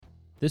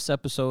This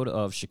episode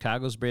of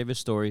Chicago's Bravest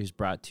Stories is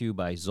brought to you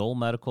by Zoll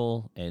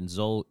Medical and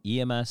Zoll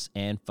EMS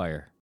and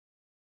Fire.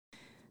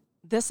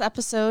 This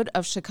episode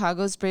of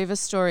Chicago's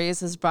Bravest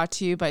Stories is brought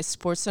to you by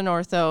Sports and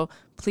Ortho.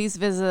 Please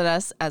visit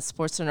us at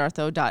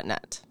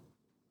sportsandortho.net.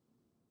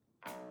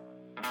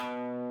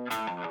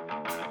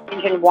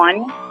 Engine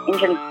 1,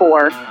 Engine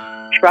 4,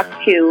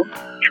 Truck 2,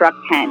 Truck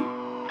 10,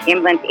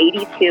 Ambulance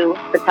 82,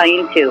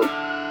 Battalion 2,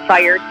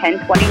 Fire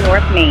 1020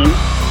 North Main,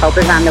 help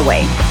is on the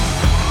way.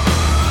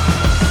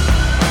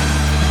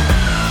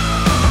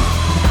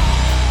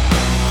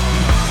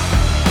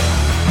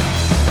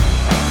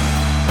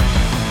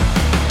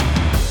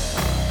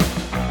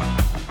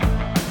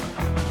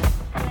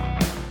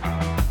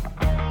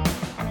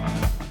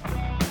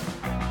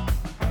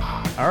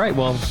 All right,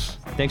 well,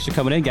 thanks for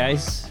coming in,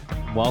 guys.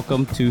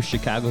 Welcome to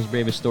Chicago's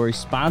Bravest Stories,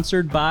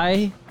 sponsored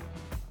by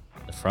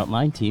the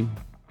Frontline team.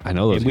 I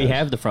know those And guys. we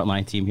have the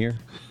Frontline team here.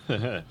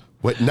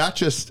 What? Not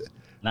just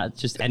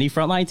any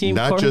Frontline team,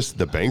 not Corey? just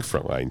the bank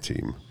frontline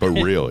team, but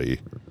really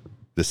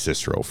the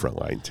Cicero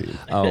frontline team.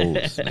 Oh,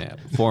 snap.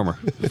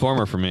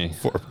 Former for me.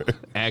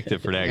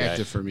 Active for that guy.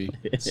 Active for me.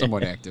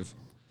 Somewhat active.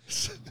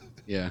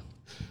 Yeah.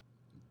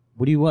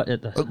 What do you want?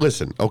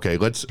 Listen, okay.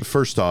 Let's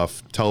first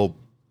off tell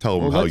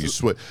them how you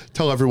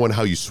tell everyone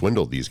how you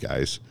swindled these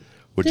guys.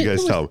 What you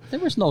guys tell them? There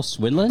was no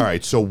swindling. All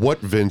right. So what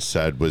Vince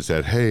said was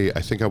that, hey,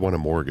 I think I want a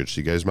mortgage.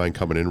 Do you guys mind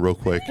coming in real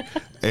quick?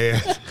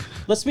 And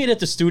Let's meet at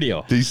the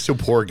studio. these two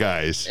poor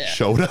guys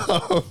showed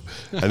up,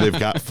 and they've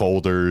got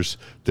folders.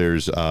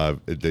 There's, I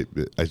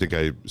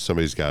think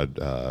somebody's got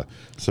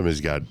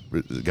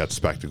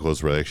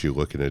spectacles where they're actually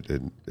looking at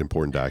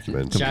important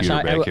documents. Josh,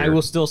 Computer back I here.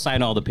 will still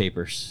sign all the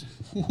papers.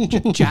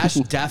 Josh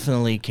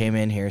definitely came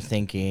in here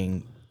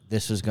thinking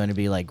this was going to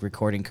be like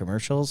recording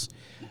commercials.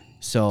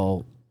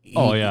 So,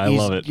 Oh, yeah, I he's-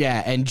 love it.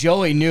 Yeah, and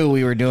Joey knew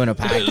we were doing a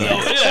podcast.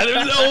 Yeah,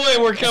 there's no way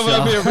we're coming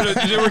up here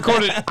to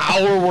record an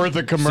hour worth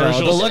of commercials.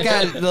 So the look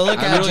at I really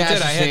Josh's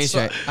did. face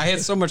right. I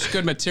had so much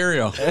good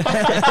material. The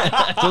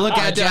look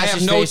I at did. I have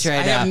Josh's notes. face right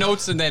I have now.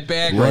 notes in that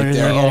bag What right are they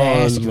there. going to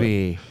ask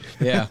me?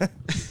 Yeah.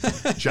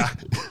 Jo-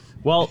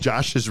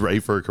 Josh is ready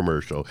for a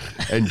commercial,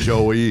 and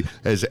Joey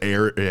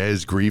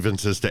has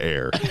grievances to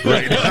air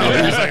right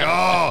now. He's like,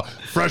 "Oh,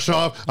 fresh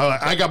off!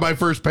 I got my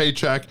first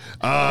paycheck.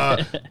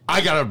 I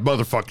got to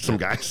motherfuck some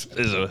guys."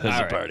 This is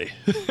a party.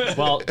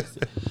 Well,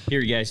 here,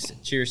 you guys.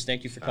 Cheers.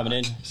 Thank you for coming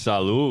in.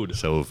 Salud.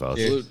 So,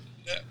 fellas,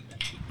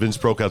 Vince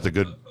broke out the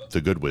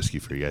good whiskey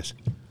for you guys.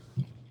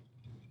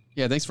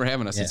 Yeah. Thanks for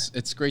having us. Yeah.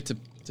 It's great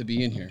to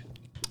be in here.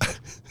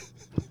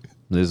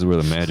 This is where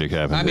the magic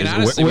happens. I mean,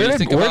 honestly, where when you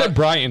think did about-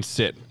 Brian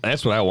sit?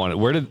 That's what I wanted.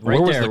 Where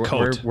Right was there. the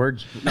coat?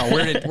 No,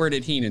 where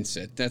did Heenan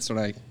sit? That's what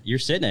I. You're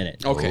sitting in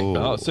it. Okay.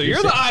 Oh, so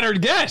you're the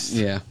honored guest.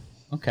 Yeah.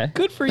 Okay.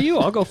 Good for you.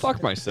 I'll go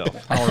fuck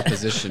myself. Power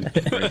position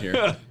right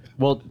here.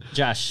 Well,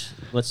 Josh,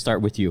 let's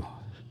start with you.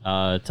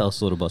 Tell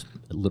us a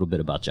little bit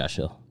about Josh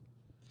Hill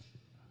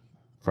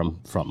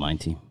from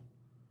Frontline Team.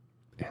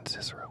 And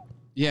Cicero.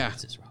 Yeah.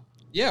 Cicero.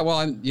 Yeah. Well,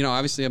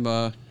 obviously I'm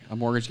a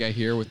mortgage guy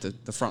here with the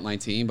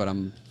frontline team, but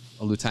I'm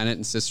a lieutenant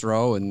in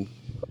Cicero, and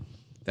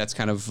that's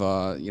kind of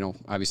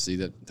obviously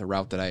the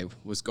route that I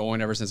was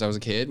going ever since I was a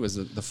kid was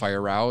the fire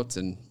route,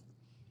 and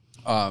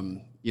I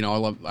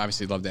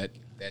obviously love that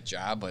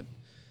job, but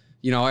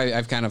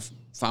I've kind of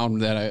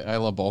found that I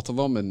love both of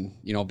them, and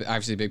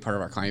obviously a big part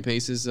of our client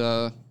base is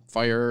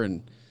fire,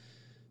 and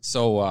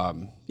so I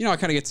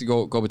kind of get to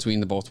go between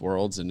the both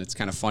worlds, and it's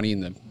kind of funny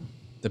in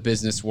the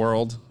business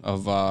world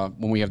of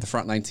when we have the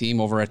frontline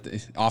team over at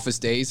the office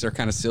days. They're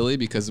kind of silly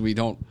because we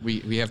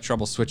have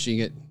trouble switching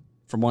it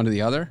from one to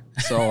the other.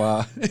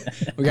 So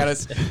we got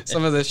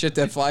some of the shit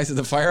that flies at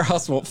the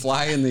firehouse won't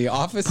fly in the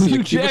office.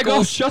 You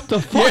Jago, shut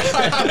the fuck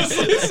up. Yeah,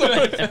 honestly,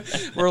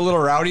 so we're a little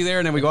rowdy there,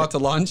 and then we go out to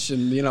lunch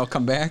and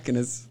come back, and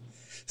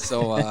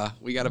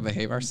we got to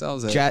behave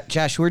ourselves.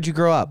 Josh, where'd you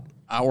grow up?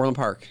 Orland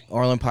Park.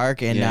 Orland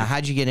Park. And Yeah.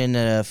 how'd you get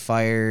into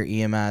fire,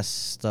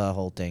 EMS, the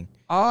whole thing?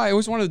 I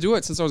always wanted to do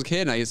it since I was a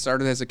kid. I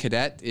started as a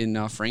cadet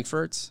in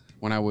Frankfurt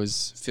when I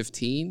was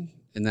 15,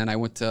 and then I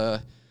went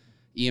to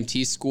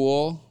EMT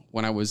school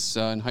when I was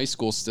in high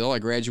school still. I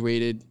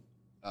graduated,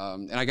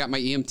 and I got my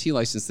EMT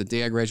license the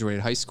day I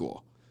graduated high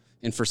school.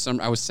 And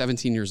I was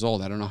 17 years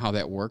old. I don't know how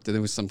that worked. There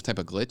was some type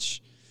of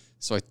glitch.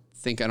 So I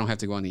think I don't have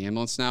to go on the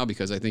ambulance now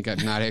because I think I'm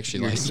not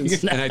actually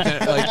licensed. And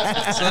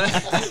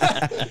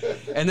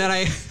then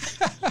I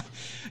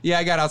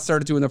got out,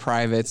 started doing the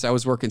privates. I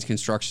was working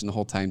construction the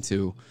whole time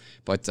too.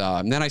 But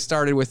then I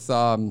started with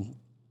and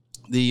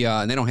they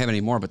don't have it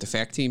anymore, but the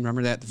FAC team,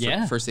 remember that?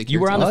 First aid care You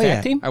were on the team? FAC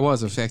yeah. team? I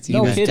was a FAC team.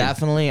 No He was kidding.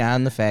 definitely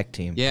on the fact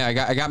team. Yeah,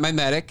 I got my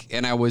medic,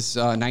 and I was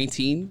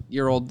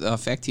 19-year-old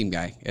FAC team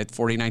guy at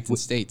 49th and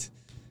State.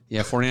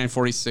 Yeah, 49,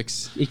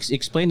 46.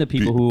 Explain to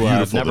people who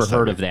have Beautiful never this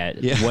heard time. of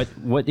that. Yeah.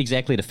 What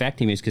exactly the FAC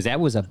team is, because that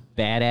was a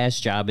badass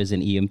job as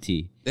an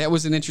EMT. That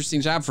was an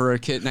interesting job for a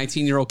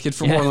 19-year-old kid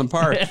from Orland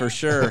Park, for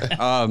sure.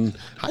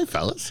 Hi,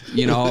 fellas.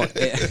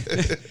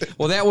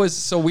 Well, that was,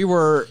 so we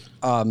were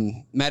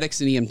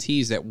medics and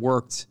EMTs that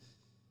worked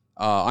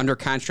under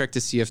contract to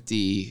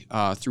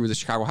CFD through the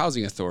Chicago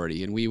Housing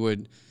Authority, and we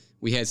would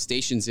We had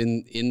stations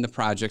in the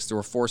projects. There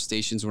were 4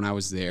 stations when I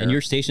was there. And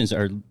your stations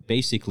are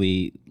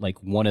basically like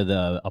one of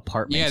the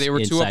apartments. Yeah, they were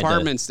 2 inside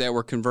apartments that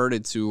were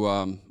converted to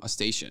a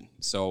station.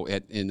 So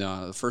in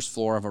the first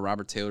floor of a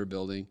Robert Taylor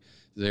building,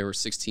 there were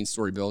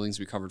 16-story buildings.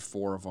 We covered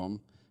 4 of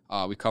them.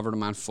 We covered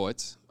them on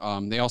foot.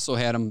 They also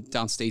had them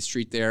down State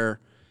Street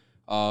there.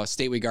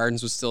 Stateway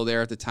Gardens was still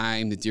there at the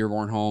time. The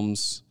Dearborn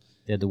Homes.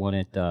 They had the one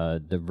at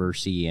the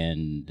Versi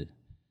and...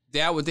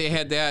 They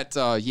had that,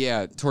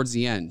 towards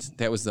the end.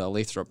 That was the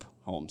Lathrop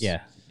Homes.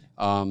 Yeah.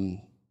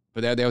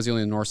 But that was the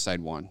only north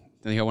side one.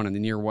 Then they had one on the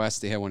near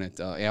west. They had one at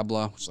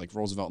Abla, which is like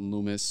Roosevelt and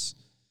Loomis.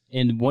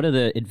 And one of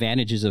the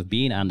advantages of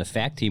being on the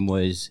FAC team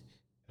was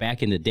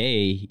back in the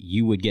day,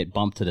 you would get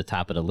bumped to the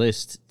top of the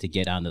list to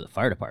get onto the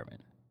fire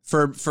department.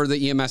 For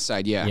the EMS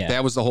side, yeah.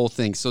 That was the whole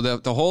thing. So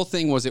the whole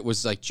thing was it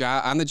was like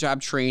on the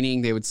job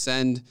training. They would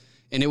send,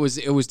 and it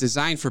was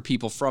designed for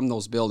people from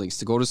those buildings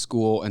to go to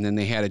school, and then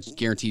they had a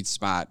guaranteed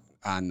spot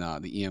on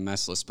the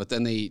EMS list. But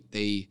then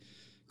they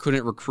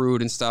couldn't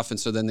recruit and stuff, and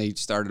so then they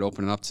started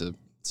opening up to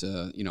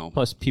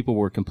Plus, people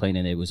were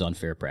complaining it was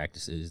unfair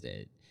practices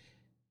that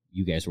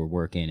you guys were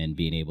working and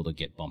being able to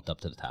get bumped up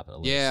to the top of the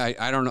list. Yeah,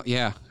 I don't know.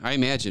 Yeah, I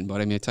imagine,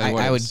 but I mean, I tell you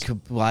what,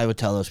 I would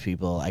tell those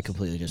people I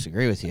completely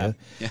disagree with you.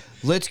 Yeah.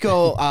 Let's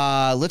go.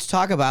 Let's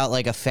talk about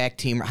like a FAC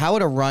team. How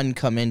would a run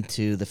come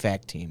into the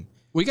FAC team?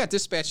 We got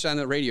dispatched on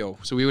the radio,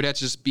 so we would have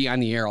to just be on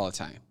the air all the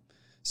time.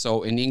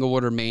 So in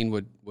Englewood or Maine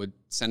would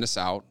send us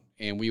out,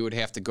 and we would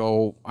have to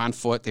go on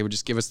foot. They would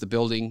just give us the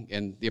building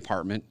and the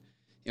apartment,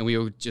 and we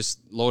would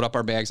just load up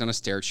our bags on a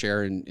stair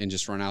chair and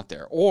just run out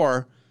there.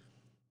 Or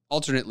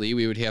alternately,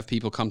 we would have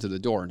people come to the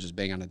door and just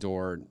bang on the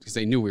door because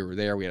they knew we were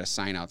there. We had a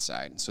sign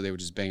outside, so they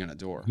would just bang on the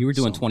door. You were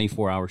doing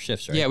 24-hour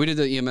shifts, right? Yeah, we did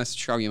the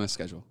Chicago EMS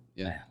schedule.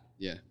 Yeah.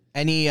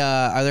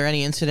 Are there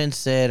any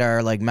incidents that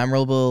are like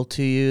memorable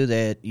to you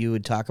that you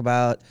would talk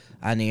about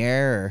on the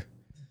air? Or?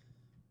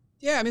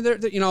 Yeah, I mean,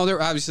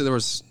 there obviously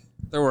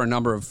there were a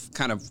number of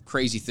kind of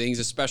crazy things,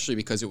 especially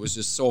because it was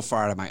just so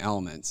far out of my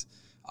element.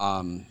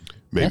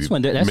 Maybe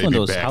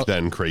back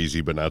then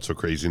crazy, but not so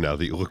crazy now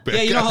that you look back.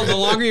 Yeah, you know how the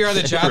longer you're on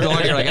the job, the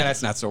longer you're like,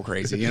 that's not so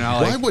crazy. You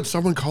know, why would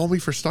someone call me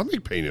for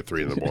stomach pain at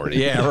 3 a.m?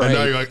 Yeah, right. And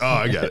now you're like, oh,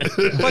 I get it.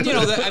 But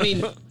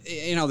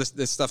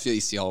this stuff that you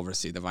see all over,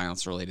 the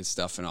violence related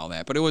stuff and all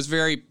that. But it was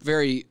very,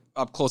 very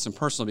up close and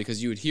personal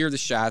because you would hear the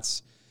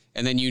shots,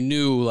 and then you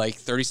knew like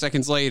 30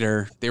 seconds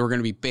later they were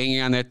going to be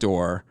banging on that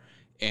door,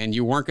 and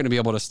you weren't going to be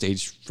able to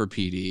stage for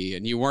PD,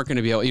 and you weren't going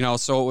to be able,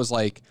 so it was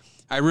like.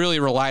 I really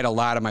relied a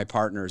lot on my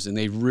partners, and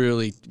they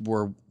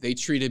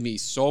treated me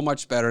so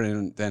much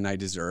better than I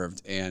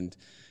deserved. And,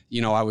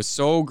 I was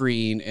so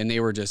green, and they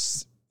were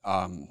just,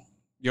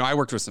 I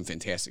worked with some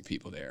fantastic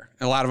people there.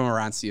 And a lot of them are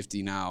on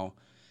CFD now.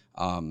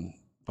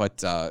 But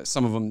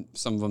some of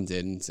them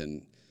didn't.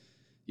 And,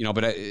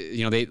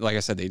 they, like I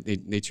said,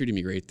 they treated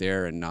me great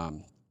there. And,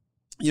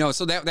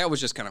 so that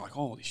was just kind of like,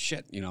 holy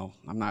shit,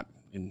 I'm not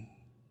in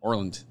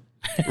Orland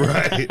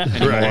right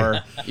anymore,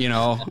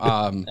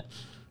 right.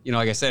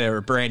 Like I said,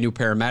 a brand new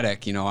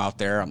paramedic, out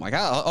there. I'm like,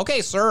 oh,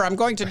 okay, sir, I'm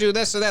going to do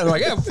this and that. They're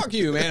like, yeah, fuck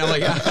you, man. I'm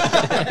like,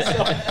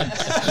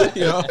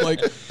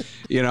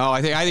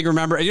 I think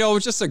remember, it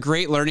was just a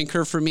great learning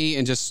curve for me,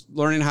 and just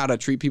learning how to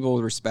treat people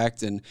with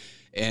respect and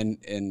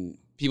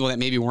people that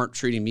maybe weren't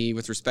treating me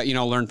with respect,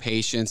 learn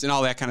patience and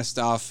all that kind of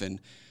stuff. And,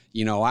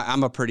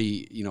 I'm a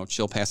pretty,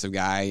 chill, passive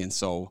guy. And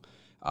so,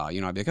 I'd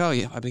be like, oh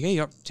yeah,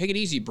 hey, take it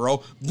easy,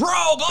 bro, like,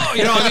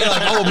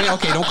 oh man,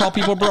 okay, don't call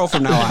people bro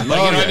from now on. Like,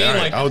 what I mean?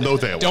 Like, I'll know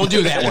that. Don't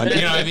do that one.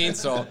 You know what I mean?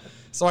 So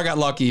I got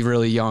lucky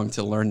really young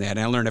to learn that, and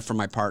I learned it from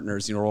my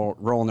partners.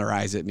 Rolling their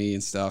eyes at me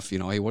and stuff.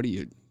 Hey, what are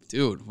you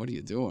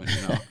doing?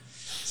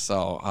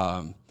 So,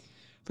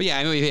 but yeah,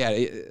 I mean,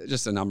 yeah,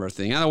 just a number of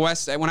things. On the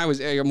west, when I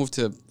moved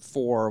to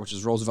 4, which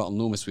is Roosevelt and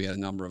Loomis, we had a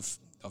number of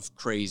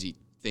crazy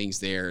things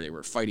there. They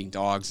were fighting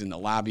dogs in the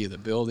lobby of the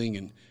building,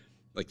 and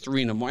like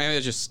 3 a.m. I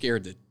was just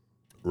scared to,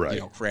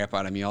 crap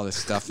out of me, all this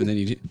stuff. And then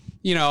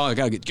I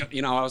gotta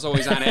get, I was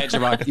always on edge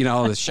about,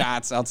 the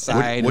shots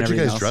outside. What'd you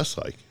guys dress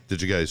like?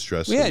 Did you guys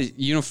dress? We had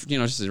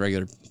just a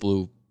regular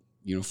blue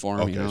uniform.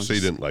 Okay, so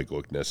you didn't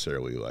look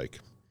necessarily like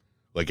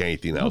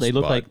anything else. They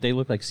look like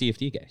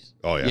CFD guys.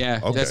 Oh yeah, yeah.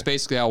 Okay. That's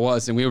basically how it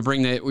was. And we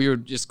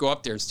would just go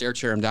up there and stair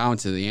chair them down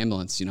to the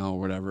ambulance, or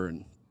whatever.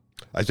 And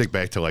I think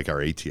back to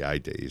our ATI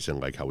days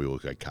and how we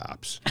look like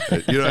cops.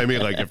 You know what I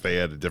mean? If they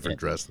had a different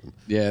dress.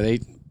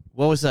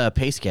 What was the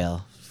pay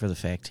scale for the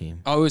FAC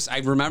team? Oh, I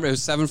remember it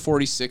was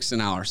 $7.46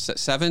 an hour.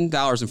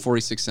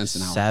 $7.46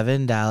 an hour.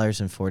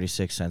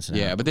 $7.46 an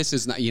hour. Yeah, but this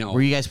is not.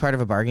 Were you guys part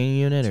of a bargaining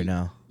unit or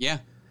no? Yeah.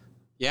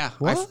 Yeah.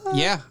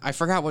 I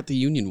forgot what the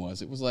union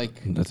was. It was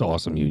like. That's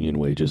awesome union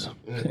wages.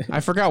 I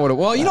forgot what it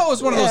was. It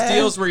was one of those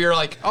deals where you're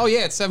like, oh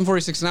yeah, it's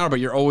 $7.46 an hour,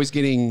 but you're always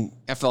getting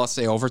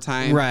FLSA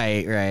overtime.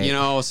 Right.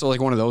 So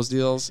one of those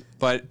deals.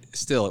 But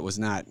still, it was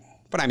not.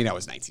 But I mean, I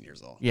was 19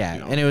 years old. Yeah.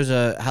 And it was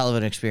a hell of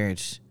an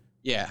experience.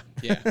 Yeah.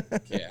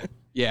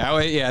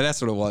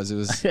 That's what it was. It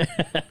was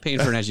paying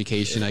for an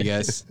education, I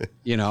guess.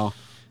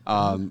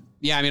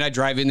 Yeah, I mean, I'd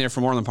drive in there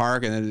from Orland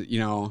Park, and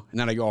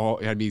then I go home,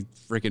 I'd be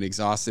freaking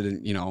exhausted,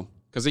 and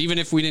because even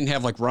if we didn't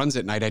have like runs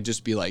at night, I'd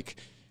just be like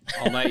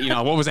all night,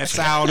 what was that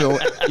sound? Oh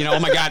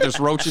my God, there's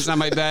roaches on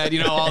my bed,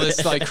 all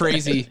this like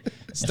crazy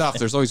stuff.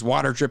 There's always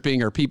water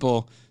dripping or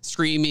people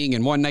screaming.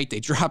 And one night they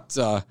dropped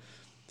a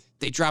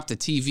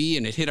TV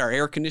and it hit our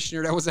air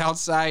conditioner that was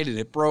outside and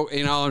it broke,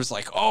 it was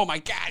like, oh my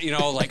God,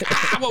 like,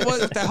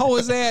 what the hell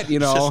was that?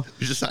 You're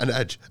just on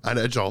edge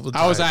all the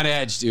time. I was on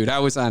edge, dude. I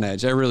was on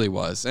edge. I really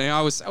was. And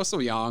I was so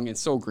young and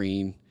so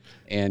green.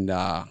 And,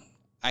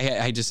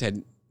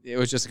 it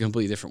was just a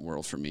completely different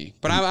world for me,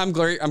 but I'm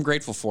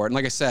grateful for it. And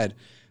like I said,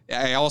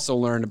 I also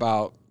learned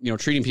about,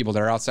 treating people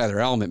that are outside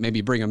their element,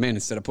 maybe bring them in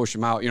instead of push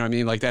them out. You know what I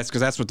mean? Like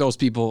that's what those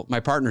people, my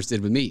partners,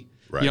 did with me.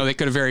 Right. They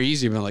could have very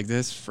easily been like,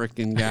 this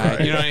freaking guy.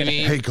 Right. You know what I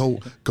mean? Hey, go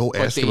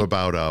ask them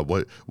about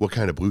what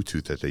kind of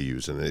Bluetooth that they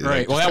use. And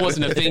right. Well, that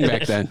wasn't a thing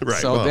back then.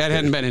 Right. So that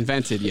hadn't been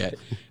invented yet.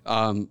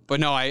 But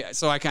no, I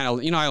kind of,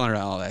 I learned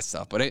all that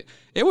stuff. But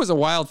it was a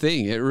wild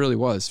thing. It really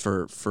was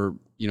for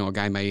a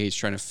guy my age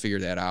trying to figure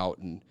that out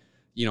and,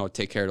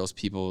 take care of those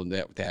people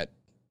that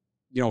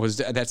was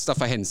that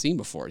stuff I hadn't seen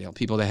before.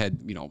 People that had,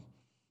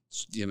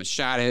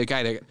 shot at a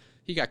guy that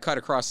he got cut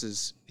across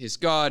his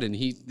gut,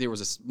 and there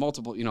was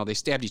multiple, they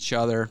stabbed each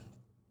other,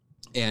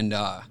 and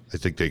I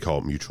think they call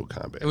it mutual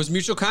combat. It was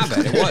mutual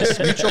combat. It was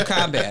mutual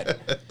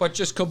combat, but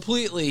just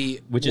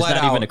completely, which is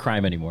not even a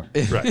crime anymore.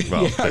 Right.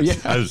 Well,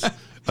 I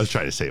was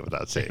trying to say it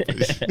without saying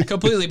it.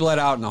 Completely bled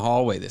out in the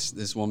hallway.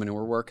 This woman, and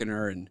we're working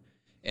her,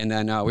 and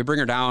then we bring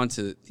her down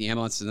to the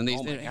ambulance, and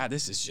then God,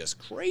 this is just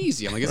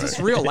crazy. I'm like, is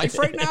this real life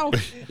right now?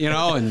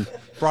 And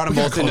brought them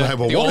both into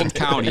the Old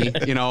County,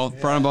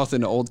 brought them both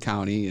into Old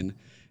County, and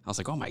I was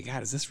like, oh my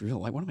God, is this real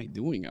life? What am I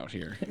doing out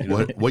here?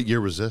 What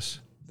year was this?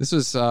 This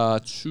was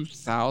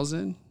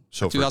 2000,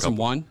 so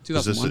 2001. 2001.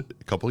 Was this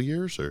a couple of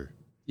years, or?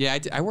 Yeah,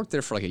 I worked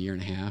there for like a year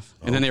and a half,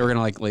 and then they were gonna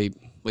like lay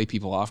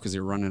people off because they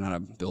were running out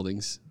of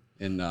buildings,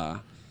 and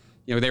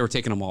they were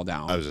taking them all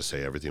down. I was gonna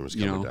say everything was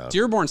coming down.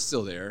 Dearborn's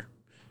still there.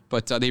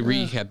 But they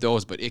rehabbed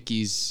those, but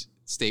Ickes,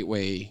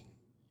 Stateway,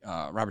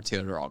 Robert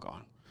Taylor, they're all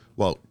gone.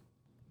 Well,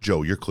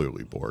 Joe, you're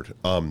clearly bored.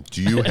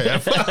 Do you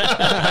have?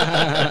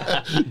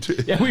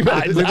 We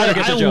better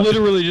get to Joe. I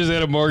literally just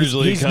had a mortgage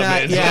league come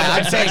in. Yeah,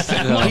 I'm saying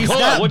he's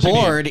not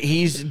bored.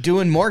 He's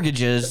doing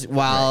mortgages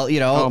while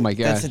Oh my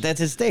God, that's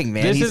his thing,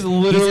 man. This is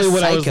literally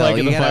what I was like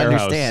in the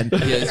firehouse.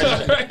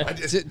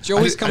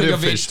 Joey's coming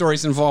of age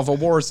stories involve a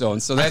war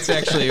zone, so that's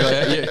actually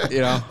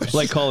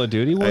like Call of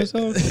Duty war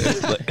zone.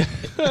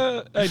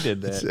 I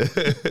did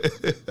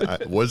that.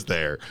 I was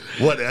there.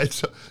 What?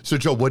 So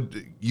Joe, what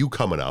you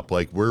coming up?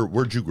 Like,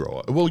 where'd you grow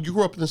up? Well, you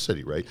grew up in the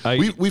city, right?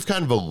 We've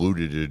kind of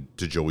alluded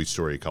to Joey's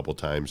story a couple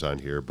times on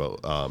here, but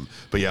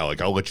yeah,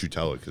 like I'll let you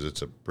tell it because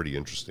it's a pretty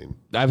interesting.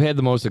 I've had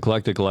the most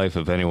eclectic life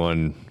of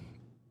anyone.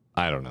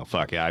 I don't know.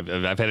 Fuck yeah, I've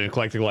had an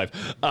eclectic life.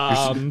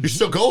 You're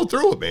still going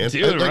through it, man.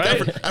 Dude, like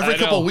right? Every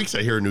couple of weeks,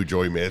 I hear a new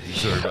Joey Matthews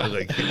story.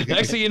 Like,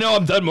 next thing you know,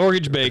 I'm done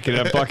mortgage banking.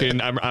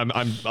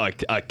 I'm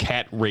like a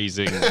cat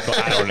raising.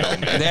 I don't know,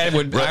 man. That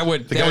would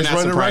not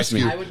surprise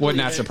me. Would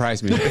not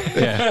surprise me.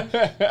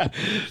 Yeah.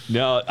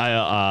 No,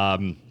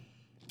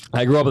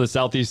 I grew up in the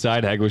southeast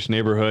side, Hegewisch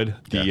neighborhood.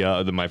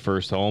 My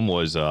first home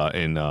was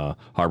in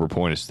Harbor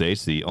Point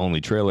Estates, the only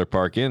trailer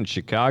park in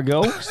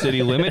Chicago.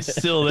 City limits,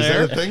 still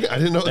there. Is that a thing? I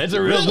didn't know. That's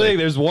a real thing.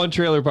 There's one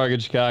trailer park in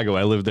Chicago.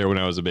 I lived there when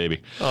I was a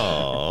baby.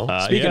 Oh,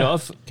 speaking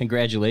of,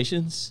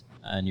 congratulations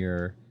on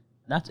your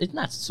it's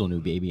not so new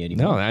baby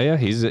anymore. No, yeah,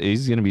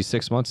 he's gonna be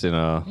 6 months in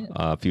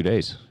a few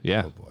days.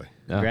 Yeah. Oh boy.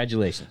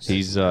 Congratulations.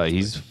 He's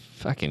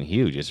fucking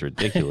huge. It's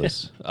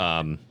ridiculous.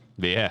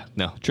 But yeah,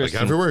 no,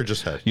 Tristan. Like everywhere,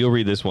 just head. You'll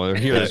read this one or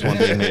hear this one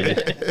being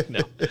made. No,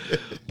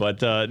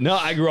 but no,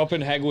 I grew up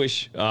in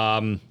Hegewisch.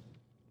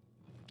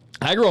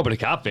 I grew up in a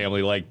cop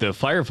family. Like the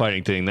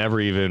firefighting thing never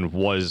even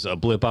was a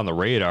blip on the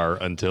radar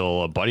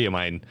until a buddy of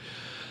mine.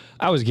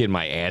 I was getting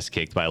my ass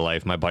kicked by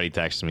life. My buddy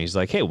texted me. He's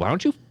like, "Hey, why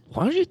don't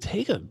you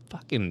take a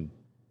fucking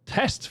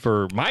test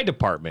for my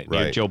department?"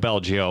 Right. Yeah, Joe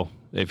Belgio.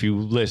 If you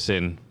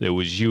listen, it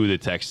was you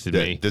that texted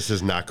me. This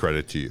is not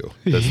credit to you.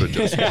 That's what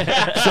just.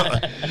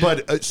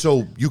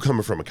 So you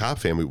coming from a cop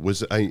family,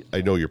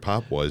 I know your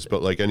pop was,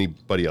 but like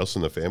anybody else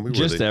in the family?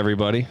 Just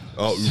everybody.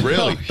 Oh,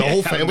 really? The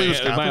whole family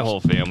was coppers? My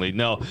whole family.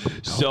 No.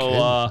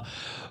 So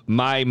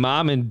my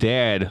mom and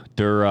dad,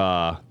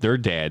 their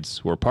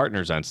dads were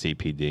partners on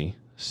CPD.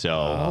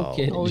 So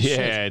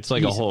yeah, it's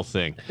like a whole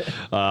thing.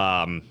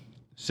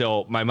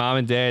 So my mom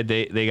and dad,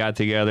 they got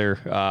together.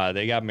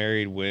 They got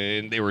married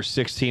when they were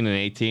 16 and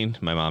 18.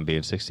 My mom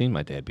being 16,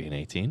 my dad being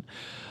 18.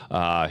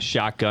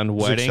 shotgun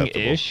wedding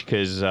ish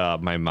because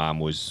my mom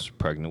was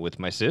pregnant with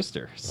my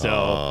sister.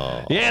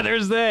 So yeah,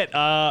 there's that.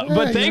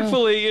 But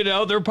thankfully, you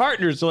know, they're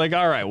partners. So like,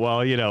 all right,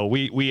 well, you know,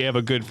 we have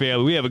a good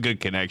family, we have a good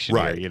connection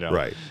here, you know.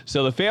 Right.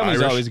 So the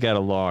family's always got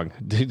along.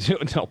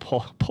 No,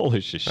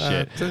 Polish is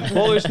shit.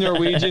 Polish,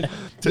 Norwegian.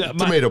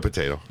 Tomato,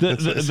 potato.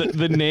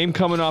 The name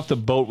coming off the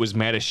boat was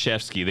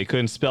Matiszewski. They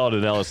couldn't spell it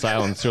at Ellis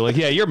Island. So they're like,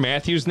 yeah, you're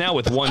Matthews now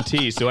with one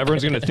T. So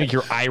everyone's going to think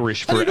you're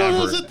Irish forever.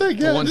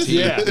 The one T.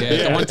 Yeah,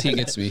 the one T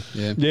gets me.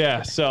 Yeah.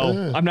 Yeah.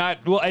 So I'm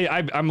not, well,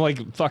 I'm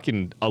like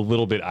fucking a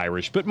little bit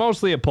Irish, but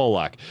mostly a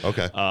Polak.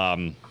 Okay.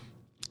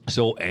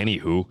 So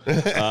anywho,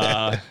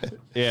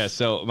 yeah,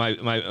 so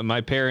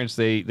my parents,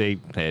 they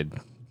had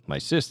my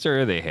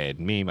sister, they had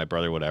me, my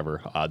brother,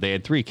 whatever. They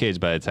had 3 kids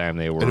by the time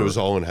they were. And it was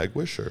all in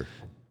Hegwish, or?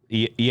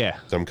 Yeah.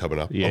 Them coming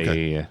up? Yeah,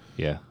 okay.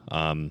 yeah.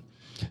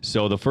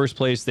 So the first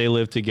place they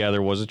lived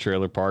together was a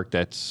trailer park.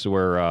 That's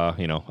where,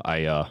 you know,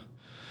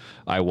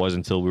 I was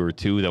until we were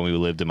 2. Then we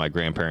lived in my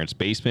grandparents'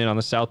 basement on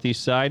the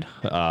southeast side.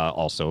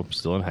 Also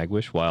still in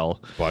Hegwish.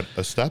 But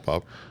a step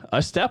up.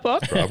 A step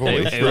up.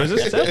 Probably. It was a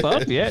step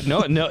up. Yeah.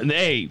 No.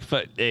 Hey,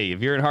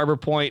 if you're in Harbor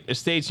Point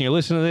Estates and you're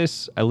listening to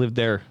this, I lived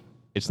there.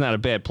 It's not a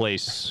bad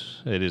place.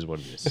 It is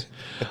what it is.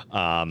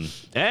 But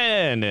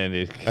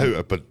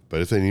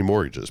if they need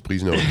mortgages,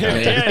 please know.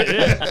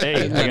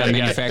 Hey, I got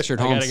manufactured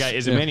homes.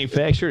 Is it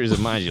manufactured? Is it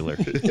modular?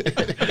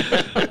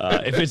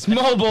 If it's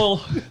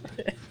mobile,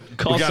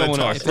 call someone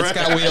else. If it's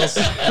got wheels,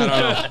 I don't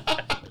know.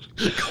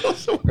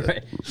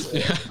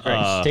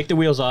 Right. Take the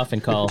wheels off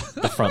and call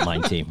the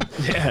frontline team.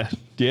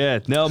 Yeah.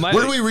 No,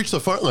 where do we reach the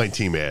frontline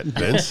team at,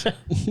 Vince?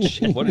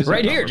 Shit, what is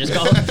right here? Just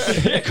call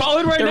it. Yeah, call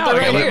it right now.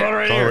 Right here. Call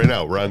it right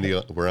now. We're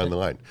on the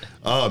line.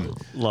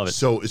 Love it.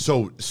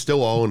 So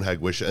still all in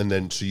Hegwish, and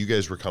then so you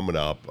guys were coming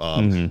up.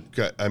 I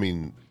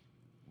mean,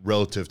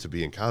 relative to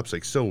being cops,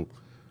 like still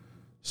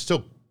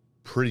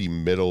pretty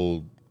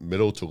middle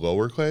to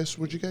lower class,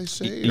 would you guys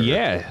say? Or?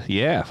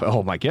 Yeah.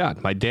 Oh my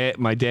God, my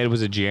dad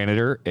was a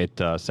janitor at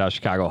South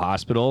Chicago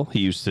Hospital. He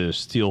used to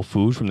steal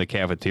food from the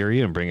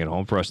cafeteria and bring it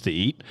home for us to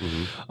eat.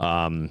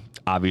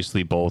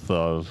 Obviously, both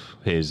of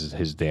his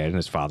dad and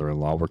his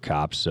father-in-law were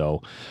cops.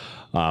 So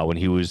when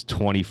he was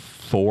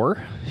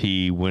 24,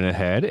 he went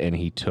ahead and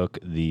he took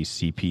the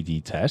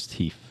CPD test.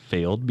 He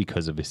failed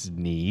because of his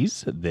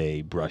knees.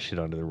 They brushed it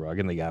under the rug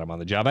and they got him on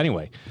the job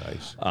anyway.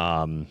 Nice.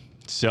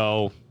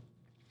 So.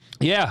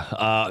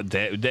 Yeah,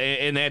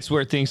 and that's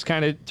where things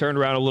kind of turned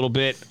around a little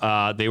bit.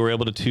 They were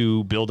able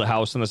to build a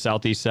house on the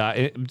southeast side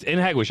in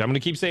Hegwish. I'm going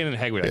to keep saying in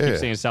Hegwish. I keep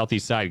saying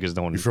southeast side because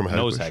no one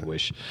knows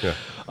Hegwish. Yeah.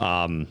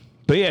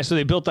 But yeah, so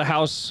they built the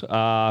house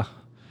on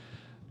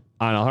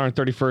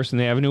 131st and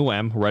the Avenue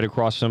M, right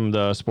across from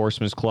the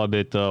Sportsman's Club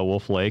at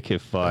Wolf Lake.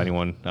 If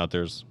anyone out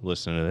there's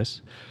listening to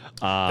this.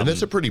 And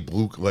that's a pretty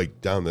blue,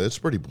 like down there. That's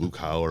pretty blue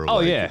collar. Oh,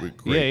 like, yeah.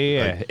 Great.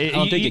 Yeah. Like, I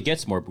don't think it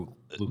gets more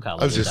blue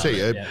collar. I was just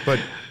saying, but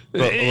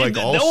like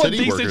all no city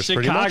one workers, thinks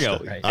it's Chicago.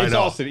 pretty much. Right. I It's know.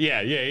 all city.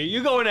 Yeah.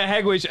 You go into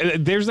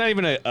Hegwish, there's not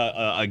even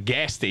a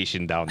gas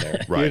station down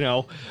there. Right. You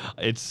know,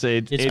 it's blue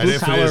if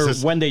it collar is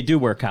this- when they do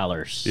wear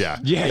collars. Yeah.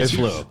 it's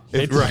blue.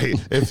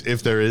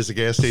 If there is a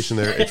gas station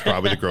there, it's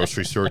probably the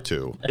grocery store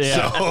too.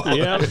 Yeah. So.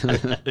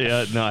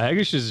 Yeah. No,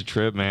 Hegwish is a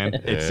trip, man.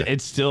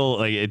 It's still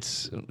like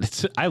it's.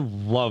 I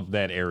love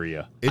that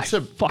area. I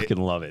fucking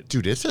love it,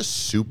 dude. It's a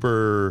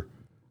super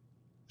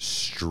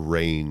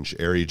strange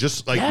area.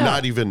 Just like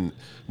not even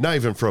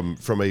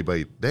from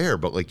anybody there,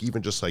 but like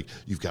even just like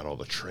you've got all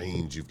the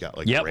trains, you've got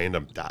like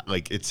random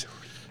like it's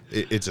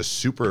a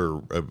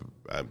super.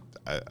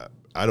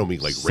 I don't mean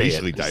like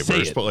racially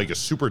diverse, but like a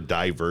super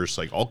diverse,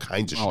 like all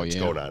kinds of shit's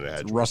going on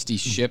at Hegwish. Rusty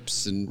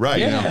ships and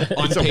It's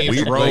a unpaved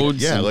weird,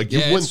 roads. Like you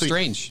wouldn't it's think,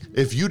 strange.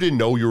 if you didn't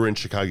know you were in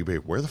Chicago, you'd be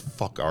like, where the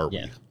fuck are we?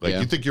 Yeah. Like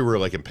you think you were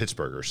like in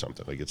Pittsburgh or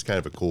something. Like it's kind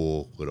of a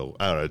cool little.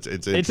 I don't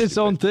know. It's its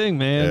own thing,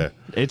 man. Yeah.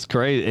 It's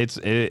crazy.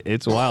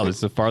 It's wild. It's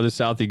the farthest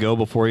south you go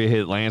before you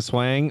hit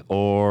Lanswang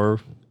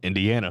or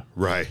Indiana.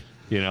 Right.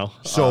 You know.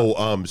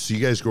 So so you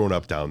guys growing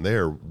up down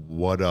there,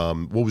 what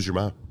was your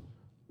mom?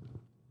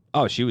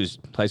 Oh, she was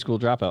high school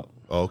dropout.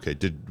 Oh, okay.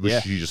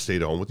 She just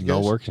stayed at home with you No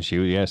guys? working. She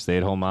was stay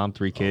at home mom,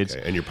 3 kids.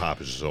 Okay. And your pop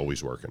is just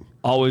always working.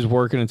 Always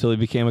working until he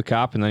became a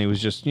cop, and then he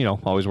was just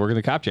always working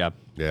the cop job.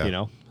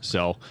 Yeah.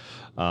 So,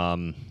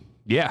 I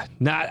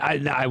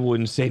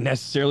wouldn't say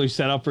necessarily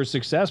set up for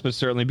success, but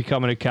certainly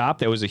becoming a cop,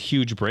 that was a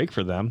huge break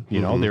for them.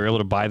 You know, they were able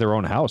to buy their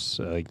own house.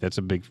 Like it's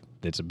a big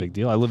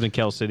deal. I lived in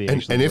Cal City.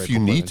 And if you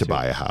need to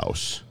buy a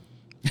house,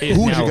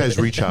 who would you guys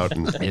reach out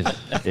and?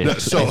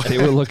 If they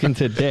were looking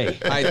today.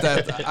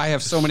 I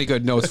have so many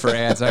good notes for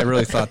ads. I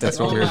really thought that's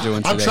what we were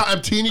doing today.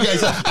 I'm teeing you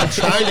guys up. I'm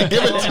trying to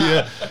give it to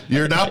you.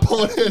 You're not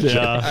pulling it.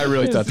 Yeah. I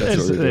really thought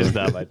that's what we were doing. It's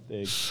not my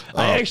thing.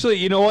 I actually,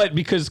 you know what?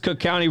 Because Cook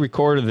County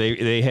recorded,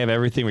 they have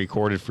everything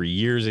recorded for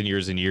years and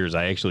years and years.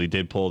 I actually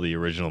did pull the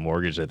original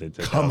mortgage that they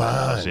took. Come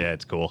on. Yeah,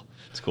 it's cool.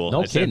 It's cool. No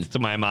I kidding. sent it to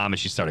my mom and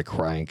she started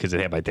crying because it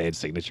had my dad's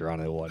signature on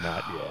it and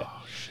whatnot. Yeah,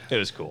 it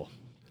was cool.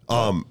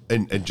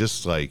 And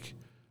just like,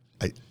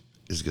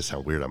 is gonna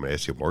sound weird. I'm gonna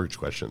ask you a mortgage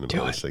question in the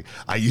middle of this thing.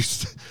 I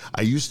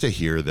used to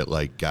hear that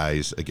like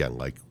guys again,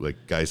 like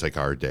guys like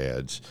our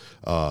dads,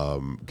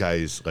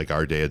 guys like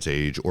our dad's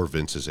age or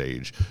Vince's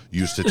age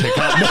used to take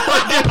out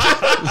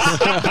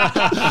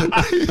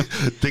mortgages.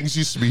 Things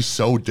used to be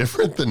so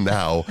different than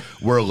now,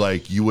 where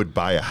like you would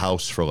buy a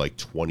house for like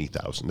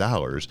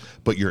 $20,000,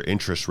 but your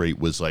interest rate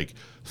was like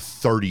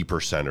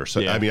 30% or so.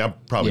 Yeah. I mean, I'm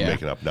probably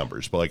making up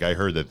numbers, but like I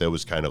heard that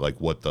was kind of like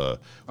what the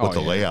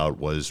layout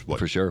was. What,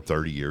 for sure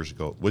 30 years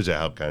ago was that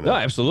how kind of? No,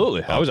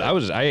 absolutely.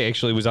 I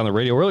actually was on the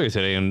radio earlier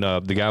today, and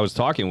the guy I was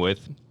talking with,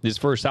 his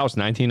first house,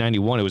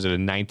 1991, it was at a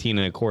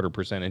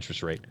 19.25%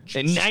 interest rate.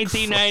 In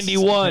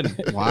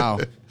 1991. Wow.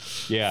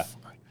 Yeah,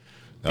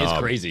 it's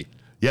crazy.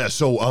 Yeah,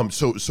 so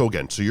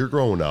again, so you're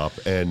growing up,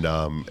 and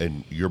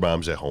your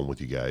mom's at home with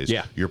you guys.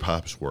 Yeah, your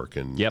pop's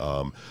working. Yep.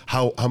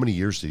 How many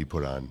years did he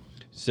put on?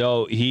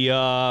 So he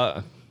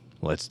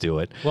let's do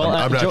it. Well,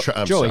 I'm not trying.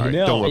 I'm Joey, sorry.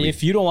 no, Don't let me.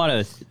 if you don't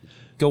want to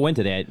go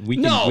into that, we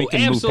can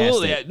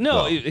absolutely. move past it.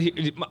 No,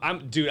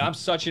 I'm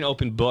such an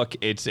open book.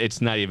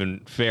 It's not even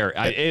fair.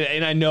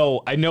 I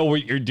know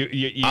what you're doing.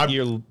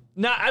 You're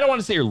not. I don't want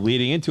to say you're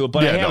leading into it,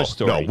 but I have a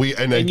story. No, we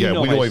don't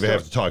even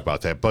have to talk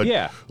about that. But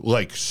yeah,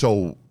 like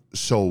so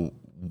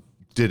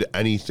did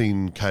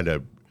anything kind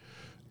of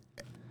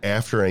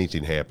after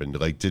anything happened,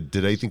 like did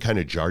anything kind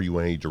of jar you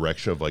in any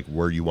direction of like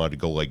where you wanted to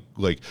go?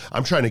 Like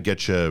I'm trying to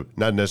get you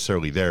not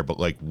necessarily there, but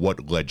like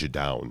what led you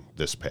down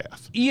this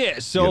path? Yeah,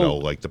 so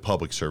like the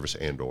public service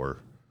and/or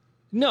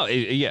no,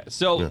 yeah.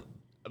 So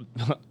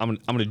I'm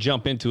gonna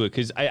jump into it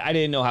because I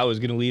didn't know how I was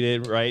gonna lead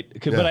it, right?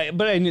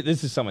 But I knew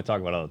this is something I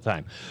talk about all the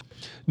time.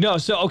 No,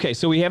 so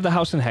we have the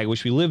house in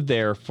Hagwish. We lived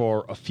there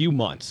for a few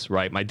months,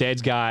 right? My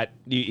dad's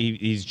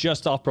he's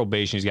just off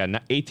probation. He's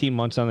got 18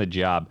 months on the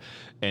job.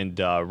 And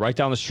right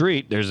down the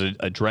street, there's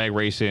a drag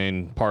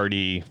racing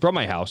party from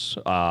my house.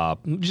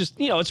 Just,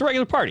 it's a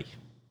regular party.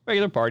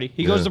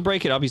 He goes to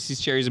break it up. He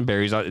sees Cherries and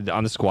Berries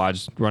on the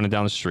squads running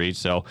down the street.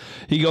 So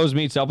he goes,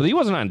 meets up with. He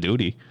wasn't on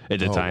duty at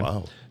the time.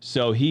 Wow.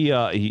 So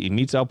he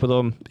meets up with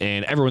them,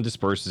 and everyone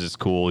disperses. It's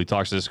cool. He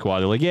talks to the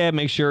squad. They're like, yeah,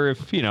 make sure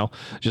if,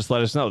 just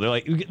let us know. They're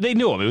like, they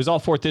knew him. It was all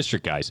 4th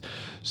District guys.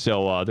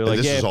 So they're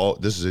like,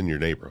 this is in your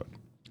neighborhood.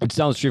 It's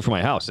down the street from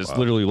my house. It's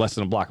literally less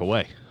than a block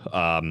away.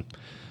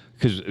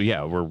 Because,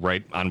 we're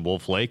right on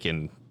Wolf Lake,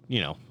 and,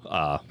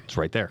 it's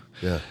right there.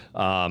 Yeah.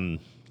 And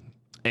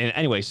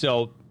anyway,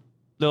 so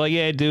they're like,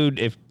 yeah, dude,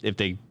 if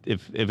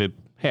it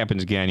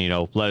happens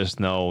again, let us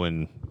know,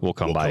 and we'll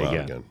come by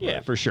again. Yeah,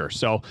 right. For sure.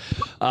 So,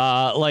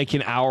 like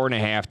an hour and a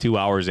half, 2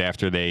 hours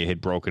after they had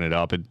broken it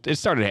up, it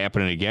started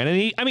happening again.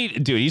 And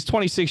he's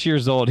 26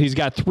 years old. He's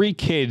got 3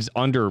 kids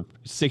under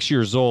 6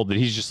 years old that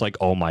he's just like,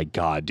 oh my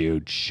God,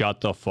 dude,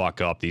 shut the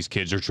fuck up. These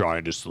kids are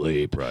trying to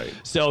sleep. Right.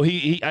 So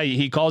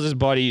he calls his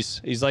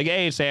buddies. He's like,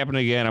 hey, it's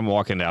happening again. I'm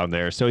walking down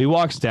there. So he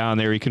walks down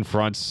there. He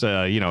confronts,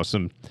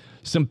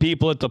 some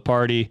people at the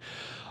party.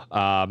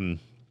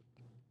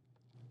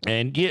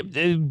 And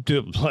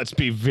let's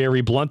be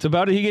very blunt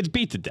about it. He gets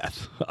beat to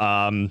death.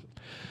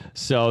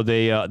 So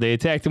they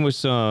attacked him with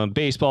some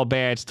baseball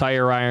bats,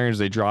 tire irons.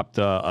 They dropped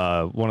one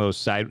of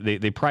those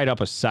They pried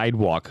up a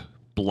sidewalk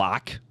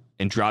block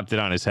and dropped it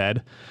on his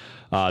head.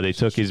 They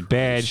took his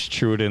badge,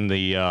 threw it in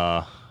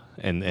the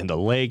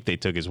lake. They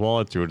took his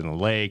wallet, threw it in the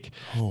lake.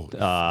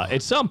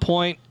 At some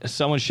point,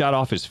 someone shot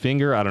off his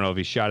finger. I don't know if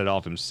he shot it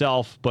off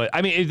himself, but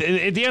I mean,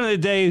 at the end of the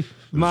day,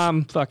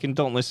 Mom, fucking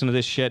don't listen to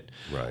this shit.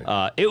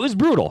 Right. It was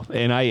brutal,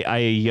 and I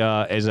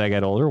as I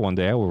got older, one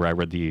day I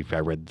read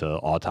the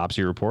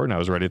autopsy report, and I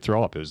was ready to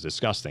throw up. It was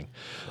disgusting.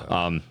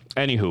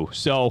 Anywho,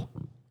 so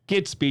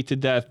gets beat to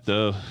death.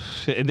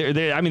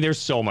 There's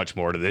so much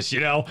more to this,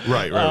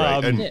 Right.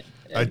 And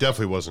I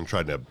definitely wasn't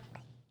trying to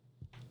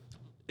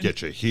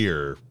get you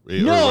here.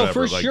 No,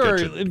 whatever, for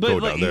sure.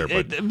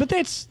 But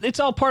it's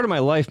all part of my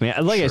life,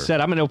 man. Like I said,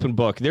 I'm an open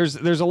book. There's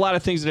a lot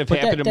of things that have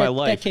happened in my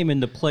life. That came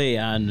into play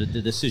on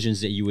the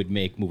decisions that you would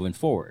make moving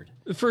forward.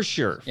 For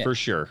sure.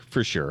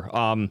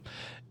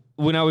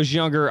 When I was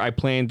younger, I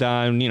planned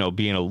on,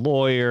 being a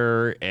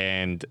lawyer,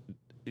 and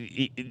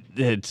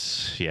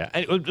it's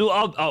I'll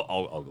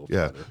go.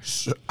 Yeah.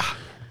 So,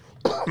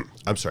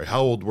 I'm sorry.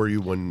 How old were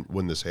you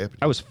when this happened?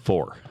 I was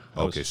 4.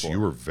 Okay, so you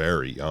were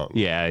very young.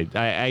 Yeah,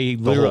 I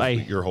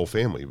literally your whole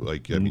family,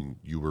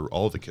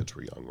 all the kids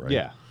were young, right?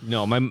 Yeah.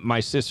 No,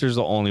 my sister's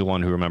the only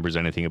one who remembers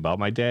anything about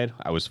my dad.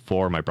 I was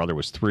 4, my brother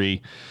was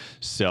 3.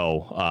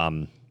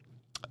 So,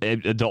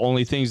 the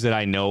only things that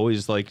I know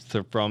is like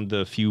from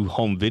the few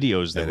home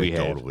videos that we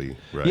had. Totally,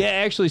 right. Yeah,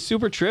 actually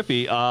super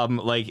trippy.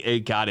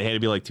 It had to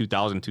be like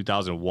 2000,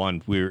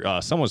 2001.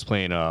 Someone was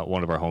playing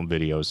one of our home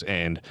videos,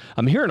 and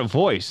I'm hearing a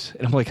voice,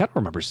 and I'm like, I don't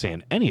remember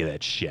saying any of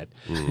that shit.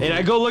 Mm-hmm. And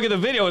I go look at the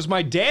video, it's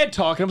my dad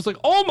talking. I was like,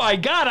 oh my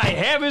God, I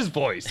have his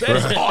voice.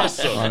 That's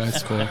awesome. Oh,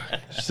 that's cool.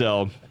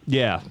 So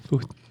yeah,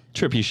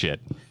 trippy shit.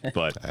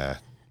 But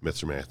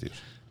Mr. Matthews.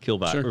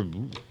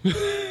 Killbot.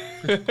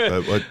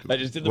 What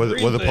did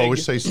the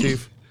poets say,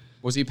 Steve?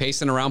 Was he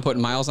pacing around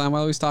putting miles on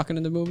while he was talking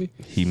in the movie?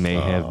 He may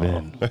have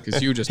been.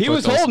 Because you just he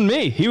was holding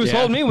me. He was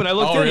holding me when I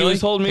looked in. Really? He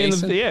was holding me in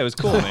the. Yeah, it was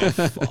cool, man.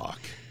 Fuck.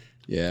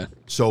 Yeah.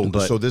 So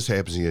this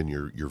happens to you, and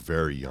you're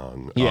very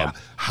young. Yeah.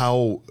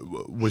 How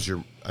was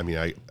your? I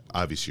mean,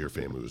 obviously your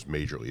family was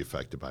majorly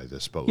affected by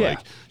this, but Yeah. like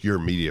your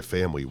immediate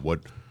family,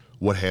 what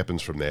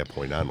happens from that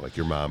point on? Like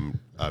your mom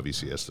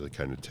obviously has to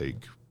kind of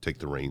take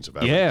the reins of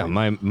everything. Yeah,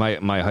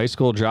 my high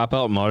school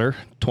dropout mother,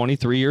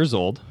 23 years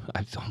old.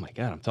 Oh my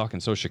God, I'm talking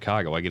so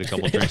Chicago. I get a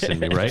couple drinks in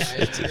me, right?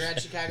 You're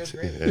at Chicago's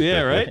great.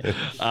 Yeah,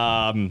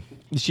 right.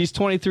 She's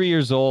 23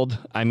 years old.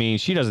 I mean,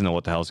 she doesn't know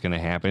what the hell's going to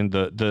happen.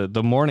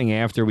 The morning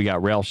after, we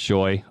got Ralph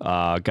Shoy,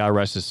 God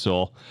rest his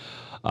soul.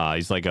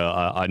 He's like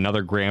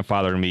another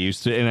grandfather to me.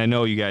 And I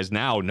know you guys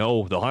now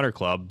know the Hunter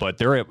Club, but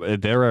they're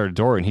at our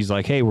door, and he's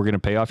like, "Hey, we're going to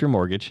pay off your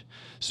mortgage,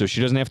 so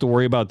she doesn't have to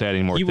worry about that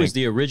anymore." He was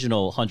the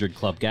original 100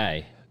 Club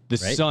guy. The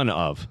right? son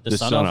of. The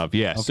son of?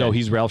 Yeah. Okay. So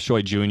he's Ralph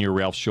Shoy Jr.,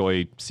 Ralph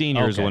Shoy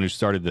Sr. is the Okay. one who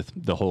started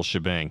the whole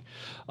shebang.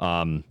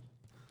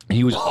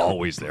 He was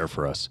always there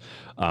for us.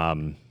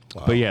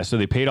 But yeah, so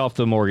they paid off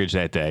the mortgage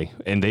that day,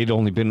 and they'd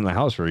only been in the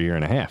house for a year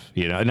and a half.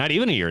 Not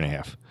even a year and a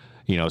half.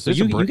 So So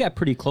you got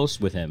pretty close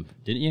with him,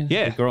 didn't you?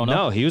 yeah, Growing up?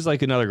 no, he was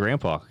like another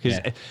grandpa. Because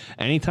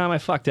anytime I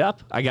fucked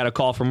up, I got a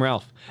call from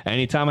Ralph.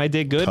 Anytime I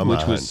did good,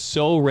 which was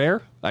so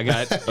rare, I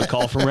got a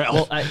call from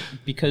Ralph. Well,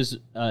 because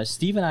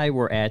Steve and I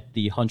were at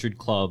the 100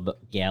 Club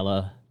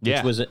Gala,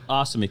 which was an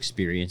awesome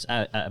experience.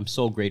 I'm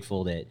so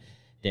grateful that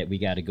we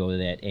got to go to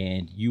that,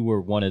 and you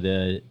were one of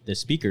the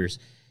speakers.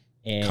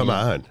 And Come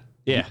on.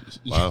 Yeah.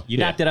 Wow. You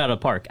knocked it out of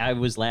the park. I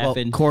was Well,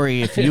 laughing.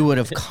 Corey, if you would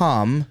have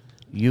come,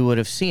 you would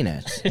have seen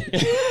it.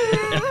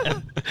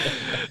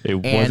 It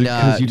wasn't And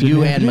 'cause you didn't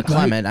you have and it,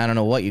 right? McClement, I don't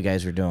know what you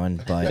guys were doing,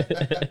 but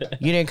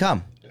you didn't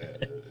come.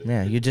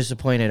 Yeah, you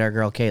disappointed our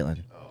girl Caitlin.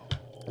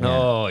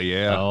 Oh,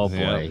 yeah. Oh boy,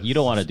 Yeah. you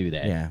don't want to do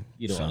that. Yeah,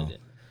 you don't so- want to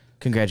do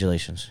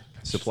Congratulations.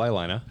 Supply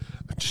line, huh?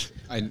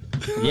 it.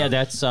 Yeah,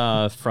 that's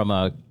from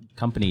a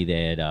company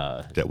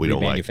that we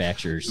don't like.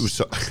 manufactures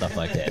So- stuff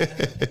like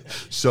that.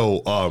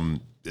 So,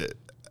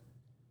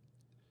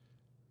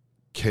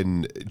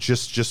 can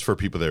just for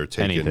people that are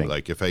taking Anything.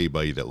 like if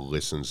anybody that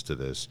listens to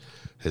this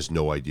has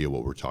no idea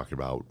what we're talking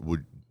about,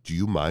 do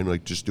you mind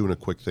like just doing a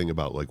quick thing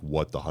about like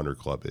what the Hunter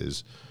Club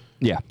is?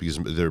 Yeah. Because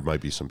there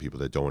might be some people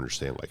that don't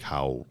understand like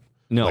how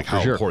No, like for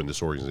how sure. important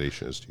this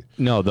organization is to you.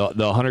 No,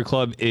 the Hunter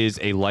Club is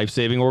a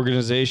life-saving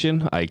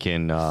organization. I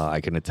can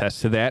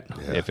attest to that.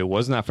 Yeah. If it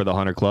was not for the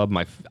Hunter Club,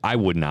 I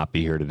would not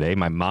be here today.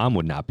 My mom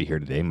would not be here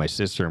today. My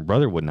sister and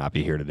brother would not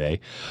be here today.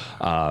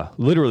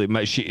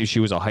 Literally, she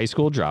was a high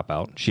school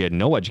dropout. She had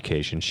no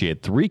education. She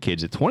had 3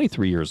 kids at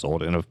 23 years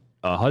old and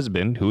a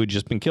husband who had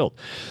just been killed.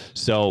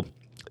 So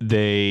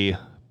they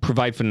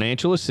provide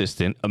financial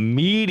assistance,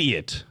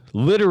 immediate,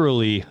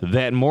 literally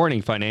that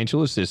morning,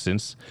 financial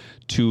assistance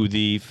to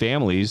the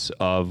families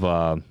of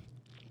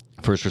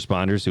first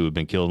responders who have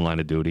been killed in line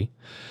of duty.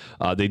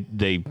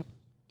 They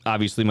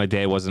obviously, my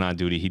dad wasn't on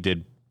duty. He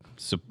did.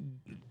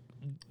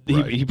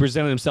 Right. He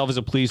presented himself as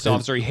a police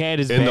officer. He had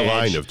his In the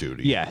badge. line of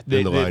duty. Yeah, In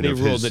they the line of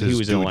ruled his- that he his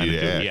was in the line of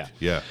duty to duty. act.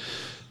 Yeah. Yeah.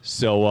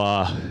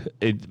 So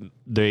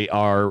they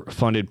are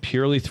funded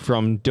purely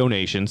from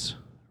donations,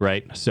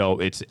 right? So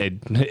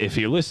if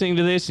you're listening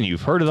to this and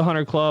you've heard of the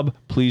Hunter Club,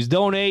 please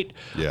donate.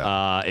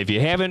 Yeah. If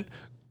you haven't,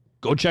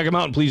 go check them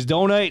out and please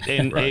donate.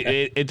 And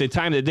at the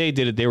time that they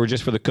did it, they were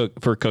just for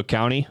Cook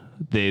County.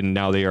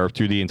 Now they are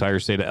through the entire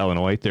state of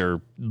Illinois.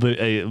 They're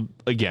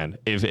again,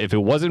 if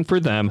it wasn't for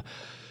them,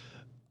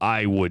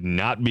 I would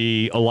not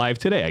be alive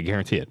today. I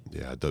guarantee it.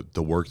 Yeah,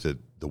 the work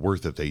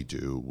that they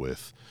do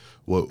with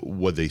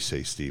what they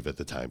say, Steve, at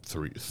the time,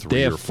 three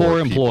They or have 4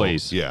 4 people.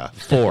 employees. Yeah,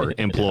 4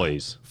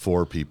 employees.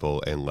 4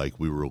 people, and like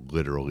we were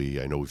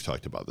literally, I know we've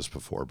talked about this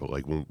before, but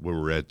like when we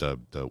were at the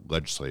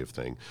legislative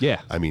thing,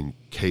 Yeah. I mean,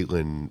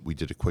 Caitlin, we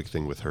did a quick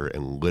thing with her,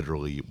 and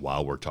literally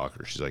while we're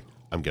talking, she's like,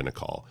 "I'm gonna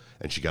call,"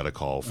 and she got a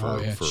call for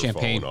a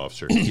Champagne. phone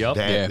officer. Yep.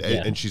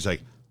 And she's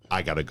like,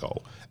 "I gotta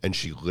go," and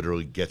she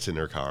literally gets in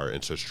her car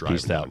and starts driving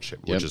Peaced down out. shit,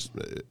 which is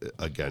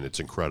again, it's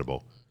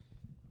incredible.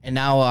 And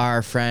now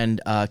our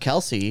friend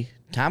Kelsey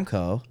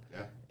Tomko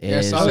Yeah, I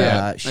is saw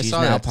that. I she's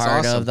saw now that. It's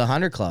part awesome. of the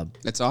Hunter Club.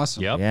 That's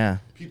awesome. Yep. Yeah,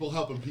 People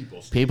helping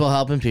people. Steve. people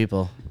helping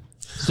people.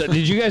 So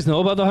did you guys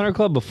know about the Hunter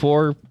Club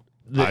before?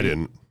 I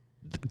didn't.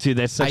 Dude,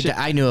 that's such a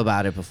I knew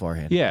about it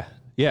beforehand. yeah.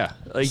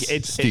 Like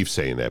it's Steve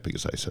saying that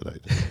because I said I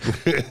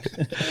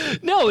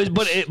did. no,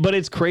 but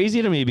it's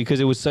crazy to me because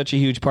it was such a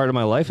huge part of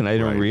my life, and I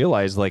didn't Right.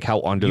 realize like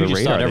how under You the just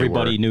radar thought they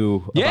everybody were. knew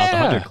about Yeah, the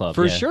 100 Club.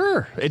 for yeah.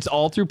 sure. It's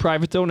all through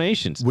private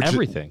donations.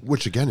 Everything.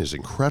 Which again is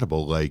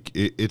incredible. Like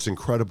it's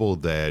incredible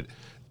that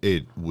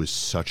it was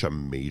such a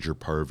major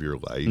part of your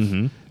life,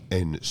 Mm-hmm.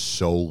 and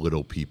so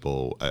little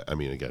people. I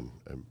mean, again,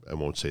 I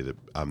won't say that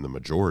I'm the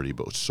majority,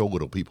 but so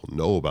little people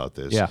know about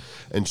this. Yeah.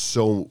 And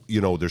so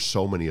there's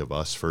so many of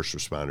us first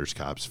responders,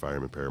 cops,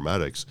 firemen,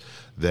 paramedics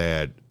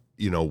that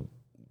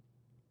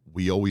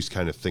we always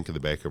kind of think in the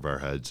back of our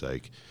heads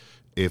like,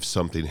 if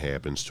something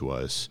happens to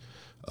us,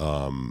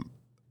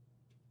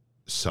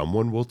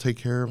 someone will take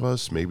care of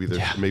us. Maybe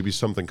maybe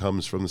something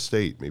comes from the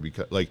state. Maybe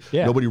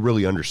nobody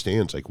really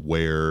understands like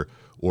where,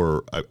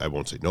 or I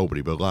won't say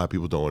nobody, but a lot of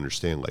people don't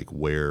understand like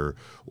where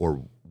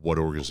or what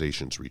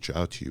organizations reach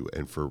out to you.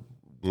 And for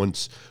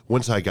once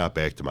I got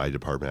back to my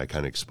department, I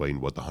kind of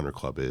explained what the Hunter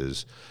Club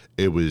is.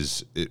 It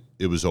was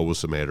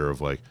almost a matter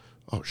of like,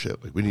 oh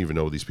shit, like we didn't even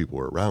know these people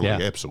were around. Yeah.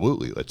 Like,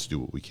 absolutely, let's do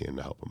what we can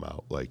to help them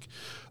out. Like,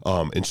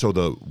 and so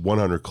the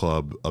 100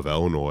 Club of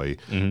Illinois,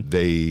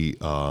 they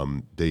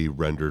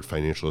rendered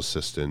financial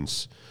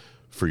assistance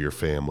for your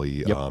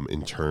family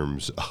in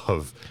terms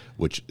of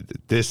which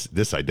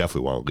this I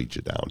definitely want to lead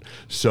you down.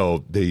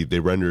 So they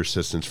render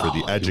assistance for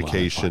the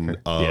education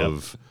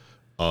of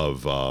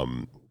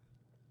the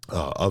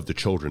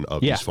children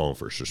of these fallen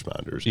first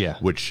responders. Yeah.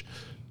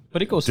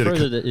 But it goes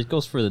further. It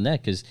goes further than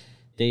that because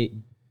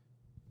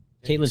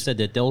Caitlin said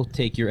that they'll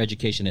take your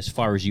education as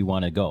far as you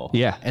want to go.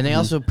 Yeah. And they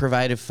also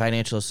provided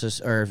financial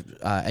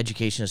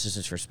education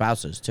assistance for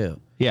spouses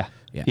too. Yeah.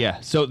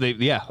 So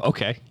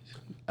okay.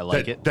 I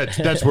like it.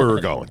 That's where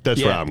we're going.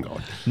 That's where I'm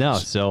going. No,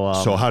 so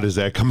how does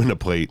that come into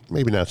play?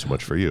 Maybe not so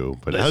much for you,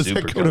 but how does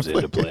that come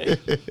into play?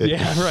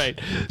 Yeah, right.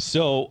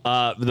 So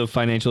the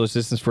financial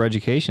assistance for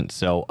education.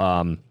 So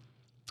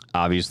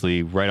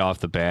obviously, right off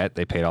the bat,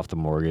 they paid off the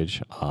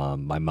mortgage.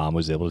 My mom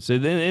was able to say,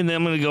 and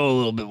I'm going to go a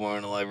little bit more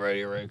into life right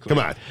here, right quick. Come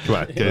on,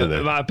 get in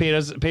there.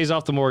 Pays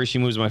off the mortgage. She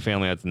moves my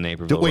family out to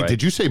Naperville. Wait,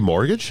 did you say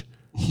mortgage?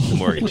 The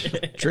mortgage.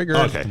 Trigger.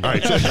 Okay, all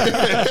right.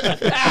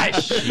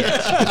 Shit.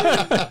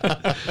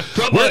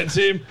 Front line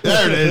team.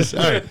 There it is.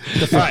 All right.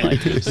 All right.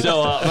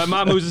 So my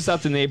mom moves us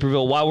out to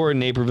Naperville. While we're in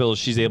Naperville,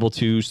 she's able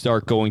to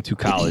start going to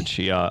college.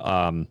 She,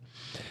 so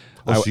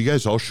you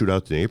guys all shoot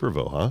out to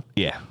Naperville, huh?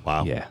 Yeah.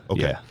 Wow. Yeah.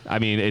 Okay. Yeah. I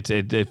mean,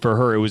 it for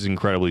her, it was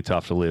incredibly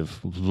tough to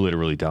live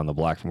literally down the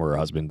block from where her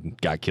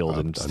husband got killed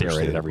and stare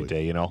at it every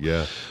day, you know?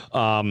 Yeah.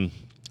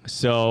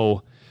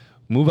 So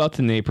move out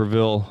to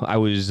Naperville. I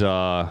was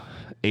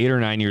 8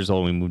 or 9 years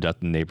old when we moved out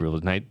to Naperville.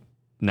 It was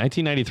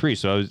 1993.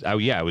 So I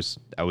was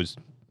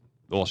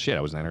well, shit,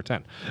 I was 9 or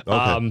 10.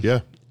 Okay. Yeah.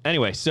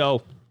 Anyway,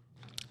 so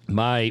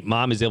my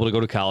mom is able to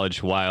go to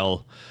college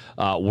while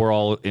we're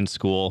all in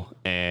school,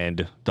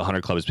 and the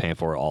Hunter Club is paying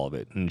for all of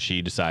it. And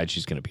she decides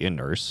she's going to be a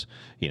nurse,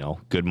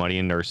 good money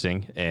in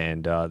nursing,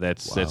 and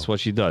that's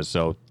what she does.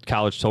 So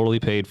college totally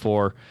paid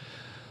for.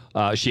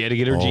 She had to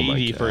get her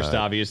GED first,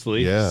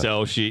 obviously. Yeah.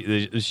 So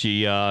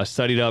she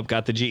studied up,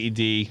 got the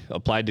GED,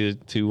 applied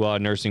to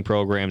nursing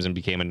programs, and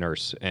became a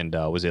nurse, and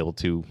was able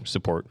to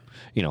support,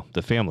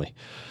 the family.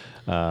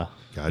 God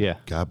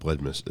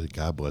bless Miss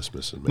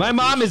Matthews. My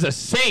mom is a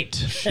saint.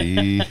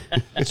 She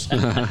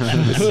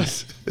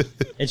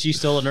And she's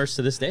still a nurse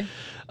to this day?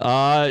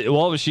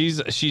 Well,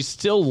 she's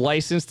still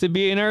licensed to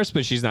be a nurse,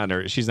 but she's not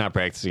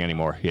practicing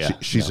anymore. Yeah.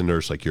 She's a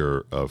nurse like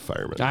you're a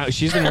fireman.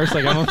 She's a nurse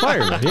like I'm a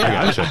fireman.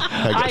 Yeah.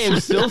 I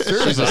am still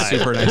certified. She's a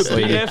super nice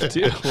lady.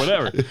 PF2,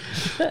 whatever.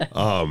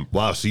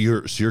 Wow. So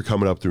you're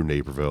coming up through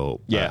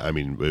Naperville. Yeah. I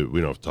mean, we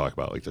don't have to talk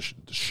about like the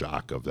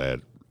shock of that,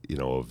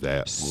 of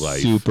that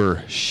life.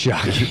 Super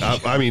shocking.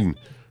 I mean,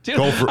 Dude,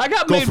 go from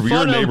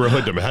your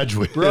neighborhood to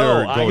Medgewood.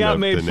 Bro, I got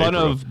made fun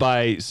of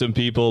by some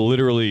people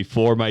literally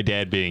for my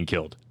dad being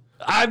killed.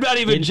 I'm not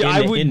even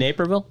in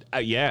Naperville?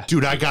 Yeah.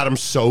 Dude, I got him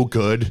so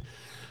good.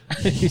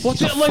 What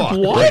the like, fuck?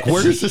 what? Like,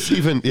 where does this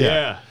even?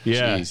 Yeah.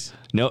 Jeez.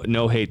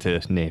 No hate to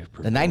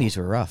Naperville. The 90s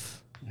were rough.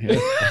 They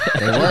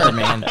were,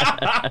 man.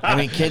 I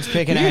mean, kids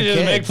picking at kids. You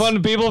just make fun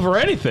of people for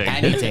anything.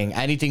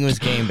 Anything was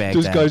game back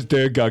then. This guy's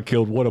dad got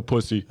killed. What a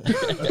pussy.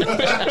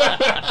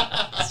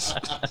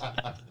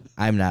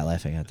 I'm not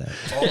laughing at that.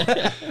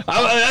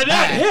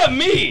 Not him,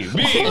 me.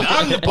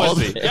 I'm the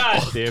pussy.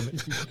 God damn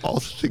it. All the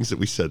things that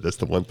we said, that's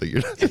the one thing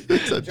you're not.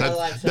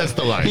 That's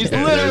the line. He's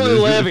literally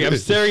laughing. I'm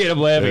staring at him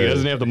laughing. He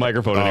doesn't have the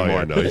microphone anymore.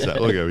 Yeah, no, he's not.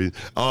 Look at me.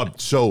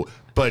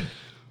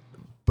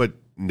 But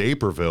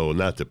Naperville,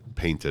 not to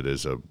paint it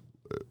as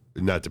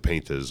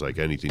like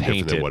anything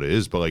different than what it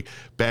is, but like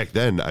back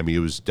then, I mean, it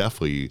was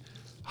definitely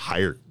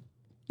higher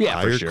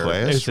for sure.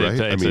 Class, right?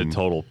 It's a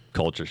total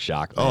culture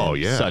shock. Man. Oh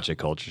yeah, such a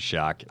culture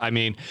shock. I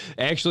mean,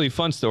 actually,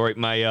 fun story.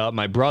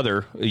 My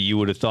brother, you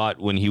would have thought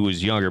when he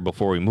was younger,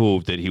 before we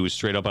moved, that he was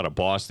straight up out of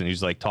Boston. He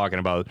was like talking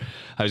about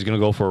how he's gonna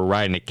go for a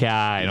ride in a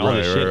car and all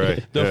this shit.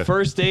 Right. The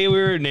first day we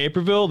were in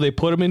Naperville, they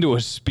put him into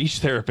a speech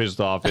therapist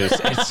office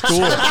at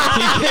school.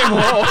 He came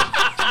home.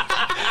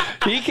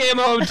 He came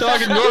home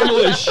talking normal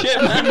as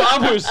shit. My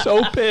mom was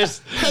so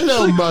pissed.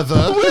 Hello,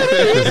 mother. Where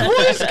did his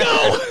voice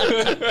go?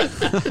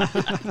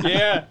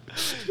 Yeah.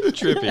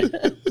 Trippy.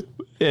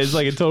 Yeah, it's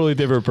like a totally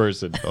different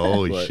person.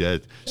 Holy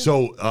shit.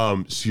 So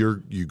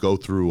you go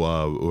through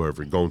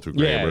wherever, going through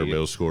grammar,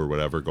 middle school or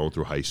whatever, going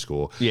through high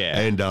school. Yeah.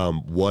 And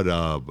what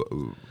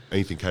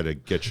anything kind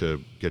of get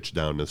you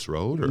down this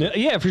road? Or?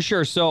 Yeah, for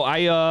sure. So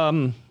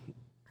I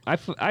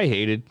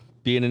hated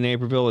being in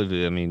Naperville.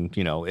 I mean,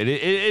 it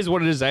is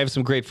what it is. I have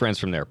some great friends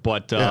from there,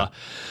 but coming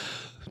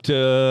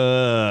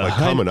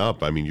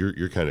up, I mean,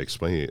 you're kind of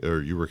explaining,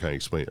 or you were kind of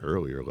explaining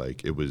earlier,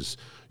 like it was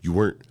you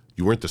weren't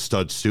the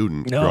stud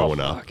student growing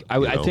up.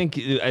 I think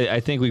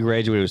we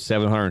graduated with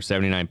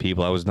 779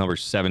 people. I was number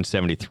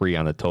 773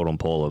 on the totem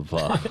pole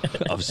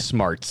of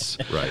smarts.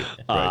 Right.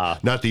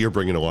 Not that you're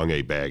bringing along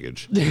a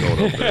baggage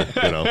going up there,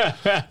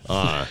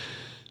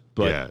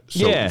 But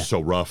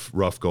so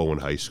rough go in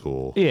high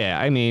school. Yeah,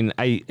 I mean,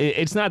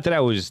 it's not that I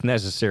was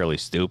necessarily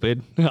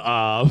stupid,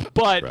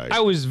 but I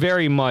was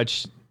very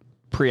much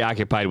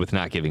preoccupied with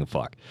not giving a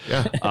fuck.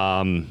 Yeah.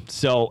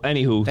 So,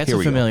 anywho, that's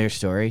a familiar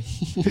story.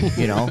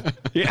 You know.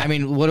 Yeah. I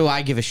mean, what do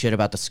I give a shit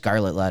about the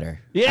Scarlet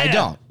Letter? Yeah. I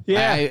don't.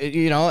 Yeah.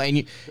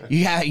 And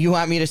you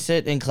want me to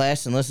sit in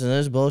class and listen to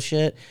this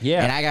bullshit?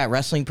 Yeah. And I got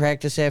wrestling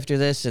practice after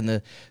this, and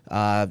the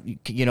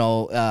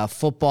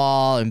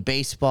football and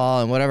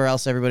baseball and whatever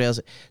else everybody else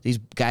these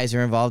guys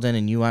are involved in,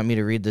 and you want me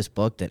to read this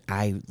book that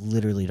I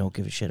literally don't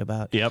give a shit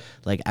about. Yep.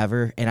 Like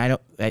ever. And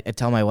I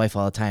tell my wife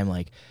all the time,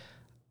 like,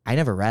 I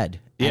never read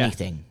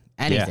anything,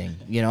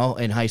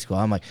 in high school.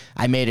 I'm like,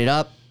 I made it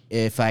up.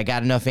 If I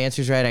got enough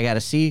answers right, I got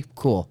a C.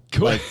 Cool.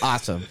 Like,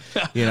 awesome.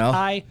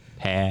 I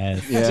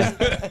pass.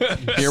 Yeah.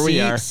 Here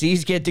we are.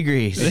 C's get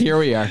degrees. Here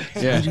we are.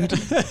 Yeah.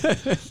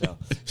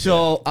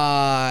 So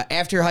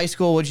after high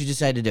school, what did you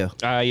decide to do?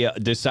 I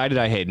decided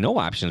I had no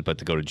options but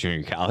to go to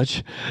junior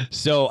college.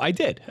 So I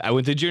did. I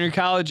went to junior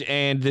college,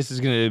 and this is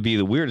going to be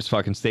the weirdest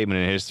fucking statement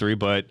in history,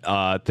 but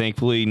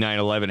thankfully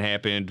 9/11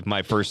 happened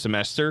my first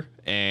semester,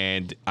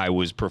 and I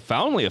was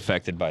profoundly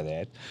affected by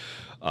that.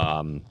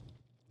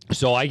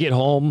 So I get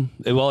home.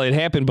 Well, it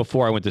happened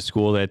before I went to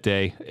school that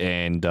day,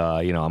 and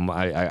I'm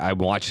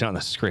watching it on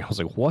the screen. I was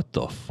like, "What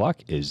the fuck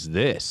is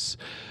this?"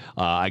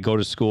 I go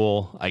to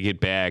school. I get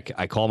back.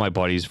 I call my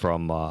buddies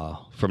from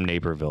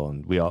Naperville,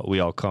 and we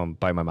all come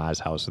by my mom's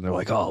house, and they're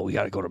like, "Oh, we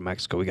got to go to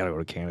Mexico. We got to go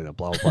to Canada."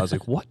 Blah blah blah. I was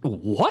like, "What?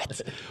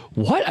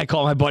 I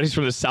call my buddies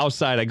from the South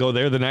Side. I go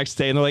there the next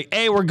day, and they're like,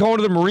 "Hey, we're going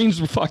to the Marines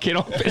fucking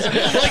office." I'm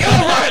like,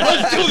 all right,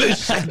 let's do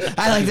this.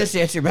 I like this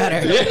answer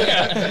better.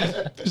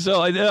 Yeah.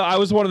 So I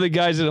was one of the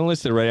guys that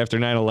enlisted right after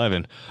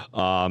 9/11.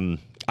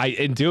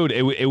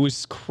 It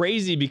was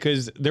crazy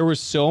because there were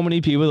so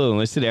many people that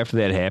enlisted after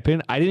that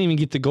happened. I didn't even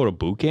get to go to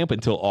boot camp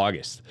until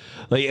August.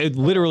 Like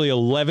literally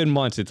 11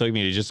 months it took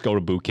me to just go to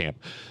boot camp.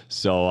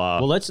 So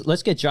well,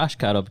 let's get Josh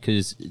caught up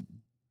because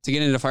to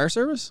get into fire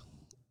service.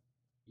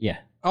 Yeah.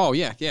 Oh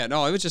yeah.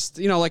 No, it was just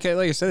like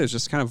I said, it was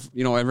just kind of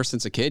ever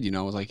since a kid, it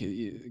was like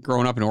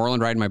growing up in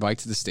Orland, riding my bike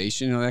to the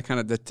station, that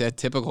kind of that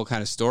typical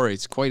kind of story.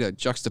 It's quite a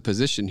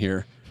juxtaposition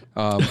here.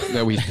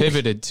 That we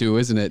pivoted to,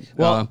 isn't it?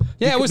 Well,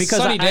 it was a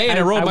sunny day, and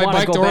I rode my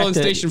bike to Orland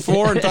Station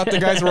 4 and thought the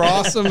guys were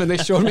awesome, and they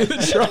showed me the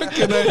truck,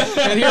 and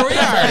here we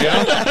are.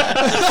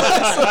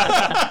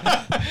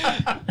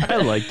 I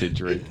like to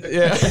drink.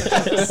 Yeah.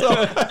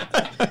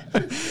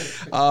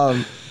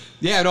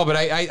 But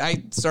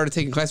I started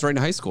taking classes right in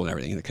high school and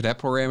everything, the cadet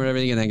program and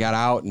everything, and then got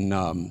out and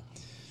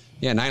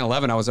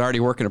 9/11. I was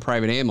already working a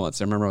private ambulance.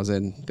 I remember I was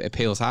at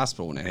Palos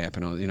Hospital when it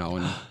happened. And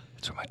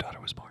that's where my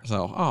daughter was born.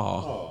 So,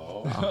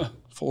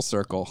 full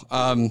circle.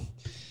 And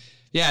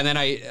then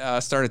I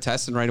started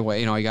testing right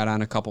away. I got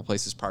on a couple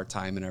places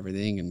part-time and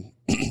everything. And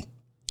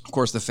of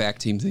course the FAC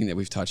team thing that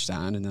we've touched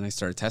on. And then I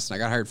started testing. I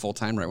got hired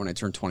full-time right when I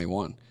turned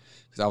 21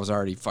 because I was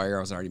already fire. I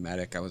was already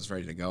medic. I was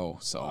ready to go.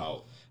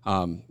 So,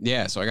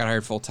 so I got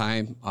hired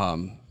full-time,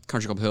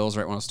 Country Club Hills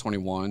right when I was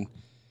 21.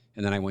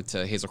 And then I went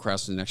to Hazel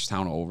Crest, the next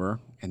town over.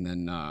 And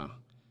then,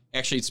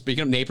 actually,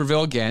 speaking of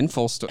Naperville again,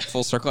 full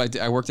circle.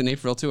 I worked in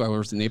Naperville too. I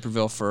worked in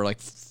Naperville for like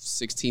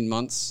 16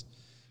 months,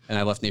 and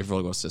I left Naperville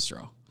to go to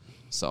Cicero.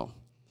 So,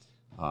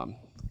 kind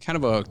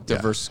of a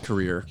diverse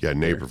career. Yeah,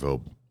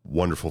 Naperville,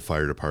 wonderful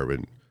fire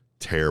department,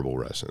 terrible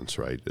residents,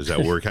 right? Is that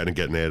what we're kind of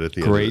getting at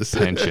the end of this?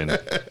 Great pension.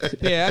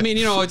 Yeah, I mean,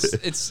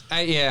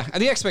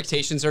 the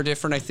expectations are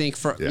different. I think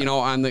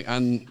on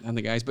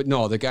the guys, but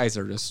no, the guys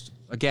are just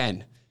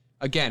again,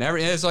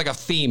 it's like a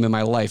theme in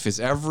my life is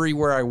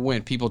everywhere I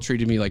went, people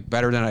treated me like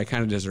better than I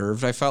kind of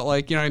deserved. I felt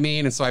like, you know what I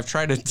mean? And so I've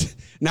tried to,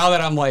 now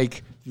that I'm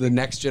like the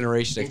next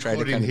generation, I've tried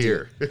to kind of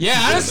here.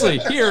 Yeah, honestly,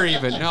 here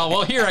even. No,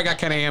 well, here I got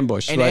kind of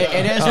ambushed. And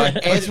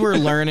as we're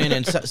learning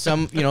and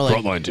some,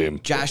 frontline team.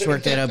 Josh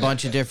worked at a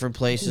bunch of different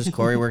places.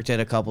 Corey worked at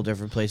a couple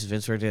different places.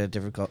 Vince worked at a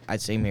different,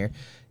 same here.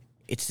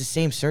 It's the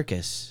same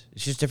circus.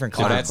 It's just different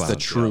clowns. Oh, that's the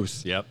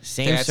truth. Yep.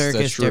 Same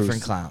circus,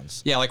 different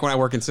clowns. Yeah, like when I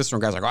work in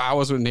Cicero, guys are like, I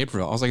was in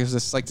Naperville. I was like,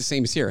 it's like the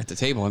same as here at the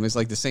table. I mean, it's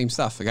like the same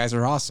stuff. The guys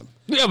are awesome.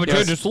 Yeah, but you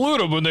had to salute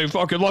them when they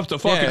fucking left the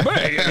fucking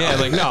bay. Yeah,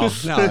 like no.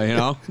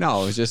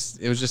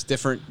 It was just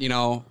different,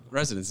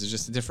 residents. It's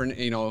just different,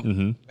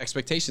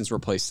 expectations were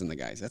placed in the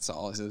guys. That's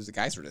all. The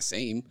guys were the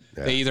same.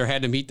 Yeah. They either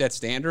had to meet that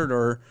standard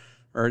or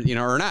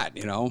not,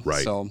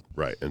 Right. So,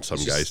 right. And some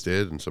guys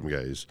did, and some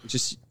guys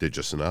did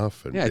just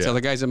enough. And, I tell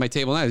the guys at my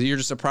table now, you're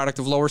just a product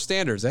of lower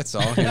standards. That's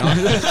all.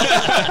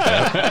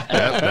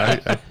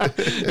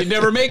 You'd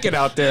never make it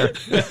out there.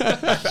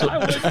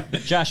 So,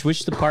 Josh, which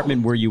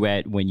department were you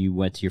at when you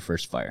went to your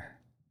first fire?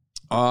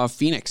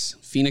 Phoenix,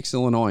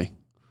 Illinois.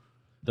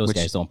 Those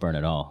guys don't burn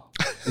at all.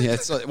 Yeah,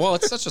 it's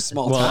such a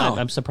small town.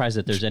 I'm surprised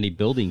that there's any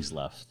buildings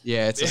left.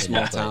 Yeah, it's a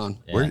small town.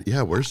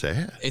 Yeah. Where's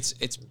that? It's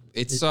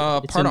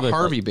part of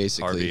Harvey,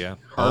 basically.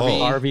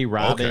 Harvey,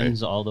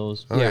 Robbins, all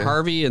those.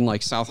 Harvey and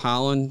like South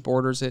Holland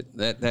borders it.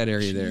 That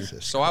area there.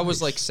 So I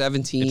was like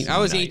 17. I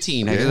was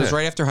 18. It was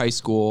right after high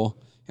school.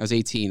 I was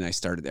 18. I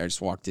started there. I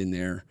just walked in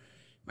there.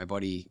 My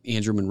buddy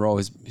Andrew Monroe,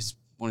 his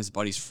one of his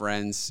buddy's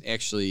friends,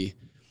 actually,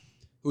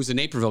 who's a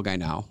Naperville guy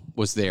now,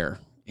 was there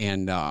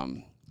and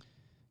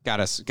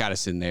got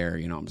us in there.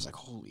 You know, I was like,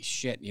 holy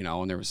shit, you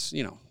know. And there was,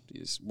 you know,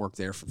 you just worked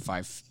there for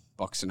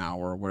 $5 an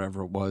hour or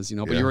whatever it was, you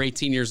know. But you were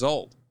 18 years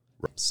old,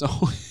 so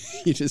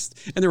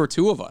and there were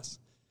two of us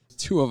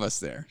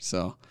there.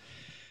 So,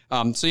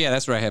 so yeah,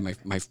 that's where I had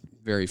my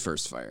very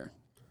first fire.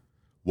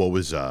 What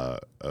was, do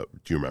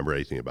you remember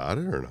anything about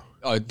it or no?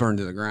 Oh, it burned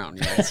to the ground.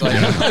 Yeah, it's like,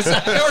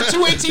 there were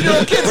two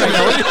 18-year-old kids in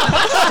there.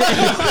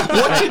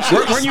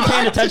 Weren't you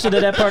paying attention to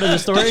that part of the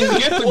story? Did you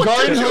get the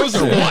garden hose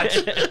or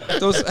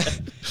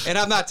what? And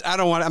I'm not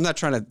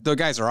trying to, the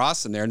guys are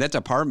awesome there. And that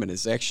department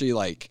is actually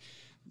like,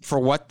 for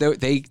what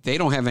they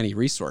don't have any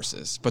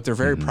resources, but they're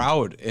very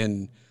proud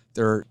and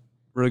they're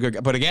really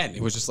good. But again,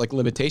 it was just like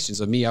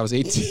limitations of me. I was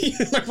 18.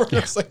 My brother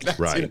was like that.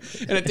 Right.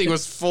 And the thing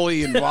was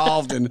fully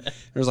involved. And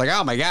it was like,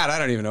 oh my God, I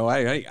don't even know.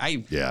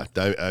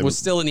 I was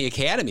still in the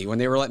academy when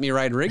they were letting me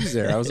ride rigs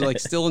there. I was like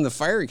still in the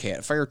Fire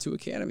 2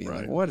 Academy.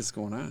 Right. Like, what is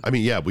going on? I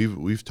mean, yeah,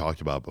 we've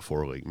talked about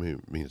before, like,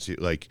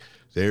 like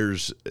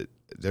there's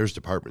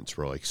departments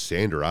where like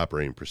standard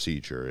operating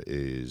procedure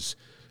is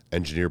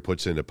engineer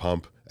puts in a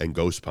pump and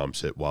ghost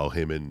pumps it while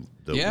him and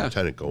the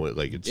lieutenant go in.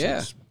 Like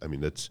it's I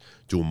mean, that's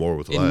doing more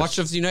with less. In much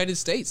of the United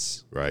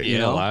States. Right.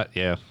 Yeah, a lot,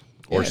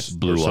 Or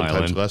Blue sometimes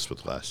Island. less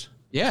with less.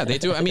 Yeah, they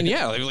do. I mean,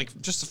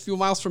 like just a few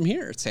miles from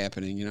here it's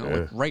happening, you know,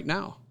 like right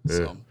now.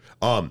 Yeah.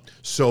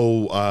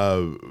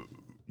 So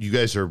you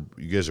guys are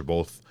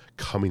both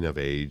coming of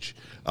age.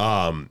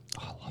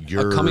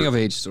 You're a coming of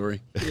age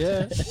story.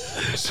 Yeah.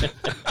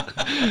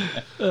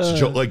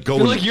 So, like, I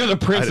feel like you're the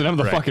prince and I'm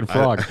the fucking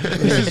frog.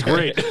 This is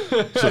great.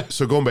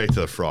 So going back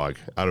to the frog,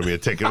 I don't mean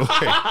to take it away.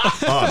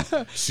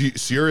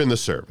 So you're in the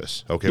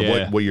service. Okay.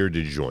 Yeah. What year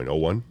did you join?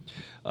 01?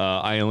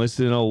 I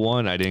enlisted in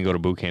 01. I didn't go to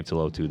boot camp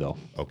till 02 though.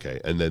 Okay.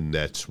 And then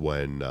that's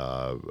when,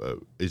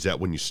 is that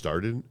when you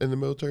started in the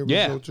military?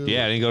 Yeah. 02?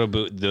 Yeah. I didn't go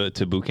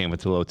to boot camp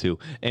until 02.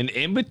 And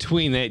in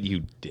between that,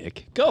 you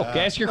dick. Go.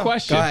 Ask your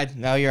question. Go ahead.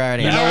 No, you're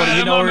already. You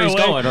know where he's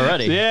going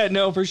already. Yeah,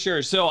 no, for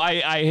sure. So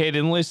I had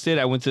enlisted.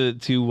 I went to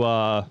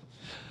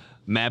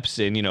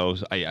MEPS, and you know,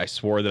 I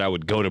swore that I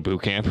would go to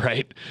boot camp.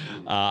 Right.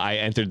 I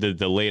entered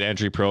the late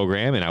entry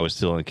program, and I was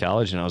still in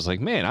college, and I was like,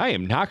 man, I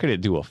am not going to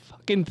do a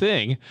fucking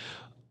thing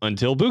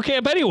until boot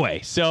camp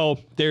anyway. So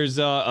there's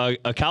a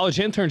college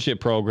internship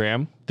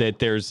program that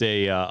there's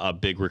a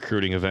big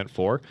recruiting event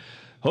for,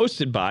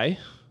 hosted by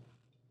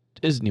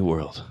Disney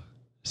World.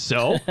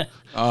 So,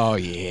 oh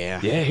yeah,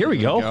 here we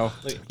go.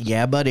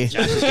 Yeah, buddy.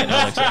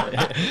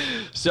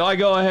 So I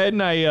go ahead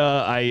and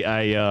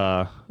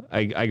I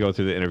go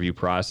through the interview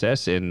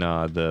process, and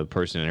the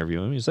person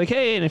interviewing me is like,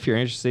 hey, and if you're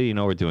interested, you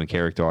know, we're doing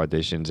character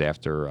auditions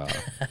after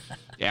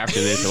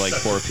this at like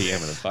 4 p.m.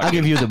 I'll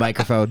give you the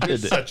microphone.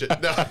 Such a,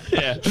 no.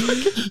 Yeah.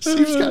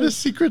 Steve's got a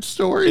secret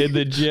story. In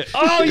the gym.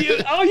 Oh, you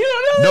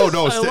don't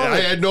know this?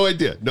 I had no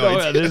idea. No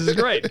idea. This is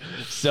great.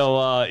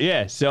 So,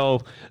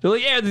 so they're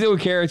like, they're doing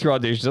character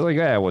auditions. I'm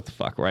like, what the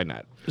fuck? Why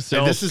not? So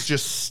and this is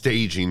just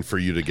staging for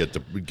you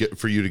to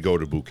for you to go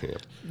to boot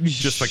camp.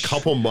 Just a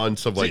couple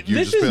months of like you.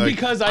 This just is like,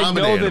 because I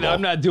know that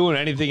I'm not doing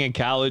anything in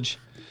college.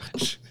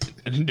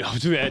 No,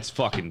 dude, that's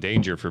fucking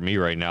danger for me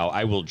right now.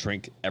 I will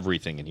drink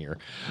everything in here.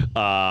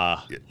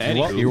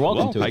 You're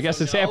welcome to. I guess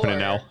it's happening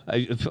now.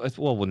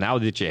 Well, now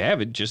that you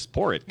have it, just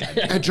pour it.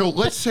 And Joe,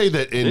 let's say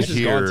that in this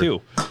here, is gone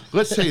too.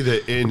 Let's say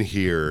that in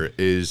here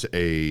is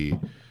a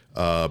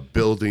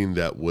building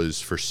that was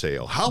for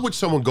sale. How would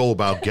someone go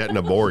about getting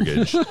a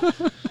mortgage?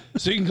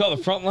 So you can call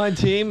the frontline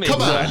team.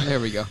 Come on, there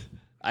we go.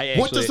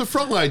 What does the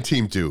frontline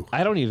team do?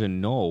 I don't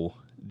even know.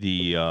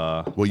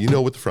 Well, you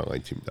know what the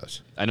frontline team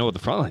does. I know what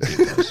the frontline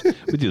team does.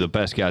 We do the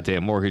best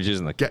goddamn mortgages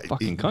in the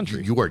fucking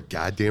country. You are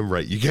goddamn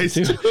right. You guys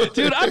do.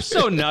 Dude, I'm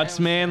so nuts,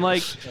 man.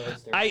 Like,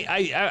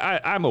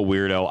 I'm a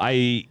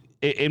weirdo.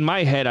 In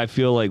my head, I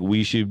feel like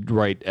we should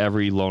write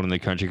every loan in the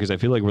country because I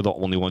feel like we're the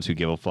only ones who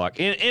give a fuck.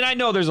 And I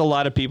know there's a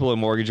lot of people in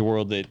the mortgage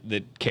world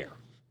that care.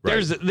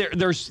 Right.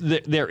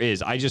 There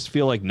is. I just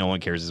feel like no one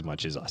cares as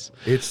much as us.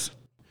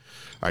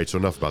 All right, so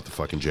enough about the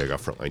fucking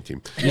Jagoff frontline team.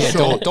 Yeah,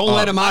 so, don't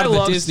let him out of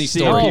the Disney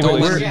story.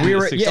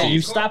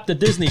 You stopped the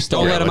Disney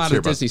story. Don't let him out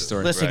of the Disney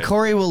story. Listen, right.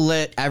 Corey will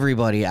let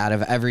everybody out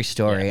of every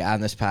story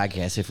on this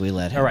podcast if we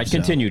let him. All right,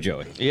 continue,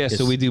 Joey. Yeah,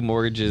 so we do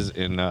mortgages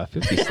in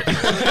 50 states.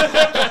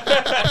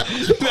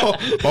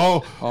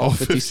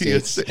 50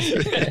 states.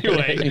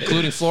 Anyway,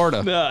 including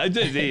Florida. No,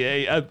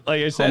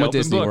 like I said,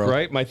 open book,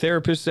 right? My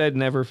therapist said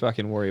never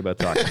fucking worry about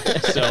talking.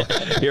 So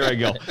here I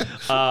go.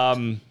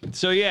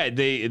 So yeah,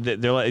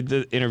 they're like,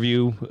 the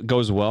interview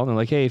goes well, and they're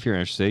like, hey, if you're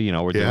interested, you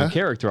know, we're doing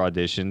character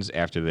auditions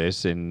after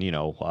this, and you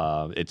know,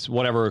 it's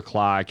whatever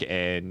o'clock,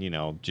 and you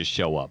know, just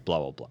show up, blah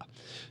blah blah.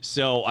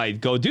 So I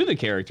go do the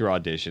character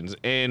auditions,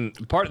 and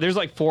there's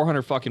like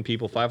 400 fucking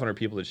people, 500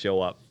 people that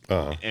show up,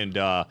 and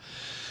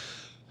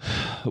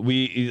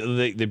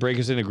they break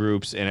us into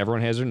groups, and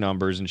everyone has their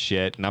numbers and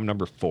shit, and I'm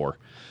number 4,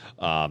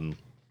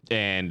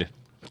 and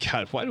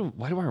God, why do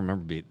I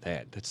remember being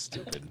that? That's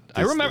stupid.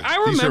 I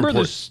remember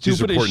the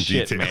stupidest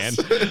shit, man.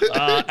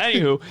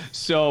 Anywho,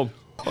 so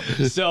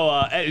So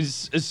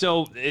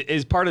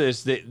as part of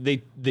this,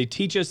 they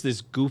teach us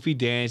this goofy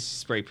dance.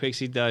 Spray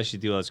pixie dust. You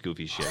do all this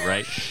goofy shit,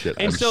 right? Shit,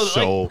 and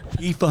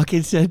He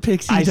fucking said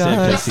pixie I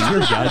dust. said pixie. You're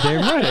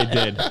goddamn right. I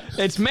did.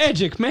 It's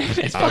magic, man.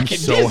 It's I'm fucking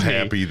so Disney.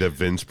 happy that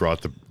Vince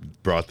brought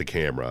the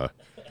camera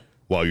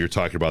while you're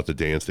talking about the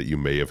dance that you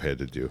may have had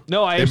to do.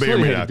 No, I It may or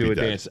absolutely may had not to do be a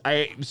done.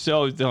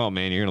 dance. Oh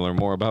man, you're gonna learn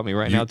more about me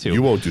right now too.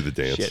 You won't do the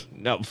dance. Shit.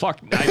 No,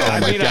 fuck. I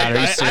mean, God, are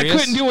you I serious?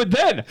 couldn't do it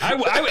then.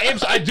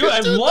 I do. I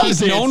love He's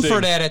dancing. known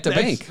for that at the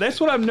bank. That's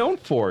what I'm known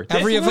for.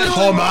 Every That's event.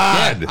 Come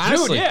on. Yeah,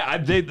 honestly.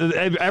 Dude,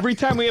 yeah. Every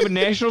time we have a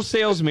national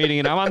sales meeting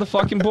and I'm on the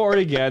fucking board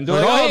again, they're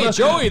Like, like, oh, hey,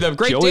 Joey, the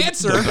great Joey,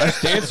 dancer. the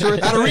best dancer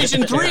Out of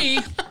Region 3.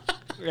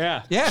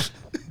 Yeah. Yeah.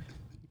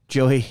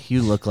 Joey,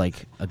 you look like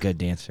a good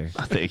dancer.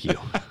 Thank you.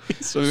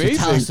 It's So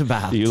tell us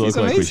about You look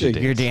like we should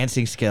amazing. your dance.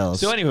 dancing skills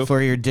So anywho- for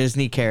your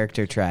Disney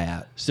character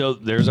tryout. So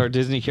there's our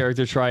Disney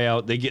character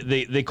tryout. They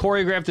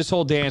choreograph this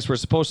whole dance. We're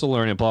supposed to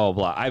learn it. Blah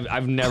blah blah.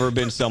 I've never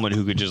been someone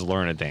who could just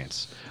learn a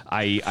dance.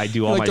 I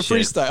do all Like my the shit.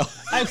 freestyle.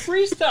 I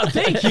freestyle.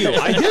 Thank you.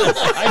 I do.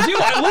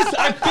 I listen.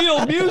 I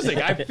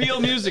feel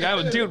music. I'm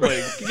a dude.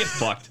 Like, get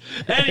fucked.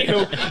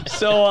 Anywho,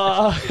 so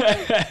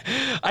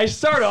I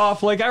start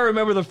off like I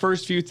remember the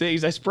first few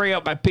things. I spray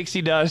out my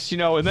pixie dust, and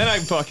then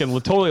I'm fucking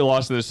totally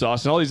lost in the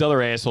sauce, and all these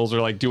other assholes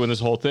are like doing this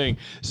whole thing.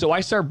 So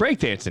I start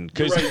breakdancing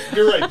because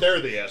You're right.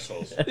 They're the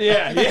assholes.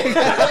 yeah.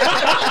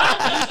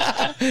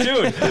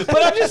 Dude,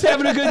 but I'm just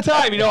having a good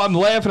time. I'm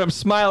laughing, I'm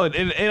smiling,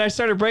 and I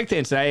started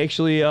breakdancing. I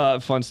actually,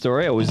 fun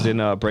story, I was in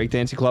a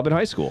breakdancing club in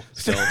high school.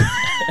 So,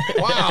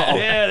 Wow.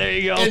 yeah, there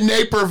you go. In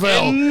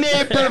Naperville. In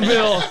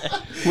Naperville.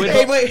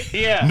 Hey, wait.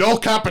 Yeah. No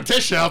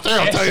competition out there,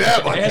 I'll tell you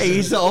that much. Hey,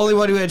 he's the only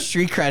one who had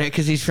street credit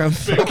because he's from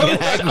fucking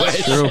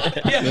Heckwish.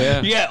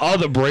 Yeah, all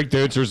the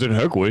breakdancers in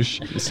Heckwish.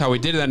 That's how we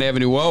did it on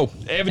Avenue O.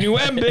 Avenue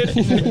M,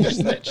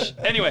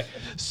 bitch. Anyway,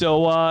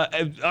 so, all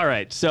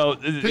right. So,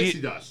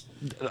 Pixie dust.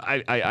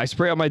 I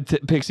spray out my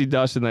pixie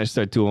dust and then I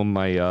start doing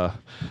my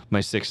my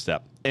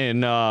 6-step.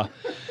 And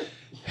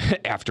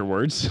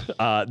afterwards,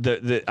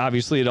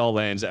 obviously it all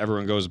ends.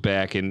 Everyone goes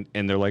back and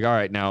they're like, all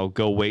right, now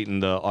go wait in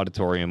the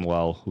auditorium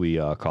while we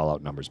call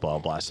out numbers, blah, blah,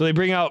 blah. So they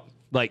bring out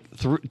like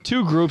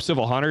 2 groups of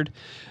 100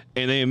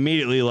 and they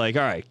immediately like,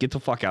 all right, get the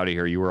fuck out of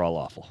here. You were all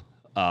awful.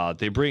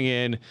 They bring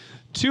in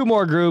 2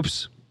 more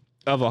groups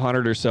of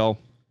 100 or so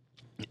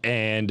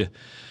and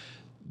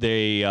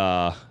they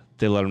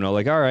let them know,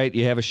 like, all right,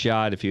 you have a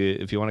shot. If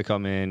you want to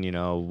come in,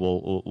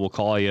 we'll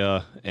call you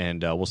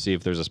and we'll see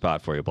if there's a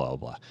spot for you. Blah blah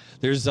blah.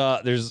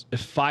 There's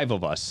 5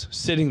 of us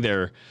sitting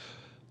there,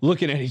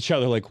 looking at each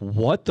other like,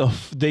 what the?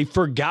 They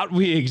forgot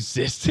we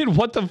existed.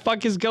 What the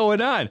fuck is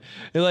going on?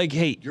 They're like,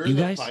 hey, You're you in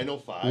the guys, final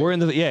 5? we're in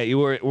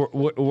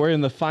the we're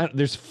in the final.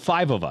 There's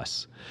 5 of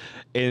us,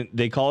 and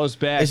they call us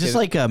back. Is this and-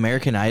 like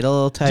American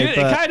Idol type? Dude,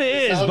 it kind of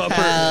is, but for,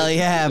 Hell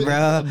yeah,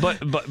 bro.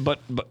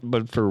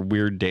 but for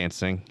weird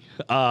dancing.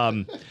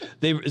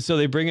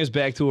 They bring us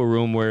back to a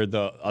room where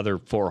the other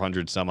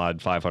 500 some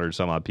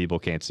odd people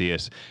can't see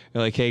us.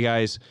 They're like, hey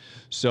guys,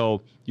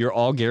 so you're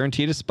all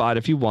guaranteed a spot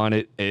if you want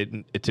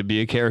it to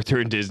be a character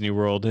in Disney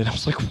World. And I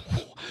was like,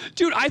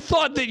 dude, I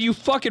thought that you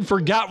fucking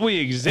forgot we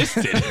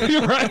existed.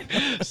 Right?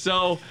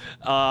 So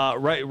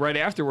right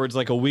afterwards,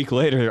 like a week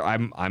later,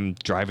 I'm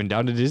driving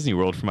down to Disney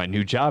World for my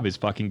new job as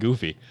fucking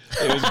Goofy.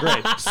 It was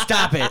great.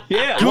 Stop it.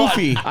 Yeah,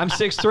 Goofy. well, I'm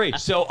 6'3".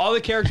 So all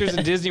the characters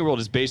in Disney World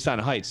is based on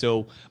height.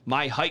 So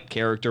my height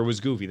character was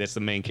Goofy. That's the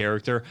main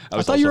character.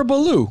 I thought you were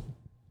Baloo.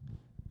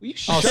 You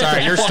Oh, shut sorry,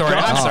 the your fuck story.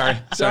 up. I'm sorry.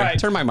 Sorry. Right.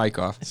 Turn my mic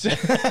off.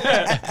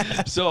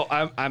 So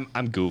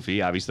I'm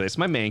Goofy. Obviously, that's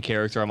my main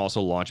character. I'm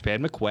also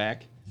Launchpad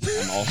McQuack.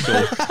 I'm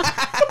also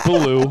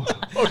Baloo.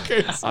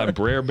 Okay. I'm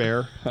Brer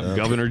Bear. I'm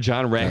Governor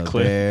John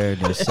Ratcliffe. Bare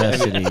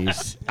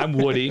necessities. I'm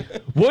Woody.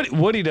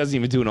 Woody doesn't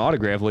even do an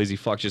autograph. Lazy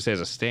fuck just has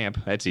a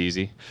stamp. That's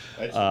easy.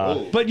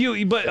 But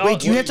Wait,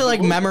 do you have to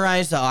like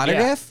memorize the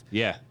autograph?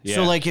 Yeah.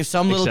 So like if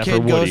some little Except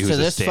for kid Woody, goes who's to a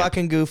this stamp.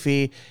 fucking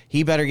Goofy,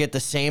 he better get the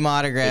same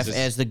autograph This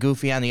is- as the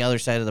Goofy on the other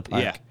side of the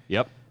park. Yeah.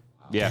 Yep.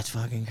 Yeah. That's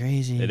fucking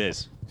crazy. It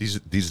is. These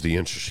are the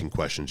interesting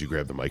questions you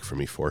grab the mic from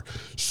me for.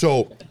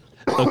 So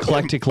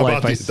Eclectic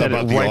life. I said it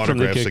about the right from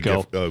the autographs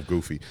get-go. of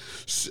Goofy.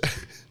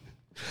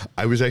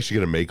 I was actually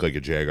going to make like a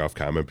jag-off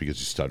comment because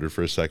you stuttered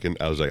for a second.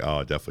 I was like,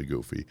 oh, definitely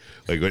Goofy.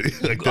 Like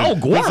Oh,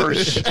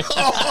 gosh.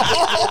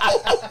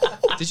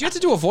 Did you have to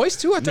do a voice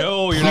too?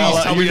 No, you're Please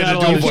not tell allowed. me You're to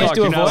not do a allowed to voice. talk.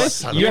 Do a You're not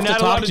voice? allowed- You you're have to not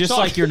talk allowed to just talk.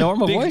 like your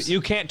normal Because voice? You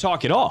can't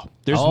talk at all.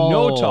 There's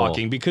no Oh.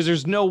 talking because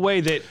there's no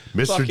way that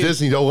Mr. fucking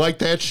Disney don't like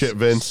that shit,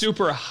 Vince.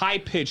 super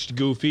high-pitched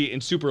Goofy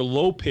and super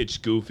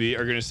low-pitched Goofy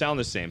are going to sound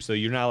the same. So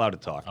you're not allowed to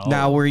talk.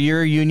 Now, were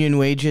your union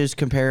wages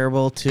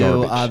comparable to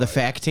Garbage. the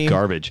FAC team?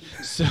 Garbage.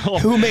 So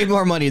Who made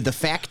more money, the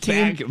FAC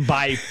team? back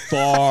by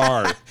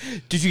far.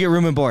 Did you get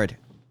room and board?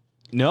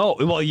 No,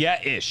 well,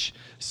 yeah, ish.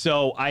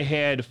 So I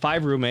had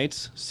 5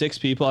 roommates, 6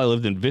 people. I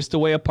lived in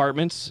Vistaway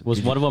Apartments.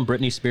 Was one of them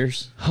Britney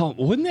Spears? Oh,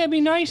 wouldn't that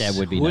be nice? That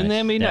would be Wouldn't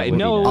nice. that be That nice? would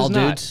be No, it nice. was All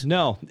not. dudes?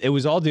 No, it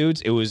was all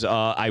dudes. It was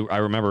I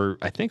remember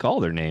I think all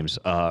their names.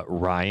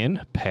 Ryan,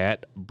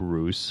 Pat,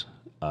 Bruce,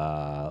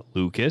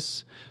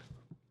 Lucas,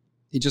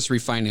 He just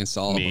refinanced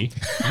all of them.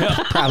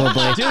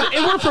 Probably. Dude,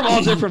 and we're from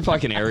all different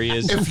fucking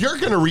areas. If you're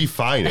going to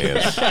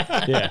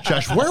refinance,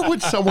 Josh, where would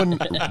someone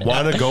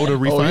want to go to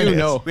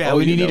refinance? Yeah,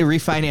 we need to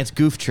refinance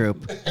Goof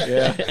Troop.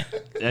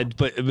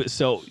 But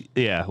so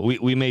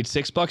we made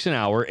 $6 an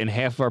hour, and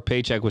half of our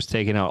paycheck was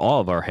taken out. All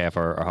of our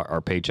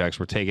our paychecks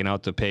were taken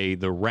out to pay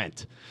the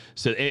rent.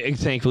 So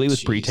thankfully it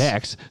was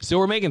pre-tax. So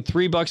we're making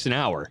 $3 an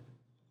hour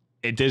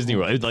at Disney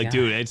World. It's like,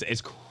 dude,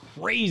 it's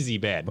crazy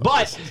bad,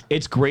 but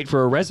it's great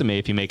for a resume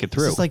if you make it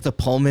through. It's like the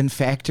Pullman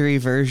Factory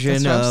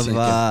version of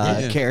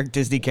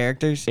Disney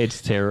characters.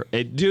 It's terrible,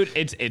 dude.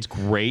 It's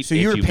great. So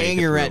you were paying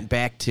your rent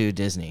back to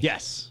Disney?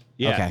 Yes.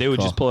 Yeah. Okay, they would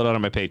just pull it out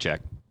of my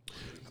paycheck.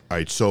 All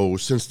right. So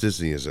since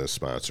Disney is a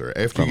sponsor,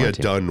 after you get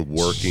done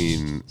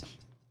working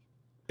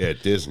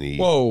at Disney,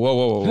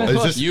 Whoa!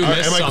 Is this, You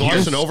missed am I something.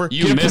 glossing over?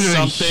 You missed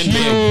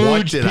something.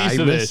 What did I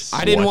miss?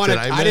 I didn't What want to.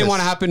 did I didn't miss? want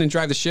to hop in and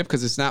drive the ship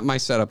because it's not my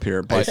setup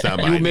here. But It's not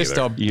you mine missed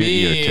either. a You're a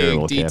big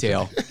terrible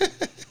detail.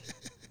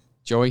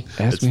 Joey,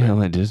 Ask me how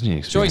my Disney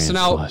experience Joey. So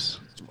now, was.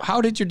 how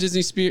did your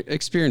Disney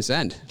experience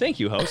end? Thank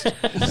you, host.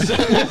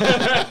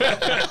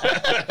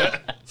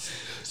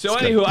 So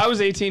anywho, I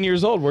was 18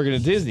 years old working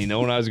at Disney,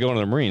 knowing I was going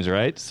to the Marines,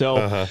 right?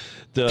 So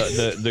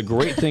the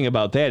great thing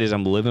about that is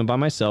I'm living by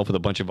myself with a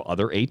bunch of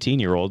other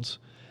 18-year-olds,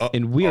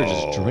 and we are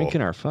just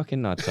drinking our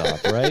fucking nuts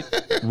off, right?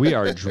 We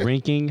are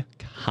drinking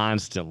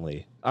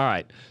constantly. All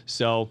right,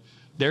 so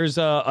there's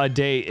a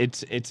day.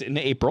 It's in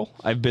April.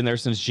 I've been there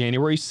since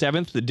January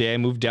 7th, the day I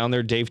moved down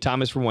there. Dave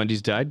Thomas from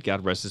Wendy's died.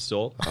 God rest his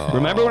soul.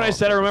 Remember when I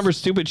said I remember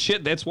stupid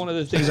shit? That's one of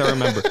the things I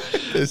remember.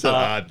 It's an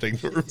odd thing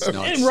to remember.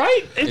 Nuts.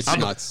 Right? It's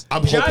nuts.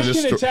 I'm Josh hoping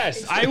this can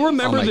attest. I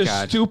remember Oh my the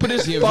God.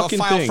 stupidest You have fucking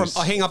a file things.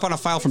 I'll hang up on a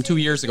file from 2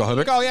 years ago. He'll be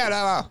like, oh yeah,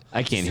 no.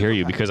 I can't hear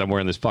you because I'm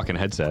wearing this fucking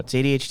headset. It's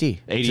ADHD.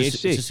 ADHD.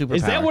 It's a superpower.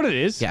 Is that what it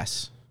is?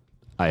 Yes.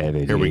 I have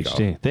ADHD. Here we go.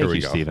 Thank Here we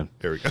you, go. Steven.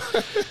 Here we go.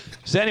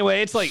 So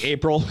anyway, it's like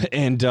April,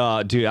 and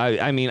dude,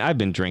 I mean, I've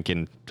been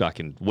drinking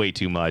fucking way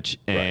too much,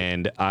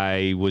 and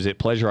I was at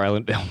Pleasure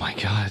Island. Oh my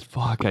God,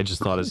 fuck! I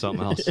just thought of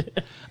something else.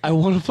 I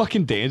won a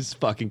fucking dance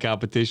fucking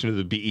competition at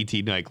the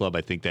BET nightclub.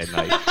 I think that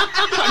night.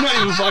 I'm not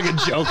even fucking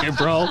joking,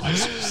 bro.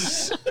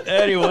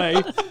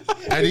 Anyway,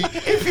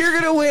 If you're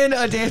gonna win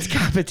a dance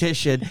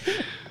competition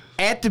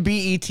at the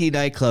BET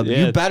nightclub,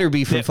 Yeah, you better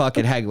be from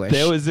fucking Hegwish.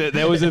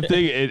 that was a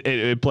thing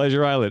at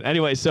Pleasure Island.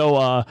 Anyway,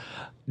 so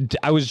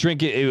I was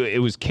drinking.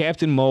 It was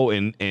Captain Mo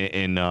in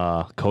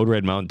Code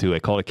Red Mountain Dew. I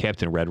call it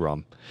Captain Red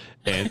Rum.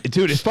 And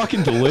dude, it's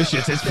fucking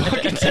delicious. It's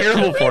fucking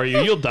terrible for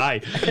you. You'll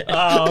die.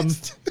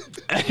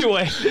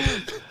 Anyway,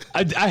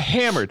 I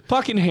hammered,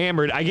 fucking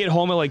hammered. I get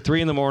home at like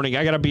 3 a.m.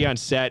 I gotta be on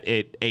set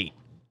at 8.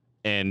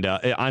 And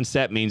on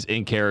set means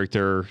in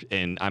character,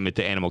 and I'm at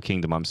the Animal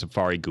Kingdom. I'm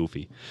Safari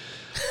Goofy.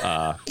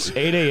 8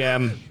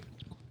 a.m.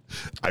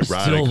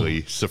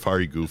 Ironically,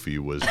 Safari Goofy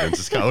was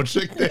Vince's college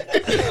nickname.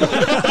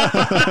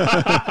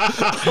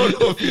 I don't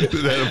know if you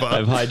knew that about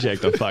I've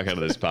hijacked the fuck out of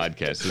this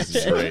podcast. This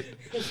is great.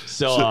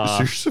 So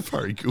you're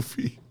Safari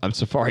Goofy. I'm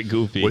Safari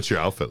Goofy. What's your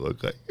outfit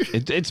look like?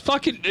 It's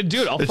fucking,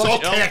 dude. I'll It's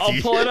fucking, all khaki.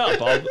 I'll pull it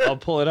up. I'll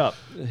pull it up.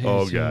 Hey,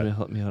 Oh, so God. you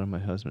help me out on my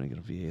husband and get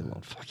a VA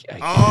loan. Fuck yeah.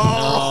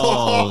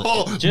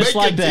 Oh, Just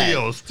like that.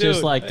 deals.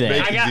 Just like that.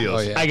 Making I got-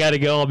 deals. yeah. I gotta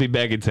go. I'll be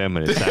back in 10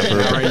 minutes. Time for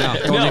Right now.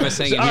 Don't leave us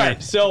hanging all here.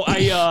 right. So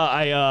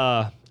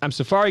I'm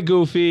Safari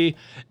Goofy.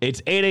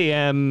 It's 8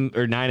 a.m.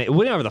 or 9 a.m.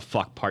 Whenever the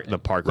fuck the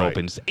park Right.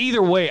 opens.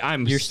 Either way,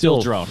 You're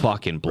still drunk.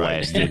 fucking Right.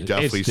 blasted. You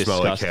definitely It's smell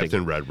like disgusting.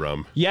 Captain Red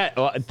Rum. Yeah,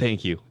 well,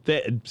 thank you.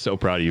 So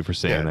proud of you for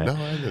saying Yeah, that.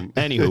 no, I didn't.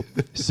 Anywho,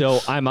 so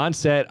I'm on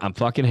set. I'm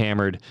fucking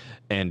hammered,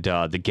 and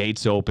the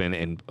gates open,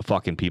 and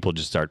fucking people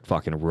just start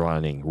fucking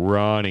running,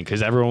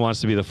 because everyone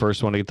wants to be the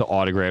first one to get the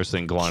autographs,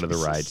 then go on to the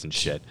rides and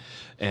shit.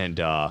 And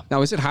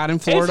Now, is it hot in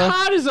it's Florida?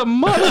 hot as a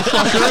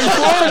motherfucker in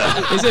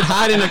Florida. Is it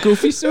hot in a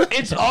goofy suit?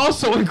 It's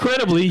also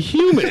incredibly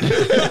humid.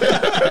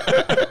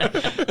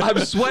 I'm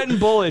sweating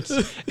bullets,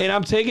 and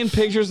I'm taking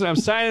pictures, and I'm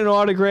signing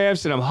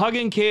autographs, and I'm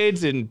hugging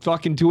kids, and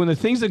fucking doing the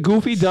things that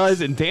Goofy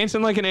does, and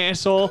dancing like an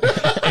asshole.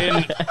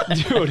 And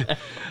dude,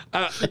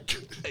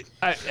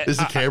 Is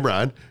the camera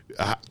on?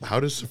 How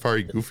does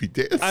Safari Goofy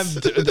dance?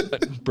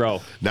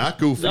 bro. Not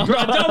Goofy. Bro,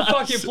 don't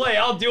fucking play.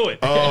 I'll do it.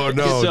 Oh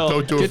no! So-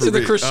 don't do it Get for to the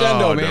me.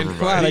 crescendo, Oh, man. never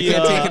Come on, mind. I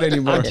can't take it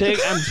anymore.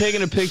 I'm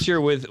taking a picture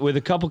with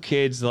a couple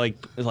kids like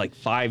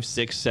 5,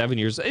 6, 7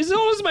 years. As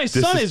old as my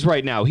son is- is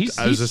right now. He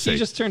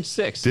just turned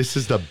 6. This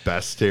is the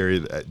best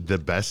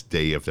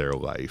day of their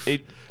life.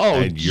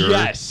 And you're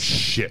yes.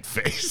 shit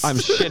faced. I'm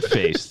shit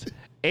faced,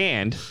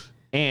 and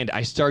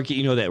I start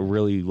getting that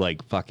really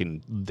like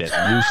fucking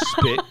that loose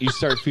spit you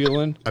start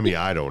feeling I mean,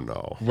 I don't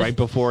know. right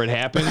before it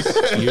happens.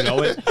 You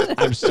know it.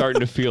 I'm starting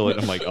to feel it.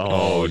 I'm like,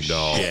 oh,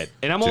 no. shit.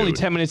 And I'm only Dude.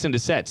 10 minutes into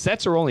sets.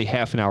 Sets are only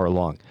half an hour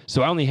long,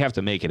 so I only have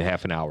to make it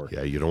half an hour.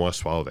 Yeah, you don't want to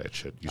swallow that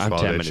shit. You I'm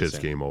swallow 10 that minutes shit's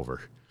in. game over.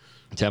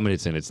 10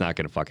 minutes in, it's not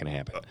going to fucking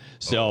happen.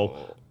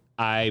 So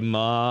I'm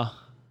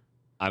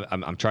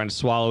I'm trying to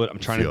swallow it. I'm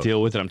trying to deal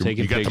with it. I'm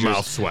taking pictures. You got the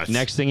mouth sweats.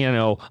 Next thing you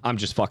know, I'm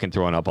just fucking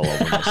throwing up all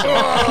over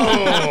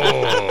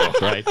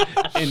myself. Right.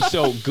 And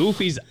so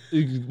Goofy's,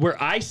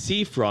 where I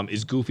see from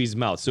is Goofy's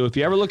mouth. So if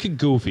you ever look at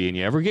Goofy and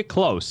you ever get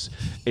close,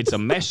 it's a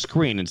mesh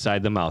screen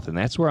inside the mouth, and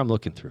that's where I'm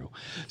looking through.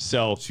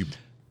 So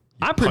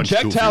I'm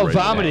projectile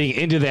vomiting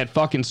into that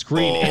fucking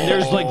screen, and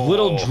there's like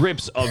little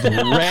drips of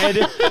red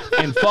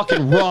and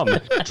fucking rum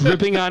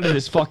dripping onto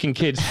this fucking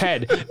kid's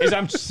head as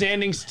I'm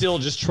standing still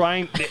just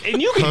trying, and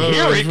you can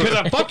hear it because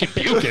I'm fucking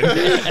puking.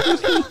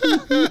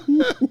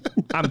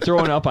 I'm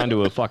throwing up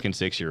onto a fucking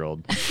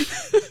 6-year-old.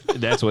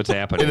 That's what's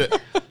happening.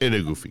 In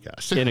a Goofy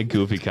costume. In a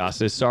Goofy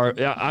costume.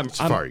 Sorry, I'm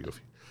Safari Goofy.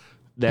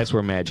 That's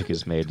where magic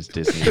is made. Is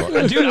Disney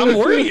World. Dude, I'm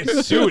wearing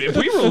a suit. If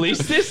we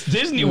release this,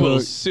 Disney will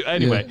sue.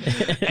 Anyway,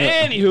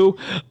 anywho,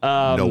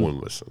 no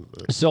one listens.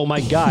 So my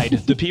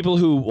guide, the people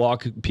who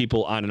walk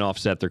people on and off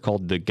set, they're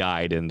called the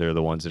guide, and they're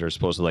the ones that are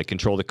supposed to like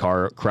control the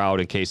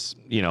crowd in case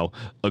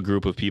a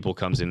group of people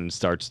comes in and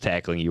starts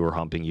tackling you or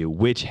humping you,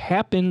 which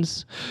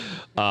happens.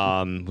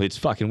 It's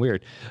fucking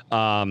weird.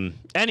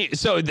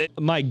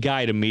 My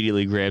guide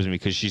immediately grabs me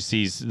because she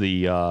sees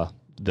the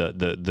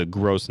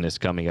grossness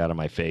coming out of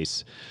my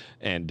face.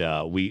 And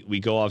we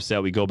go off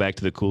set. We go back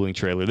to the cooling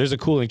trailer. There's a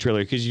cooling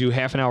trailer because you do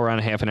half an hour on,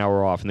 half an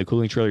hour off. In the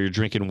cooling trailer, you're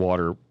drinking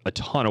water, a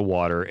ton of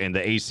water, and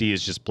the AC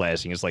is just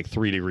blasting. It's like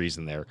 3 degrees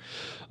in there,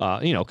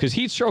 because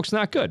heat stroke's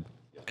not good.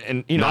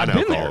 And I've been there.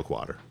 Non-alcoholic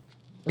water.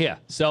 Yeah.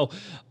 So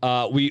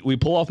we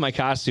pull off my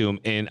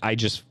costume, and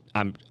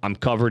I'm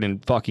covered in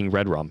fucking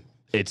red rum.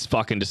 It's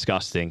fucking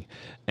disgusting.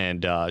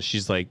 And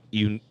she's like,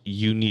 you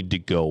need to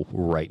go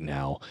right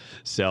now.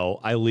 So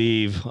I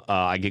leave.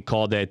 I get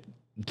called at,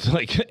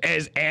 like,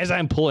 as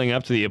I'm pulling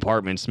up to the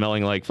apartment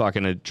smelling like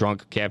fucking a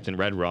drunk Captain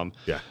Red Rum.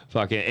 Yeah.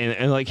 Fucking,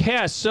 and like,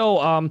 yeah,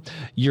 so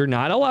you're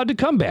not allowed to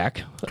come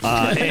back.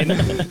 And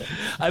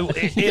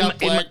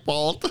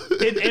blackballed.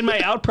 In my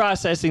out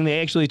processing, they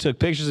actually took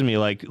pictures of me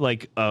like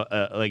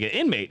an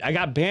inmate. I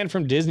got banned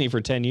from Disney for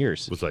 10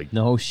 years. With like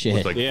no shit.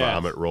 With like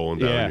vomit rolling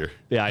down your.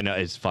 Yeah, I know,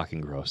 it's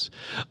fucking gross.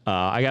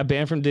 I got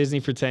banned from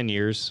Disney for 10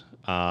 years.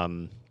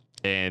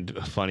 And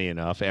funny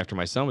enough, after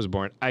my son was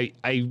born, I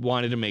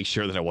wanted to make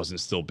sure that I wasn't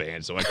still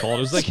banned. So I called. I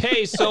was like,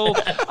 hey, so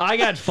I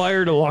got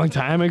fired a long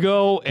time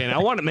ago, and I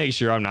want to make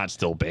sure I'm not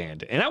still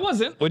banned. And I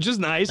wasn't, which is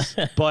nice.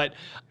 But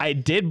I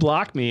did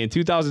block me in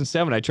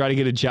 2007. I tried to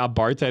get a job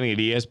bartending at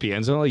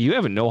ESPN. So I'm like, you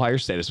have a no hire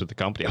status with the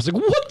company. I was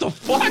like, what the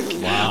fuck?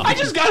 Wow. I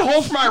just got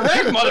home from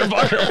Iraq,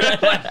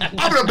 motherfucker.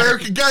 I'm an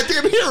American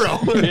goddamn hero.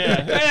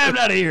 Yeah, I'm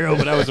not a hero,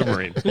 but I was a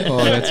Marine.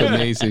 Oh, that's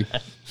amazing.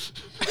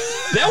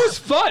 That was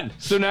fun.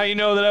 So now you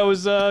know that I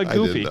was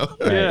Goofy. I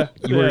Yeah,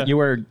 You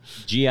were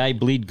GI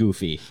Bleed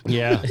Goofy.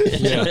 Yeah.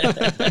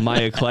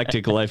 My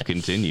eclectic life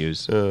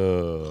continues.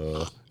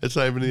 It's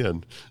not even the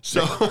end.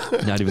 So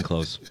Not even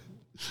close.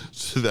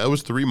 So that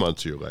was 3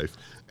 months of your life.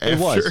 It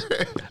was.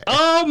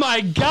 Oh my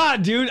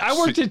God, dude! I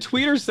worked at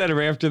Tweeter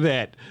Center after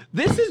that.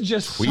 This is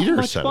just so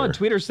much fun.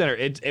 Tweeter Center.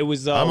 It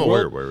was. I'm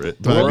aware of it.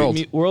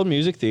 World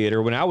Music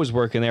Theater. When I was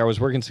working there, I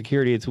was working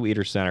security at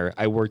Tweeter Center.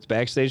 I worked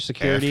backstage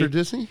security after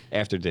Disney.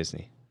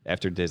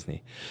 After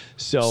Disney.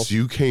 So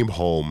you came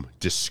home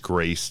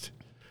disgraced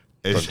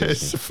as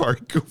Safari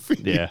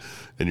Goofy. Yeah.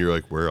 And you're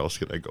like, where else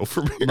can I go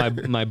from here?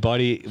 My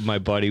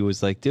buddy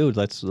was like, dude,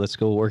 let's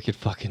go work at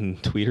fucking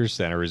Tweeter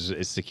Center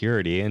as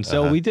security. And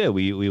so we did.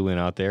 We went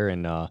out there,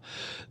 and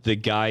the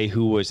guy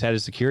who was head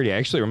of security, I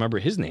actually remember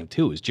his name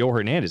too, is Joe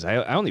Hernandez. I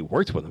only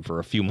worked with him for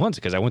a few months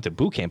because I went to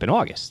boot camp in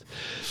August.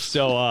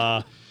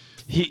 So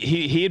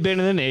he had been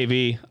in the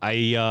Navy.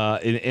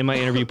 In my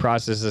interview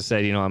process, I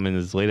said, I'm in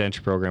this late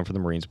entry program for the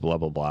Marines, blah,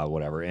 blah, blah,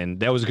 whatever. And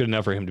that was good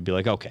enough for him to be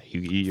like, okay,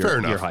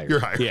 you're hired. You're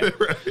hired. Yeah.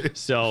 Right.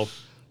 So,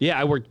 yeah,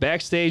 I worked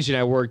backstage, and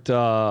I worked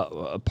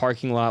a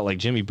parking lot like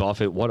Jimmy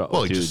Buffett.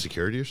 Dude. Just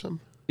security or something?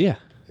 Yeah.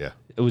 Yeah.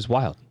 It was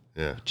wild.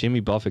 Yeah. Jimmy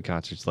Buffett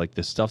concerts, like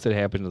the stuff that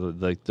happened,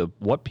 the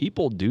what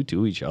people do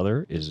to each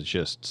other is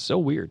just so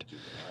weird.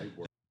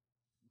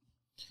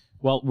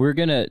 Well, we're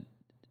going to,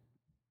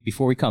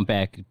 before we come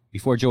back,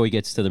 before Joey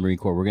gets to the Marine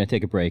Corps, we're going to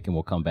take a break, and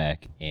we'll come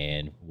back,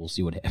 and we'll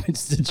see what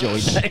happens to Joey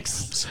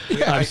next.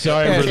 I'm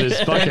sorry for this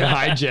fucking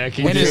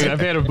hijacking. Dude. I've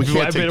had a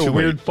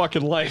weird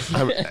fucking life.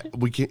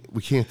 We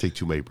can't take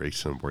too many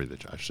breaks, and I'm worried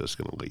that Josh's just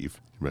going to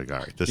leave. I'm like, all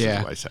right, this is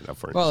what I signed up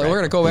for. Well, we're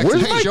going to go back to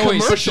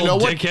Joey's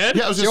dickhead.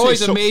 Yeah,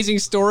 Joey's amazing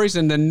stories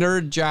and the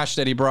nerd Josh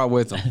that he brought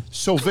with him.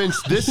 So,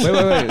 Vince, this...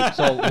 Wait.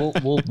 So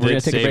we're going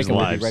to take a break, and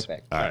we'll be right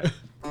back. All right.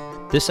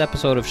 This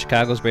episode of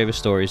Chicago's Bravest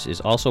Stories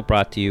is also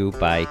brought to you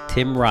by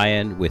Tim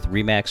Ryan with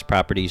RE/MAX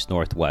Properties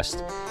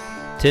Northwest.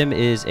 Tim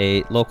is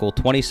a local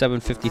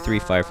 2753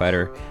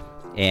 firefighter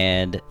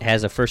and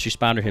as a first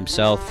responder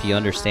himself, he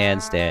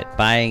understands that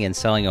buying and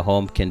selling a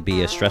home can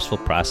be a stressful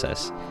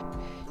process.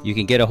 You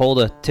can get a hold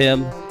of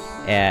Tim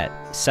at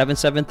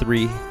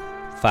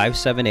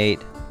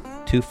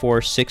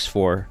 773-578-2464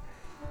 or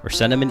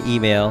send him an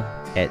email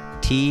at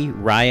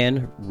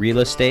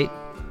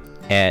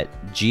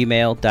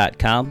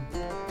tryanrealestate@gmail.com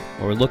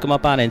or look him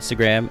up on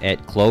Instagram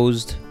at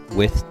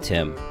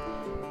closedwithtim.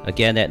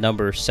 Again, that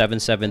number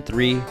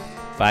 773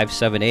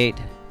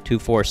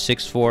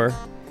 578-2464.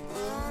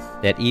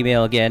 That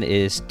email again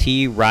is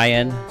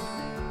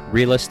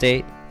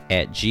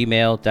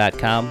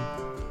tryanrealestate@gmail.com.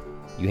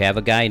 You have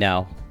a guy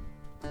now.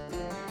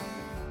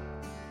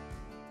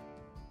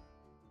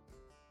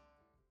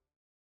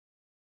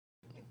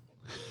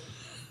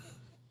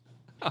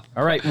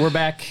 All right, we're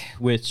back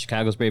with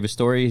Chicago's Bravest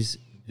Stories.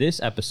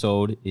 This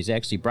episode is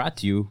actually brought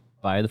to you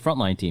by the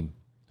Frontline team.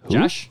 Who?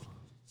 Josh?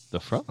 The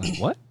Frontline?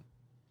 What?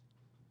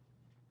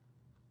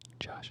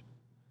 Josh.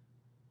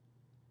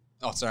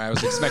 Oh, sorry. I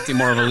was expecting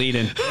more of a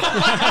lead-in.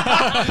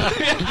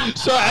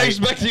 So I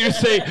expected you to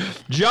say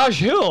Josh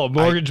Hill,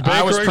 mortgage banker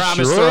I was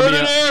promised there would be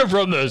extraordinaire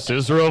from the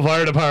Cicero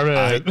Fire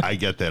Department. I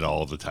get that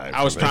all the time.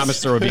 I was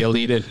promised there would be a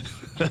lead-in.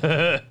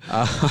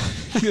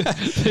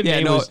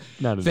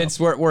 Vince,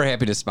 we're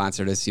happy to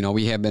sponsor this. You know,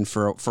 we have been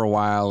for a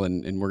while,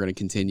 and we're going to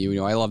continue. You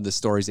know, I love the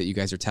stories that you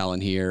guys are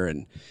telling here,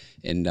 and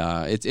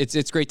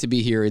it's great to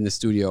be here in the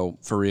studio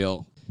for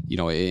real. You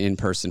know, in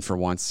person for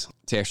once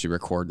to actually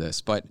record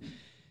this. But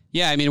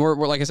yeah, I mean, we're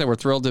like I said, we're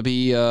thrilled to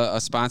be a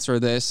sponsor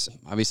of this.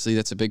 Obviously,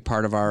 that's a big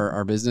part of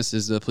our business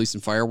is the police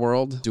and fire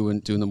world,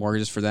 doing the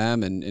mortgages for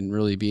them, and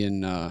really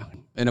being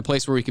in a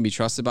place where we can be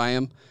trusted by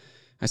them.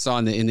 I saw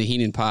in the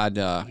Heenan pod,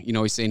 you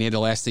know, he's saying, hey, the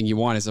last thing you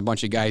want is a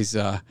bunch of guys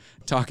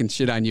talking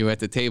shit on you at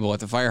the table at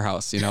the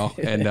firehouse, you know?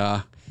 And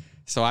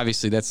so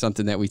obviously that's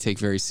something that we take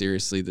very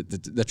seriously,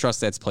 the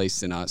trust that's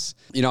placed in us.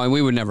 You know, and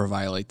we would never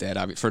violate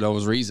that for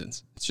those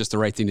reasons. It's just the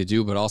right thing to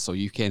do, but also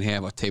you can't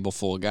have a table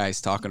full of guys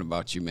talking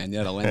about you, man.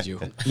 That'll end you.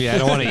 Yeah, I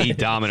don't want to eat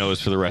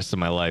Domino's for the rest of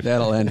my life.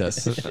 That'll end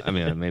us. I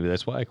mean, maybe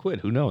that's why I quit.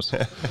 Who knows?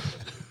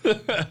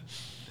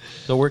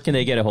 So where can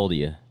they get a hold of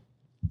you?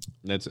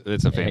 That's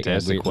a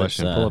fantastic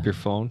question. Pull up your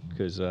phone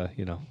because,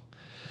 you know.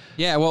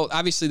 Yeah, well,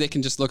 obviously they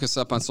can just look us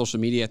up on social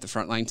media at the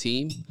Frontline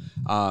team,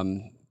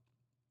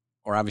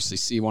 or obviously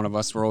see one of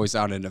us. We're always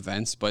out at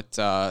events, but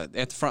at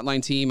the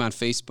Frontline team on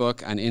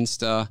Facebook, on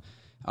Insta.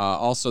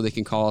 Also, they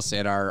can call us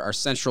at our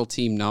central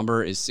team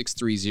number is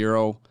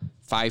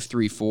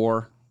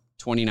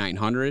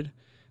 630-534-2900.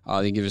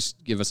 They can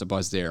give us a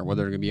buzz there,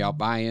 whether they're going to be out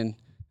buying.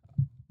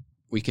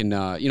 We can,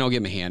 give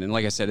them a hand. And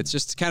like I said, it's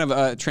just kind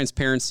of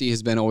transparency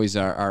has been always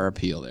our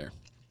appeal there.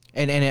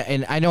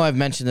 And I know I've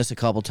mentioned this a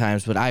couple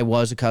times, but I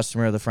was a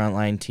customer of the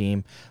Frontline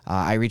team.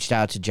 I reached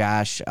out to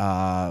Josh,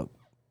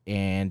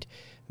 and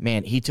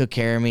man, he took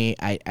care of me.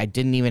 I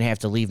didn't even have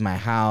to leave my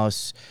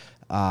house.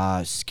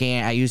 I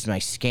used my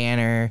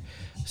scanner.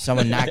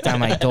 Someone knocked on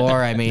my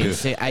door. I mean,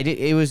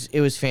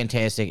 it was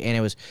fantastic, and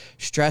it was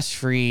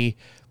stress-free.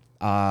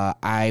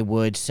 I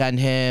would send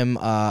him,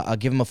 I'll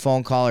give him a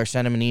phone call or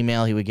send him an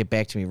email. He would get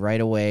back to me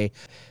right away.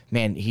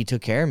 Man, he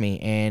took care of me,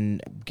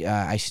 and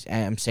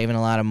I'm saving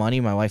a lot of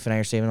money. My wife and I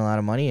are saving a lot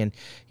of money, and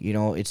you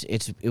know,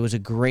 it was a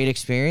great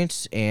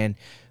experience. And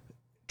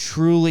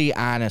truly,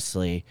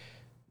 honestly,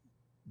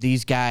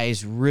 these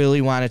guys really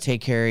want to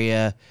take care of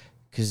you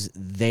because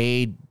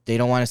they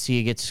don't want to see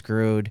you get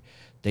screwed.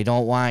 They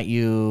don't want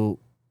you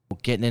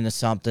getting into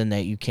something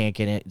that you can't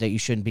get in, that you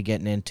shouldn't be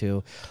getting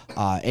into.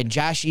 And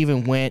Josh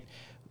even went,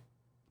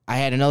 I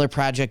had another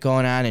project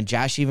going on, and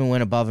Josh even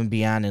went above and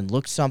beyond and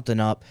looked something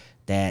up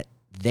that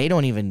they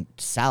don't even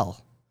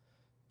sell,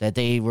 that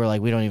they were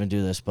like, we don't even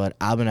do this, but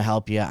I'm going to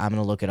help you. I'm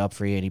going to look it up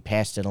for you. And he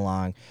passed it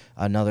along,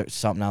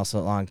 something else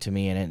along to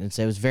me. And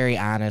it was very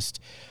honest.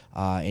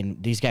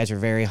 And these guys are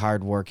very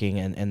hardworking,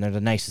 and they're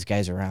the nicest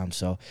guys around.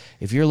 So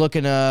if you're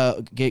looking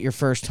to get your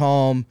first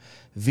home,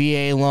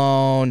 VA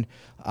loan,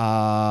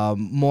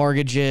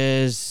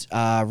 mortgages,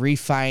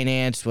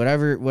 refinance,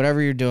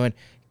 whatever you're doing,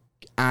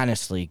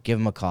 honestly, give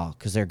them a call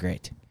because they're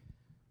great.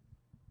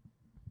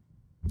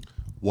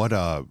 What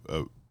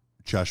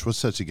Josh, what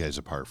sets you guys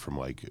apart from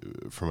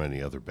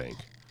any other bank?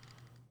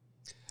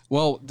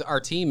 Well, our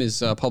team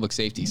is public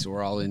safety, so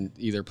we're all in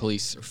either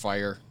police or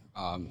fire,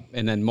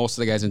 and then most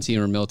of the guys on the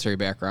team are military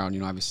background.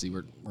 You know, obviously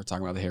we're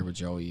talking about the hair with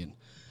Joey, and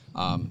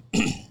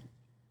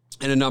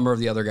and a number of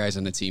the other guys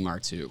on the team are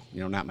too.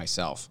 You know, not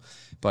myself,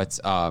 but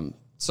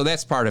so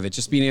that's part of it.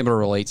 Just being able to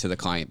relate to the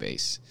client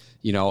base,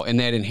 you know, and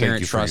that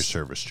inherent trust.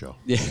 Thank you for your service, Joe.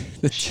 Yeah.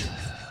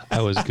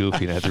 I was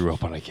goofy and I threw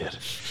up on a kid.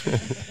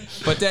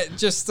 But that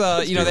just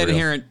that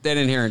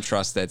inherent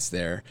trust that's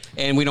there,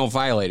 and we don't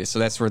violate it. So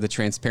that's where the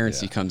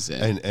transparency comes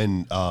in.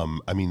 And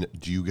I mean,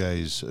 do you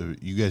guys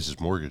as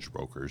mortgage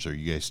brokers, are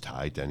you guys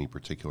tied to any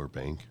particular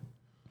bank?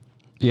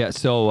 Yeah,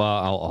 so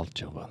I'll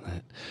jump on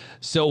that.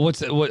 So what's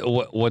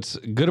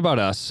good about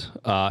us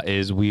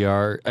is we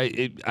are.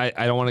 I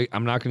don't want to.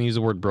 I'm not going to use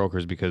the word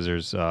brokers because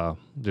there's a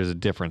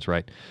difference,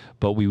 right?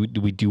 But we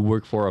do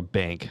work for a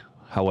bank.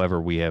 However,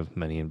 we have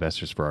many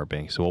investors for our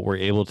bank. So what we're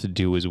able to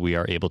do is we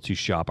are able to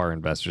shop our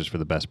investors for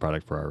the best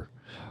product for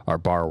our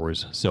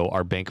borrowers. So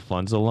our bank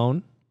funds a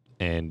loan,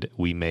 and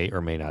we may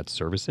or may not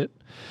service it.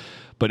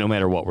 But no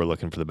matter what, we're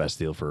looking for the best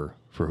deal for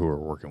who we're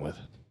working with.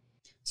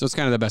 So it's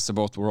kind of the best of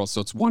both worlds.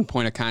 So it's one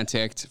point of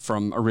contact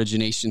from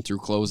origination through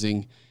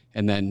closing,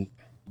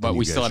 but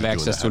we still have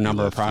access to a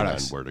number of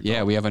products.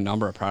 Yeah, we have a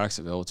number of products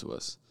available to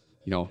us.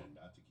 You know,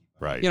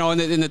 Right. You know, and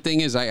the thing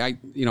is, I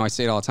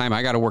say it all the time.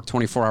 I got to work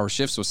 24-hour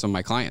shifts with some of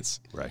my clients.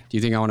 Right. Do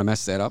you think I want to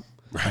mess that up?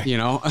 Right. You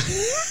know,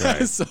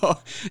 Right. So,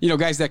 you know,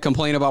 guys that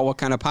complain about what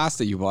kind of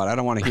pasta you bought, I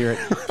don't want to hear it.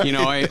 You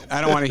know, I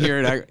don't want to hear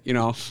it.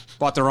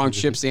 Bought the wrong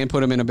chips and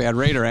put them in a bad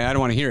rate, or I don't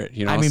want to hear it.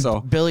 You know, I mean,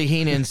 so Billy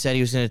Heenan said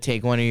he was going to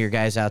take one of your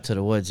guys out to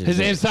the woods. His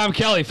name's Tom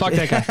Kelly. Fuck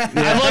that guy.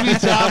 I love you,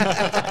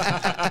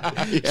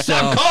 Tom.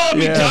 Stop calling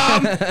me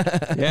Tom.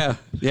 yeah.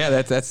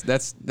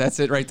 That's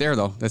it right there,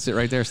 though. That's it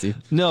right there, Steve.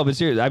 No, but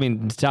seriously, I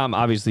mean, Tom,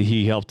 obviously,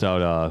 he helped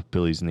out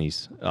Billy's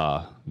niece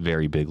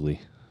very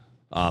bigly.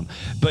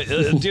 But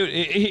dude,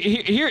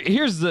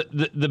 here's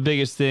the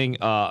biggest thing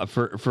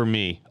for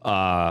me,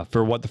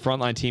 for what the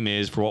frontline team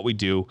is, for what we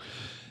do,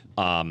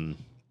 and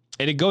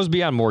it goes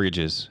beyond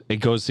mortgages. It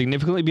goes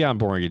significantly beyond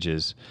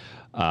mortgages.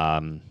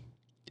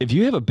 If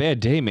you have a bad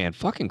day, man,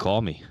 fucking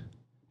call me.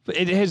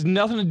 It has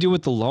nothing to do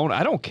with the loan.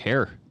 I don't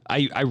care.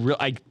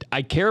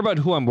 I care about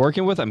who I'm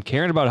working with. I'm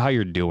caring about how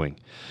you're doing.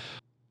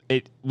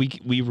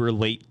 We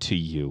relate to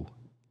you.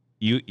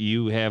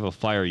 You have a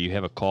fire. You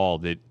have a call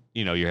that.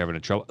 You know, you're having a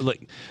trouble.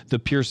 Like, the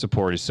peer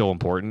support is so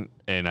important,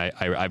 and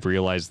I've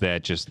realized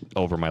that just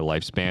over my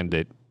lifespan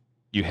that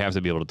you have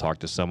to be able to talk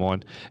to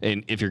someone.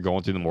 And if you're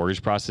going through the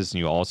mortgage process and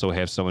you also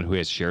have someone who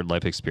has shared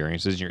life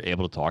experiences and you're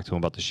able to talk to them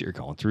about the shit you're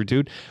going through,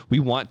 dude, we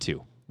want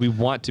to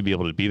be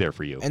able to be there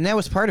for you. And that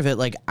was part of it.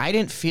 Like, I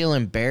didn't feel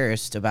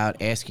embarrassed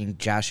about asking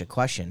Josh a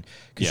question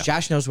because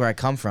Josh knows where I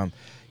come from.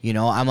 You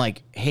know, I'm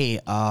like, hey,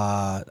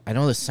 I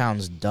know this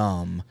sounds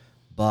dumb,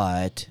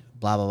 but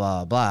blah, blah,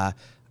 blah, blah.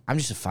 I'm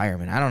just a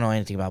fireman. I don't know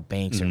anything about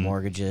banks or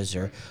mortgages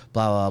or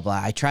blah, blah,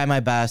 blah. I try my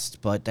best,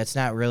 but that's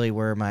not really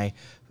where my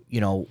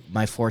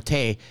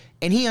forte.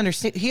 And he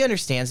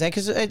understands that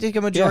because I think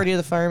a majority of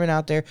the firemen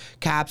out there,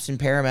 cops and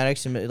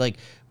paramedics, and like,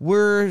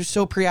 we're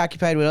so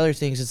preoccupied with other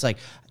things. It's like,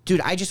 dude,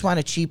 I just want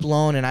a cheap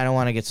loan and I don't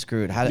want to get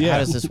screwed. How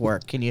does this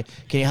work? Can you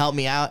help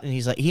me out? And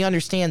he's like, he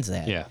understands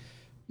that.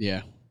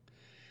 Yeah.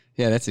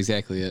 That's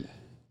exactly it.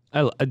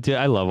 I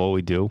love what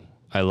we do.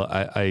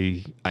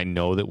 I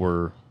know that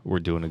we're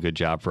doing a good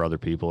job for other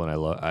people, and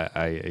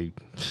I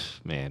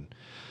man,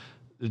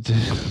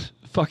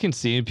 fucking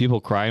seeing people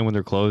crying when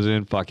they're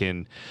closing,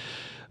 fucking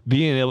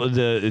being able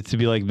to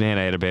be like, man,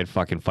 I had a bad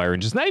fucking fire,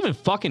 and just not even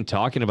fucking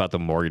talking about the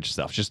mortgage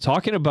stuff, just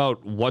talking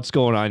about what's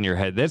going on in your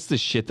head. That's the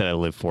shit that I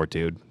live for,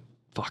 dude.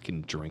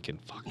 Fucking drinking,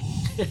 fucking.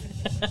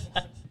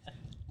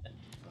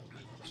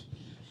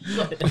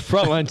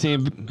 Frontline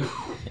team.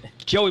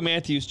 Joey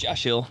Matthews,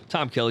 Josh Hill,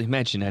 Tom Kelly,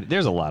 Matt Giannetti.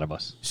 There's a lot of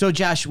us. So,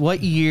 Josh,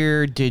 what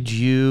year did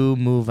you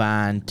move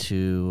on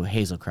to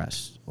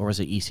Hazelcrest? Or was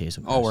it East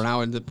Hazelcrest? Oh,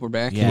 we're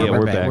back? Yeah,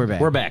 we're back.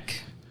 We're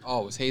back.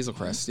 Oh, it was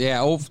Hazelcrest. Yeah,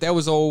 that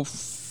was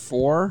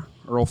 04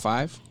 or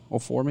 05?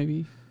 04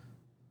 maybe?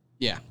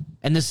 Yeah.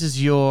 And this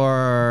is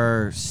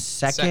your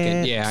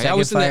second? Yeah. I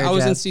was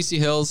in CC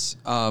Hills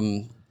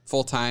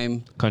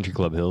full-time. Country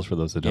Club Hills, for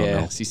those that don't know.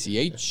 Yeah,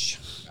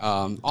 CCH.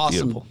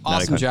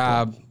 Awesome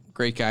job.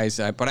 Great guys,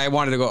 but I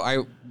wanted to go. I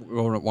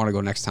want to go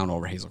next town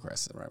over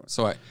Hazelcrest. Right.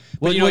 So,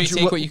 you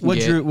take what you can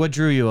get. What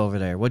drew you over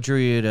there? What drew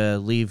you to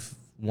leave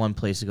one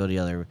place to go to the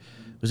other?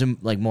 Was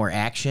it like more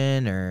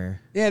action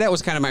or? Yeah, that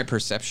was kind of my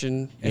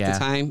perception at the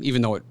time.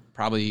 Even though it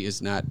probably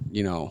is not,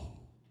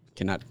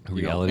 cannot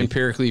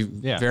empirically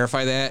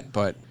verify that,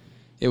 but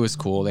it was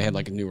cool. They had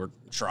like a newer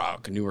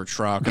truck, and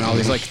all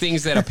these like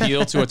things that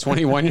appeal to a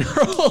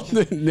 21-year-old.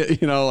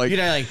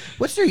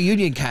 What's their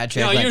union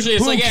contract? Usually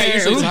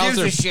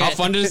it's how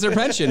funded is their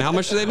pension? How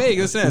much do they make?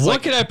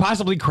 What could I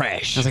possibly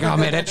crash? I was like, oh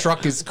man, that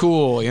truck is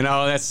cool.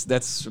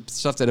 That's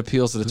stuff that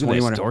appeals to the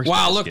 21.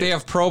 Wow, look, they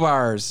have pro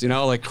bars.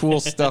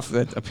 Cool stuff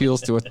that appeals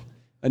to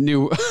a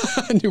new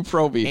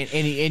pro beat.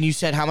 And you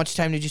said how much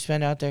time did you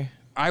spend out there?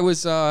 I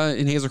was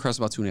in Hazelcrest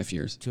about 2.5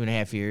 years.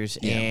 2.5 years,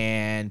 yeah.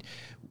 And.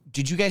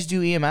 Did you guys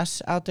do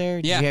EMS out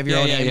there? Did you have your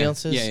own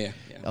ambulances? Yeah.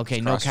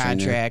 Okay, no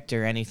contract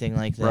or anything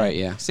like that? Right,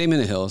 yeah. Same in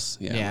the hills.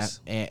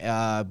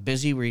 Yeah.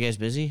 Busy? Were you guys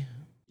busy?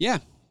 Yeah.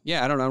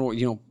 I don't know what,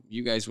 you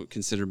guys would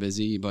consider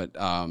busy, but,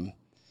 on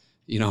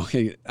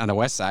the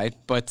west side.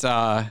 But,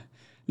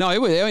 no,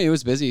 it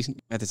was busy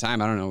at the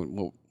time. I don't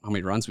know how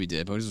many runs we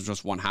did, but it was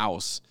just one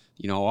house.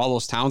 All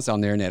those towns down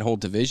there in that whole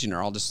division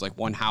are all just like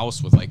one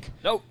house with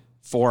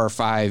 4 or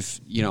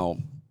 5,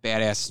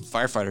 badass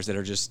firefighters that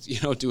are just,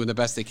 doing the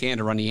best they can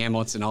to run the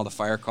ambulance and all the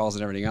fire calls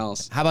and everything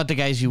else. How about the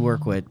guys you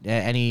work with?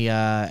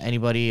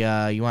 Anybody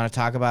you want to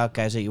talk about,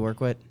 guys that you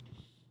work with?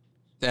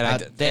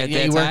 That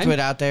you worked with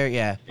out there?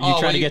 Yeah. Are you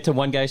trying to get to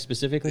one guy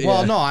specifically?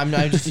 Well, no, I'm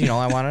just,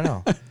 I want to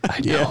know. I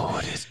know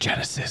it is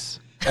Genesis.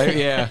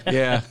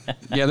 Yeah,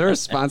 they're a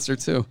sponsor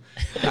too.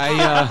 This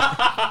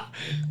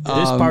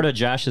part of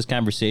Josh's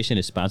conversation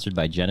is sponsored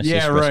by Genesis.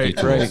 Yeah,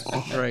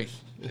 right.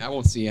 I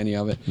won't see any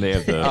of it. They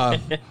have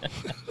the.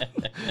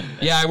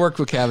 I worked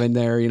with Kevin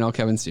there.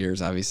 Kevin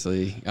Sears,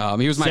 obviously.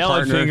 He was my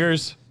partner.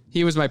 Fingers.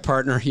 He was my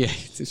partner. Yeah.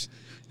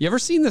 You ever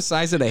seen the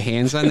size of the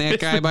hands on that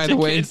guy? By the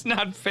way, it's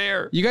not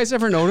fair. You guys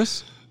ever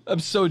notice?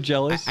 I'm so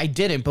jealous. I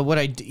didn't, but what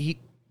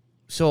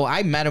So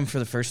I met him for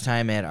the first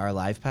time at our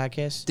live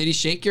podcast. Did he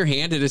shake your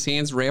hand? Did his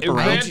hands wrap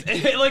around?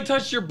 It like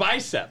touched your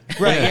bicep.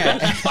 Right, yeah.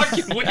 It's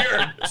fucking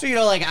weird. So, you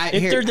know, like,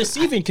 if they're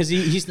deceiving, because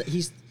he's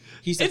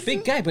a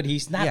big guy, but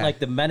he's not like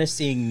the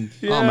menacing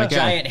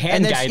giant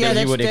hand guy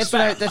that you would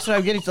expect. That's what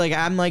I'm getting to. Like,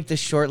 I'm like the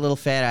short little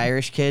fat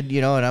Irish kid,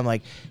 you know, and I'm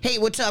like, hey,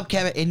 what's up,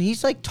 Kevin? And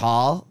he's like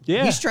tall.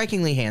 Yeah. He's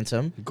strikingly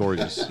handsome.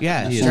 Gorgeous.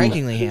 Yeah,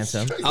 strikingly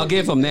handsome. I'll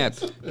give him that.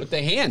 But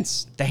the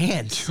hands. The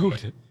hands.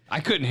 Dude,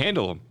 I couldn't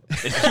handle him.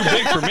 It's too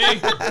big for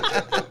me.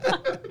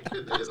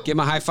 Give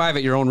him a high five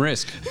at your own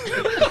risk.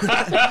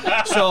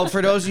 So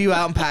for those of you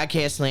out in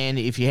podcast land,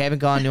 if you haven't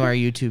gone to our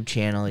YouTube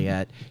channel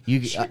yet, you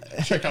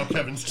check out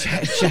Kevin's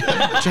hands.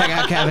 check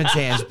out Kevin's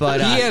hands.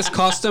 But he has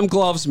custom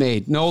gloves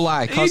made. No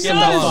lie. Custom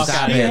He gloves.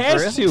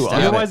 has to. Stop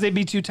Otherwise, it. they'd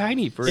be too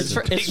tiny for his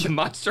for- it's big for-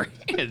 monster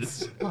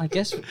hands. Well, I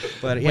guess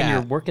But, when yeah.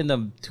 you're working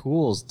the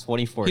tools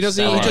 24/7. He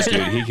doesn't. He just.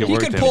 Dude, he can he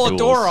work could them pull a tools.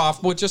 door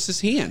off with just his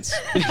hands,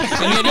 and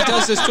yet he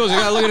does this tools. You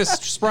gotta look at his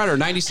spreader.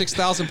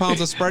 96,000 pounds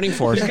of spreading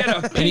force, He's got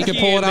a and he can pinky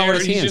pull in it out there with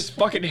his and hands. He's just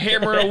fucking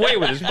hammering away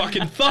with his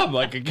fucking thumb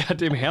like a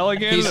goddamn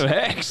Halligan He's- of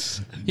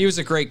Hex. He was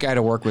a great guy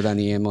to work with on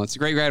the ambulance. A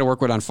great guy to work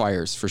with on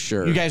fires for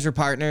sure. you guys were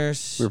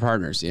partners. We were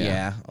partners. Yeah.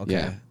 Yeah,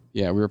 okay.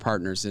 Yeah. We were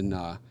partners, and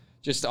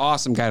just an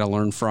awesome guy to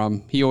learn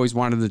from. He always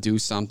wanted to do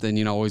something.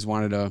 You know, always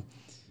wanted to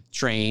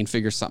train,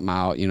 figure something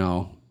out. You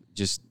know,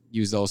 just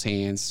use those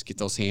hands, get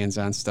those hands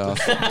on stuff,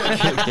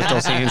 get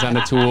those hands on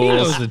the tools,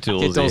 knows the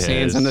tools get those he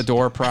hands has. on the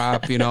door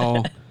prop. You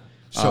know.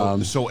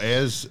 So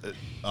as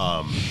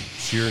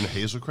you're in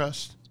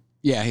Hazelcrest.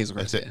 Yeah, Hazelcrest.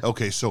 That's it. Yeah.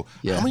 Okay, so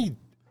Yeah.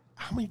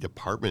 how many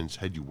departments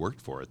had you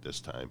worked for at this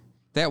time?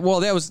 That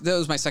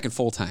was my second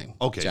full time.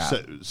 Okay, job.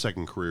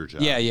 second career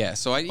job. Yeah.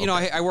 So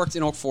I worked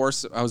in Oak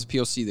Forest. I was a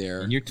POC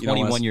there. And you're You know,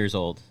 21 years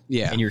old.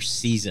 Yeah. And you're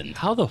seasoned.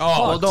 How the Oh,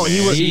 fuck? no,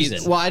 he was.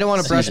 Season. Well, I don't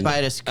want to brush Season.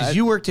 by this because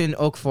you worked in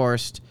Oak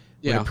Forest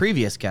with Yeah. a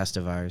previous guest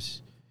of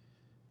ours,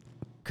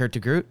 Kurt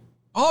DeGroot.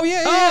 Oh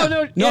yeah.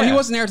 Oh, No, he yeah.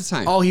 wasn't there at the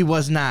time. Oh, he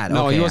was not.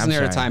 No, Okay, he wasn't I'm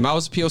there at the sorry. time. I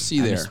was a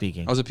POC there.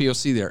 misspeaking. I was a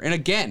POC there. And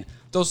again,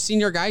 those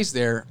senior guys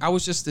there, I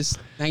was just this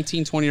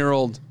 19,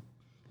 20-year-old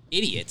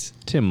idiot.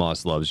 Tim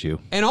Moss loves you.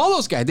 And all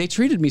those guys, they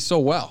treated me so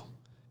well.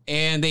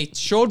 And they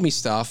showed me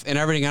stuff and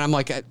everything. And I'm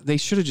like, they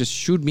should have just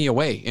shooed me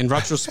away in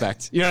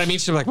retrospect. You know what I mean?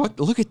 So like, what?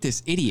 Look at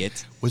this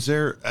idiot. Was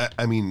there?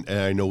 I mean, and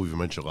I know we've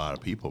mentioned a lot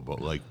of people,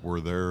 but like, were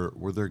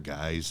there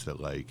guys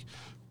that like,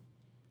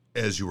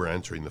 as you were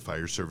entering the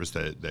fire service,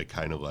 that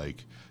kind of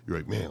like you're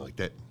like, man, like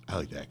that. I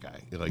like that guy.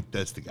 You're like,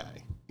 that's the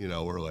guy. You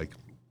know, or like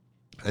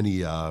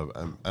any. I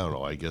don't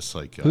know. I guess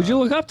like. Who'd you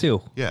look up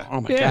to? Yeah. Oh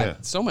my Yeah.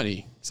 God. So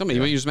many.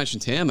 You just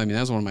mentioned Tim. I mean, that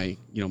was one of my,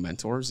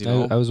 mentors, you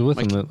know. I was with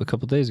Mike- him a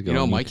couple days ago. You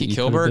know, and Mikey you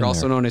could've Kilberg, been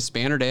also there. known as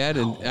Spanner Dad.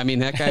 And I mean,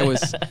 that guy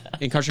was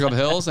in Country Club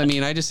Hills. I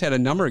mean, I just had a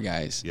number of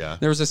guys. Yeah.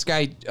 There was this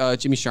guy,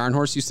 Jimmy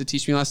Scharnhorst, used to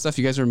teach me a lot of stuff.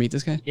 You guys ever meet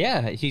this guy?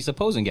 Yeah, he's a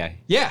posing guy.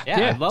 Yeah.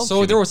 Yeah, I love So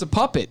Jimmy. there was a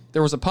puppet.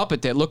 There was a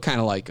puppet that looked kind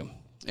of like him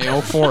in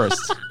Oak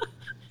Forest.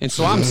 And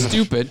so I'm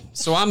stupid.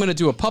 So I'm going to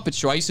do a puppet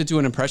show. I used to do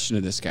an impression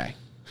of this guy.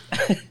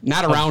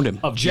 Not around him.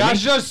 Of Jimmy?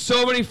 Josh does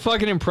so many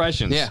fucking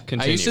impressions. Yeah.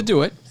 Continue. I used to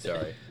do it.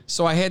 Sorry.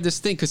 So I had this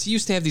thing because he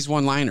used to have these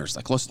one-liners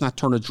like, "Let's not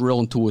turn a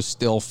drill into a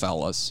still,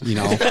 fellas," you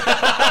know, like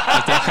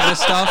that kind of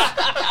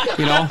stuff.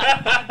 You know,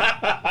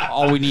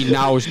 all we need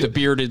now is the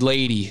bearded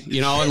lady, you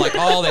know, and like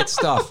all that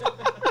stuff.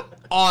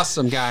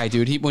 Awesome guy,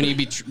 dude. When he'd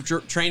be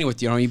training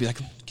with you, he'd be like,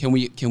 "Can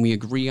we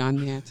agree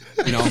on that?"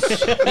 You know,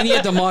 and he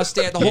had the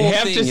mustache, the You whole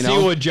have thing. to You see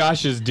know, what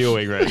Josh is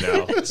doing right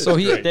now. so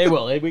he They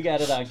will. We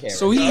got it on camera.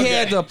 So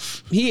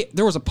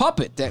there was a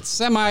puppet that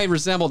semi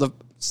resembled a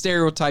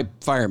stereotype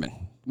fireman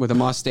with a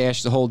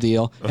mustache, the whole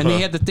deal. And they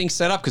had the thing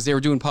set up because they were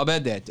doing pub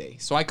ed that day.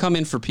 So I come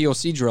in for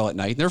POC drill at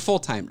night. And they're full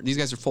time. These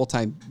guys are full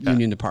time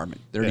union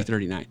department,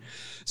 3039.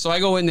 So I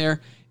go in there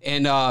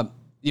and all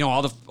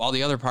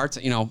the other parts,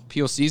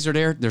 POCs are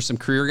there. There's some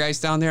career guys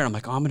down there. I'm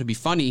like, I'm going to be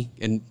funny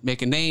and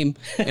make a name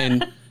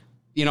and.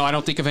 I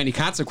don't think of any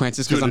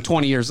consequences because I'm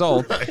 20 years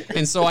old. Right.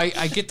 And so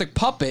I get the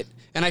puppet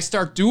and I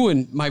start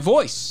doing my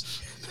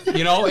voice, and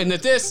the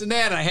this and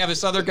that. And I have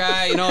this other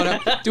guy, and I'm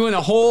doing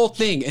the whole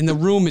thing. And the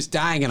room is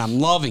dying and I'm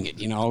loving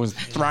it. I was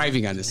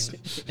thriving on this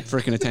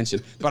freaking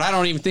attention. But I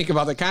don't even think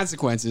about the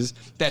consequences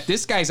that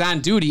this guy's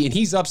on duty and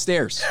he's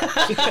upstairs.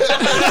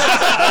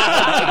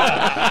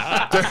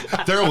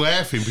 They're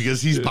laughing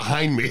because he's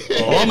behind me.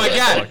 Oh my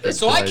God.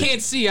 So I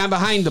can't see. I'm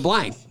behind the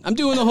blind. I'm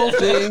doing the whole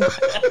thing.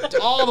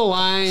 All the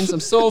lines. I'm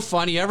so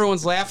funny.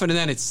 Everyone's laughing and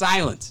then it's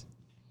silent.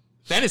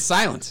 Then it's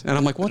silent. And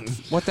I'm like,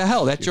 what the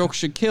hell? That joke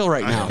should kill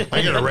right now.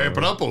 I got to ramp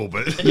it up a little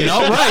bit.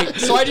 Right.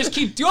 So I just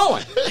keep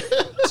going.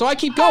 So I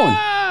keep going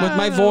with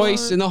my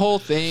voice and the whole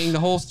thing, the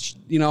whole,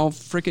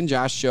 freaking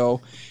Josh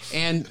show.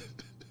 And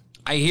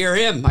I hear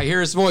him. I hear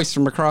his voice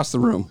from across the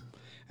room.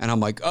 And I'm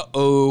like,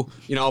 uh-oh,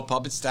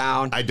 puppet's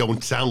down. I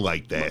don't sound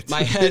like that.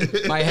 My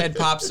head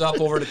pops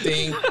up over the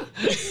thing.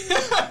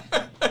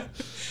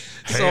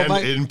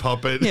 Hand in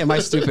puppet. Yeah, my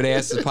stupid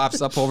ass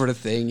pops up over the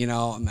thing, and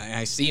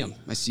I see him.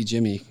 I see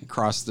Jimmy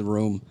across the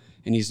room,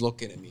 and he's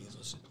looking at me. He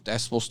goes,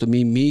 "That's supposed to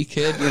mean me,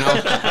 kid," And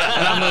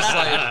I'm just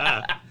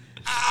like,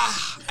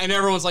 and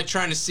everyone's like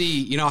trying to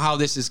see, you know, how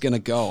this is going to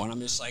go. And I'm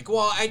just like,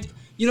 well, I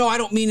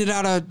don't mean it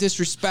out of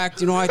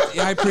disrespect. You know, I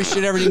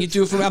appreciate everything you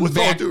do for me. I'm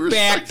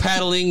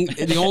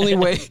backpedaling the only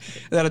way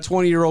that a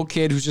 20-year-old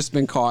kid who's just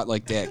been caught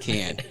like that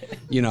can,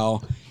 you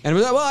know. And I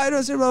was like, well, I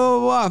don't say blah, blah,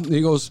 blah. And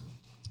he goes,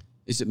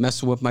 is it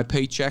messing with my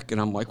paycheck? And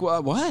I'm like,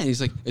 well, what? And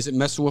he's like, is it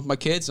messing with my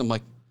kids? I'm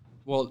like,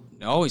 well,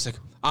 no. He's like,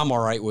 I'm all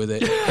right with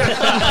it.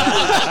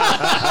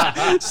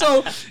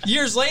 So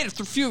years later,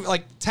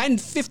 10,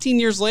 15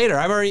 years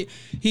later,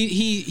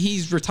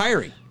 he's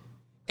retiring.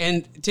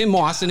 And Tim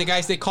Moss and the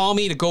guys, they call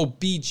me to go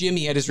be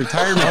Jimmy at his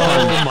retirement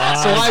party.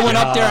 So I went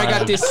up there. I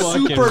got this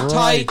super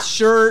tight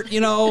shirt,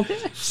 you know,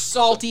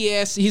 salty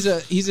ass. He's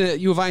a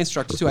U of I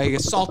instructor too. I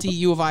got a salty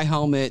U of I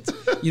helmet,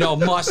 you know,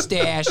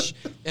 mustache.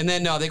 And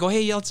then they go,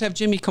 hey, let's have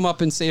Jimmy come up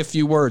and say a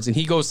few words. And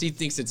he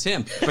thinks it's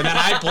him. But then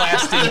I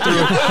blast him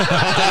through.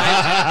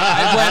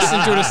 I blast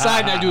him through the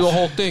side and I do the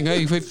whole thing.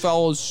 Hey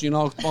fellas,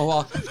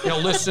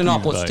 listen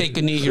up. Let's take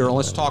a knee here and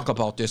let's talk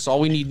about this. All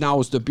we need now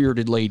is the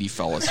bearded lady,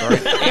 fellas. All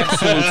right,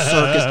 absolute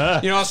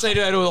circus. You know, I'll say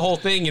I do the whole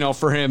thing, you know,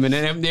 for him. And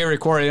then they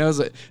recorded. It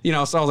was, you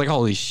know, so I was like,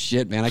 holy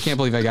shit, man! I can't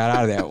believe I got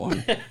out of that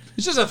one.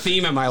 It's just a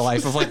theme in my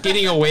life of like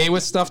getting away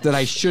with stuff that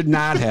I should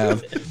not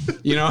have,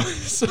 you know.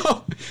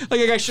 So like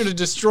a guy should have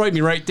destroyed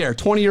me right there.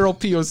 20-year-old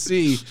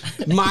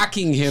POC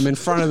mocking him in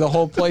front of the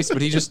whole place, but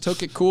he just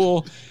took it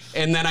cool.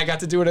 And then I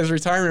got to do it at his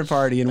retirement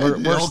party, and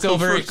we're still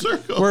very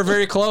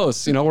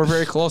close. You know, we're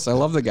very close. I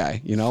love the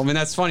guy. You know, I mean,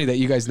 that's funny that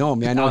you guys know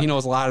him. I know he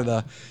knows a lot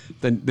of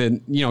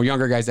the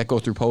younger guys that go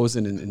through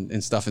posing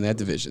and stuff in that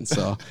division.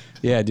 So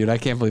yeah, dude, I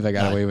can't believe I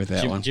got away with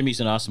that one. Jimmy's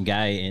an awesome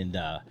guy, and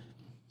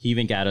he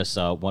even got us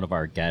one of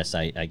our guests.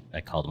 I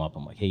called him up.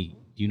 I'm like, hey,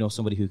 do you know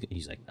somebody who?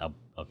 He's like,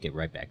 I'll get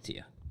right back to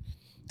you.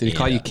 Did he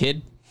call you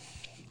kid?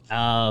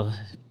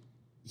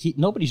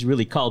 Nobody's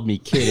really called me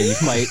kid, and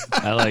he might.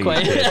 I like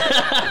it, kid.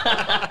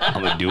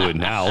 I'm gonna do it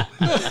now.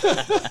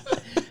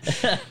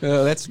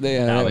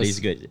 But he's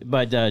good.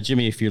 But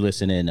Jimmy, if you're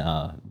listening,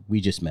 we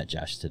just met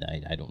Josh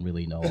tonight. I don't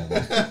really know him.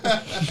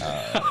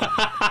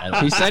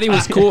 He said he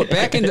was cool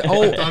back in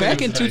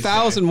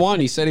 2001.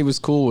 He said he was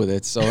cool with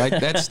it, so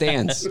that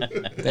stands.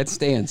 That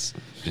stands.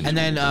 And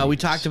then we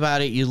talked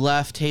about it. You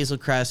left Hazel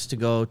Crest to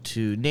go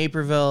to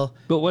Naperville.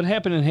 But what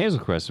happened in Hazel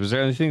Crest? Was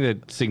there anything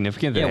that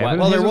significant that happened?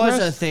 Well, in there Hazel was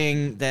Crest? a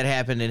thing that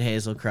happened in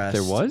Hazel Crest.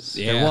 There was?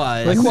 Yeah. There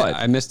was. Like what?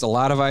 I missed a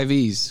lot of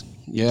IVs.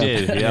 Yeah.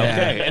 Yeah,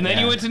 okay. And then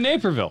you went to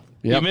Naperville.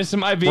 Yep. You missed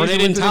some IVs. Well, they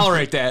didn't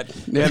tolerate that.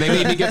 Yeah, they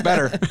made me get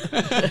better.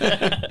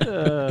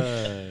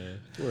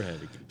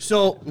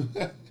 So,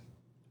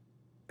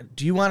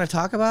 do you want to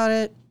talk about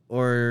it,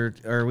 or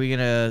are we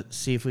gonna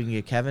see if we can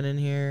get Kevin in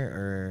here?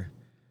 Or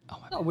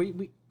no,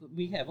 we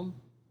have him.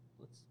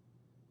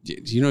 Do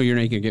you know you're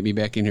not gonna get me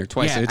back in here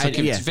twice? Yeah,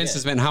 Vince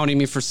has been hounding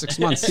me for 6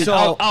 months.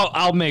 So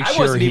I'll make sure. I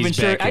wasn't even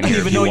sure. I didn't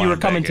even know you were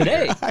coming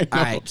today. All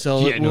right,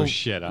 so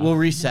we'll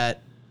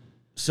reset.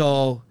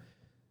 So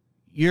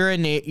you're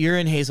in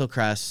Hazel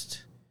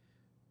Crest.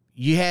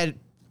 You had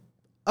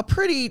a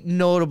pretty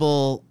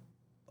notable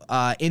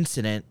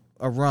incident,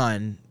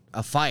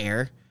 a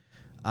fire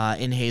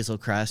in Hazel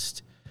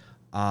Crest.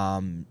 You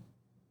want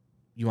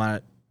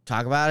to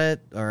talk about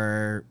it,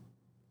 or?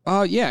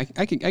 Yeah,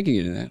 I can get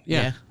into that.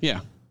 Yeah,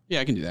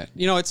 I can do that.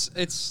 You know, it's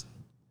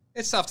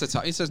tough to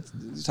talk. It's a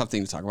tough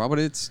thing to talk about, but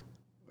it's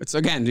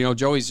again, you know,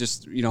 Joey's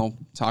just, you know,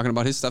 talking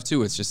about his stuff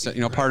too. It's just,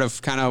 you know, part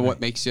of kind of what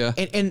makes you.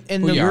 And the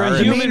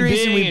main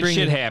reason we bring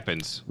shit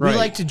happens. We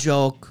like to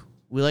joke.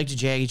 We like to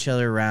jag each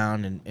other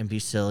around and be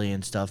silly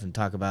and stuff and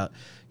talk about,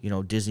 you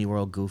know, Disney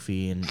World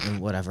Goofy and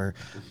whatever.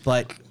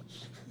 But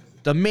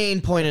the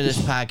main point of this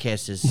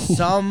podcast is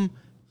some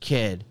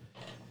kid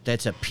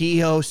that's a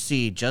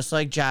POC, just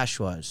like Josh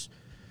was,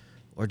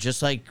 or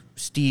just like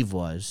Steve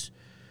was,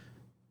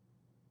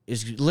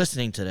 is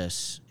listening to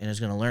this and is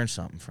going to learn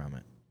something from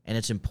it. And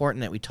it's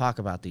important that we talk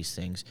about these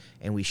things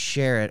and we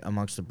share it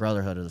amongst the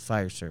brotherhood of the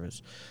fire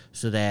service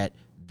so that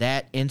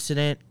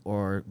incident,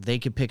 or they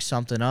could pick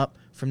something up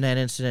from that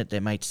incident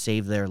that might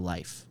save their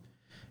life.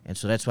 And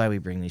so that's why we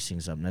bring these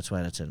things up, and that's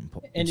why that's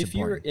important. And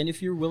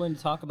if you're willing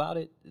to talk about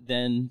it,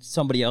 then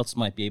somebody else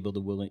might be able to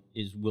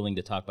willing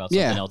to talk about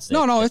something else.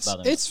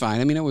 It's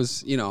fine. I mean, it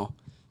was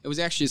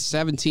actually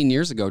 17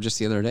 years ago, just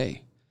the other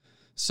day.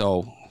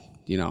 So,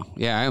 you know,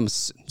 yeah, I am a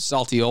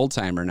salty old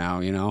timer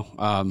now. You know,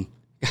 I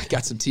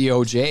got some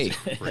TOJ.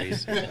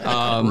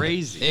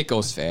 Crazy. It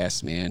goes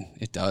fast, man.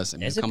 It does. I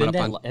mean,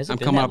 I'm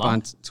coming up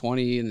on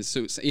 20 in the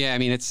suit. Yeah, I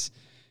mean, it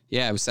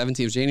was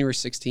 17. It was January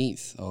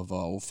 16th of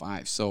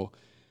 2005. So.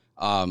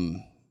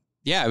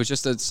 It was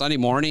just a Sunday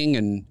morning,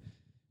 and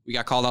we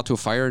got called out to a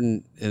fire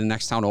in the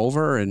next town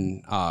over, and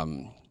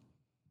it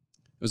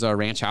was a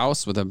ranch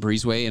house with a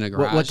breezeway and a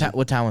garage.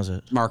 What town was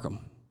it? Markham.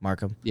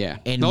 Yeah.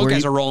 And those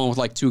guys are rolling with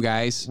like 2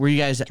 guys. Were you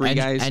guys three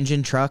guys?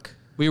 Engine truck?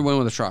 We went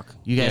with a truck.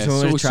 You guys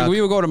went with a truck? So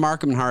we would go to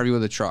Markham and Harvey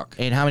with a truck.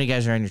 And how many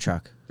guys are in your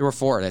truck? There were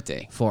 4 that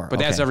day. 4, But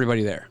that's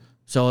everybody there.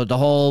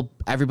 So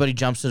everybody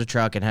jumps to the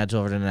truck and heads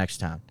over to the next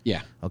town.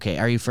 Yeah. Okay,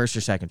 are you first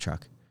or second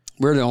truck?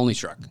 We're the only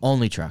truck.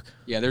 Only truck.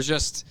 Yeah, there's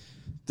just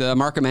the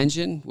Markham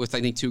engine with,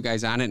 I think, 2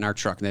 guys on it and our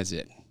truck, and that's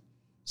it.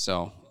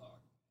 So,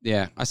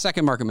 yeah, a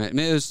second market.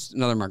 It was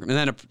another market, and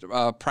then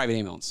a private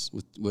ambulance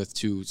with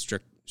 2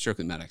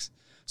 strictly medics.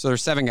 So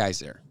there's 7 guys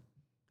there,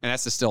 and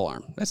that's the still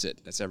arm. That's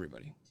it. That's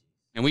everybody,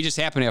 and we just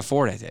happened to have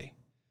 4 that day.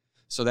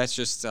 So that's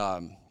just,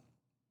 that's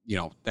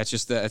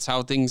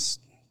how things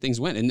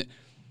went,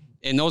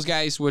 and those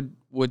guys would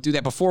do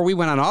that before we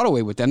went on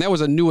Autoway with them. That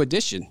was a new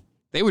addition.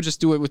 They would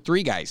just do it with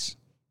 3 guys,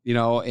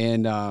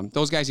 and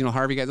those guys,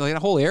 Harvey guys, like the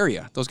whole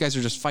area. Those guys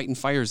are just fighting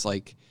fires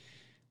like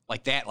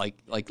that,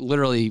 like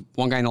literally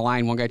one guy in the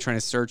line, one guy trying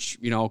to search,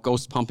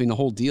 ghost pumping, the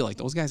whole deal. Like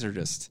those guys are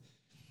just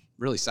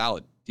really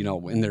solid,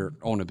 in their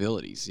own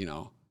abilities,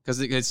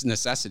 because it's a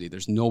necessity.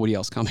 There's nobody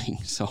else coming.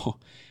 So,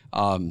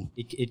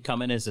 it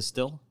come in as a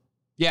still?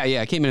 Yeah.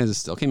 It came in as a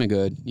still, came in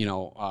good.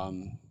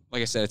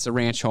 Like I said, it's a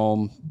ranch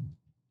home,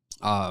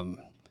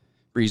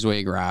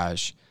 breezeway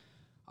garage.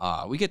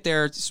 We get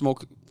there,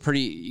 smoke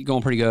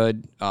going pretty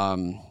good.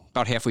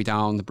 About halfway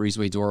down the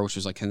breezeway door, which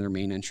was like kind of their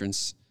main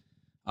entrance.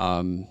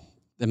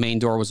 The main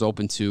door was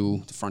open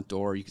to the front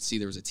door. You could see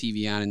there was a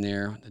TV on in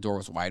there. The door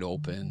was wide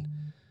open.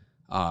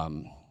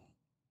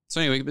 So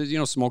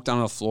anyway, smoke down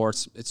on the floor.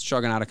 It's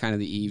chugging out of kind of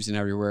the eaves and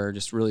everywhere.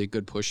 Just really a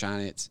good push on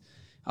it.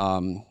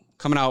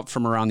 Coming out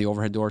from around the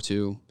overhead door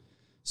too.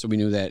 So we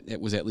knew that it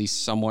was at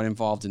least somewhat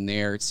involved in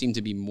there. It seemed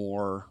to be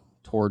more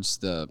towards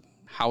the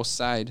house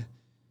side,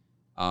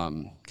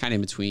 kind of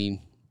in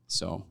between.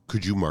 So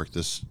could you mark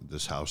this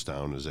house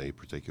down as a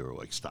particular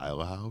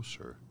style of house,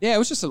 or? Yeah, it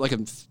was just like a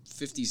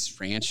 50s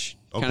ranch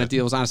kind of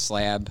deal. It was on a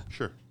slab.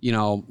 Sure.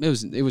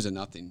 It was a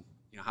nothing.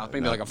 House,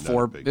 maybe like a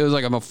 4. It was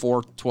like a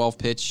 412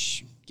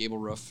 pitch gable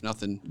roof.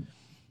 Nothing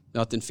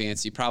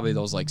fancy. Probably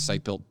those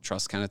site built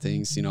truss kind of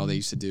things. They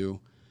used to do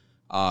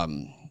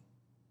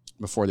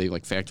before they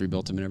factory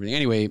built them and everything.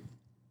 Anyway,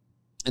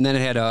 and then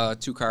it had a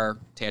 2-car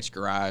attached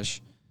garage,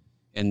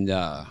 and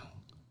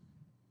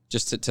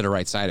just to the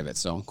right side of it.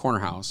 So corner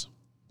house.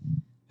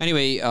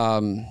 Anyway,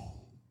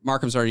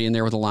 Markham's already in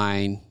there with a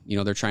line.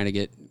 They're trying to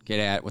get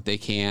at what they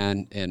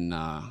can. And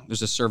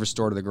there's a service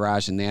door to the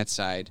garage on that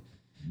side.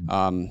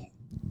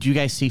 Do you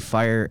guys see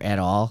fire at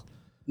all?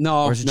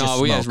 No,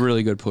 we had a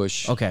really good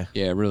push. Okay.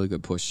 Yeah, really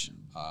good push.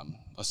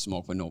 A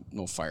smoke, but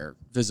no fire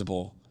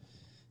visible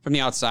from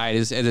the outside.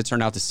 As it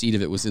turned out, the seat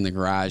of it was in the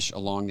garage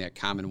along that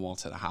common wall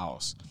to the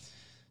house.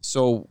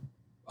 So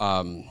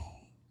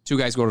 2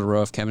 guys go to the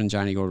roof. Kevin and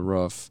Johnny go to the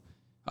roof.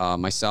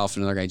 Myself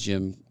and another guy,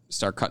 Jim,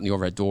 start cutting the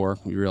overhead door.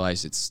 We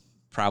realize it's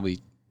probably,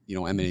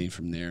 emanating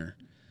from there.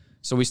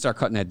 So we start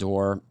cutting that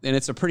door, and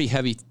it's a pretty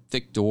heavy,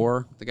 thick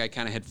door. The guy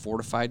kind of had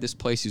fortified this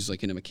place. He was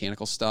into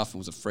mechanical stuff and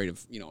was afraid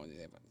of,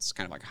 it's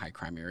kind of like a high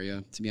crime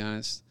area, to be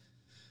honest.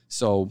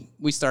 So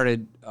we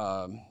started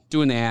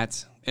doing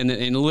that,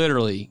 and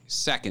literally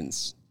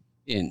seconds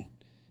in,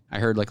 I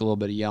heard a little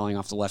bit of yelling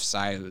off the left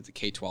side of the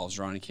K-12's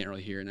running. I can't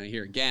really hear. And I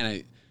hear again,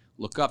 I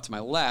look up to my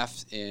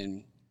left,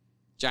 and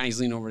Johnny's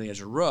leaning over the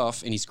edge of the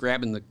roof, and he's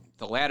grabbing the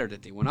ladder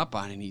that they went up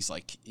on, and he's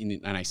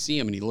and I see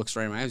him, and he looks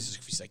right in my eyes.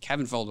 He's like,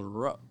 Kevin fell to the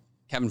roof.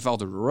 Kevin fell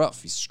to the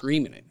roof. He's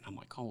screaming it. I'm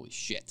like, holy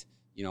shit.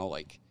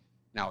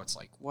 Now it's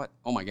what?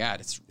 Oh my God,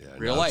 it's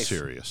real life.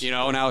 Serious.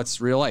 Now it's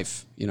real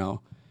life,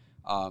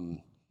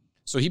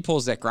 So he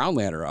pulls that ground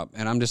ladder up,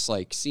 and I'm just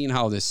seeing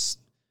how this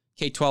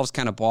K-12's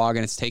kind of bog,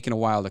 and it's taken a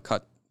while to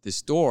cut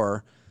this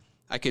door.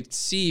 I could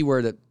see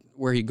where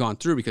he'd gone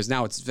through, because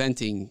now it's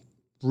venting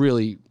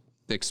really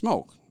thick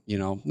smoke.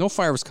 No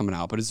fire was coming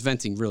out, but it's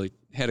venting really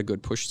had a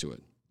good push to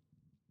it.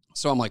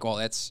 So I'm like, well,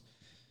 that's,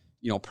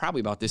 probably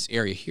about this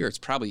area here. It's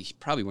probably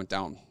went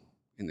down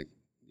in the,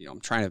 I'm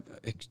trying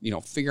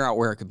to, figure out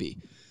where it could be.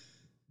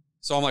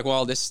 So I'm like,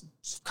 well, this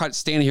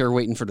standing here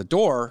waiting for the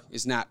door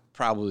is not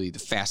probably the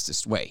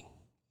fastest way,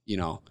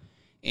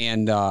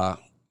 And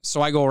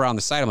so I go around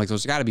the side. I'm like,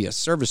 there's got to be a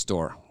service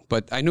door.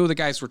 But I knew the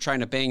guys were trying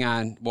to bang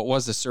on what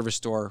was the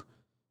service door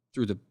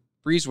through the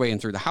breezeway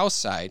and through the house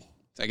side.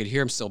 So I could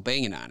hear them still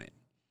banging on it.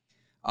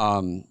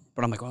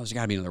 But I'm like, well, there's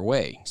got to be another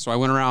way. So I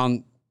went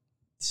around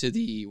to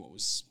the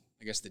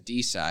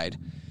D side,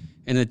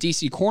 and the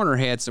DC corner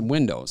had some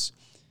windows,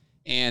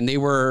 and they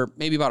were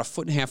maybe about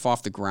 1.5 feet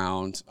off the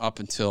ground up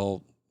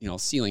until,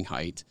 ceiling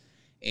height.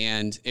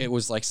 And it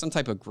was some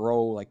type of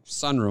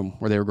sunroom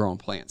where they were growing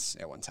plants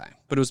at one time,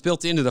 but it was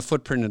built into the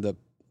footprint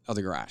of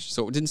the garage.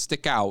 So it didn't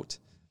stick out.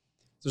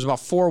 There's about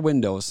 4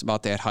 windows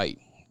about that height.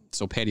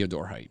 So patio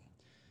door height,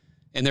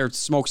 and they're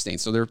smoke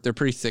stains. So they're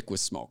pretty thick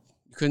with smoke.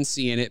 You couldn't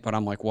see in it, but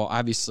I'm like, well,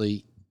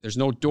 obviously there's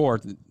no door.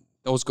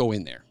 Those go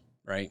in there.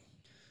 Right.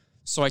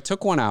 So I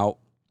took one out,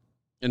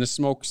 and the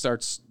smoke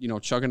starts,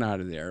 chugging out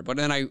of there. But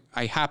then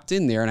I hopped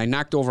in there, and I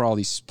knocked over all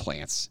these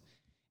plants.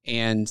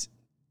 And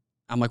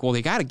I'm like, well,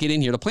 they got to get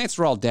in here. The plants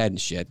are all dead and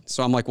shit.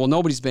 So I'm like, well,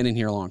 nobody's been in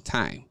here a long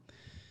time.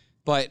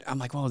 But I'm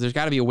like, well, there's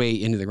got to be a way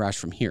into the garage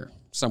from here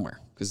somewhere,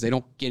 because they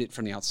don't get it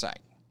from the outside.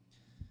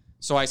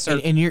 So I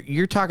started. And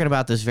you're talking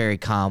about this very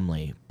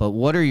calmly, but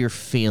what are your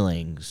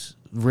feelings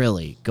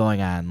really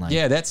going on?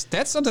 Yeah, that's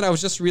something I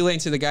was just relaying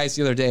to the guys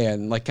the other day,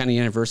 and kind of the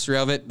anniversary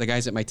of it, the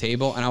guys at my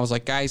table, and I was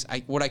like, guys,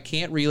 what I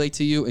can't relate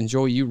to you, and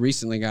Joey, you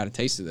recently got a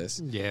taste of this.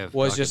 Yeah,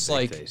 was just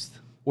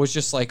was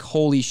just like,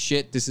 holy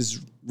shit, this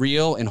is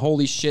real, and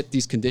holy shit,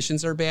 these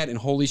conditions are bad, and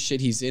holy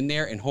shit, he's in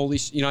there, and holy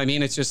you know what I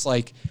mean? It's just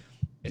like,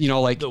 you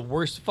know, like the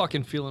worst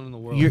fucking feeling in the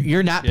world.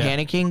 You're not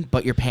panicking,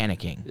 but you're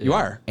panicking. You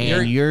are.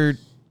 And you're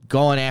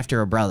going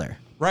after a brother.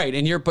 Right.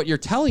 And you're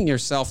telling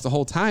yourself the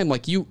whole time,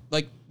 like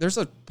there's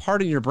a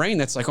part in your brain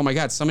that's like, oh my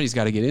God, somebody's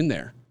got to get in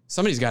there.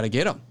 Somebody's got to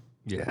get him.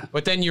 Yeah.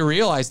 But then you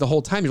realize the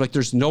whole time, you're like,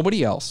 there's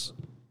nobody else.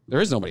 There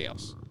is nobody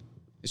else.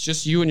 It's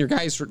just you and your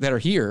guys that are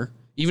here.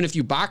 Even if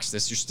you box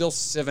this, you're still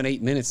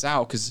 7-8 minutes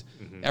out because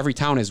every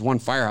town has one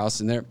firehouse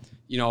and they're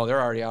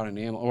already out in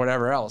ammo or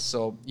whatever else.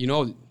 So, you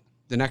know,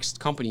 the next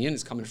company in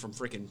is coming from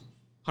freaking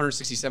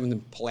 167th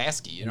and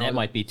Pulaski. You know, that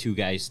might be 2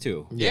 guys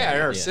too.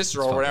 Yeah, or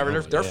Cicero or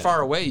whatever. They're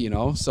far away, you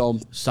know. So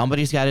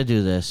somebody's got to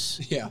do this.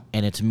 Yeah,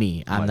 and it's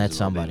me. I'm that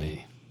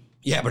somebody.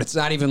 Yeah, but it's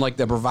not even like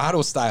the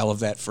bravado style of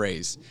that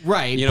phrase.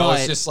 Right. You know,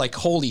 it's just like,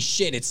 holy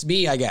shit, it's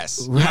me, I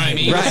guess. Right.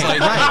 You know what I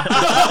mean? Right.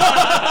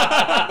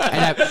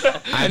 It's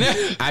like,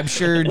 and I'm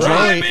sure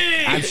Joey.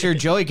 I'm sure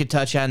Joey could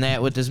touch on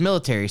that with his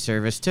military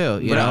service too.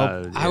 You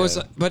know,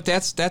 but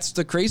that's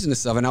the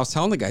craziness of it. And I was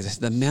telling the guys, it's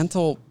the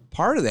mental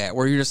part of that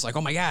where you're just like,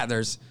 oh my God,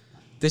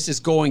 this is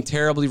going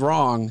terribly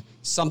wrong.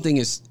 Something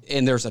is,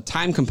 and there's a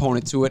time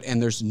component to it,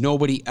 and there's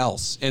nobody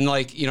else. And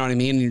like, you know what I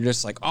mean? And you're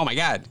just like, oh my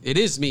God, it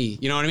is me.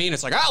 You know what I mean?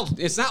 It's like,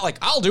 it's not like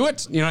I'll do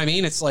it. You know what I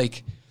mean? It's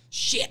like,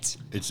 shit.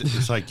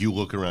 It's like you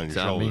look around your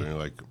shoulder and you're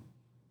like,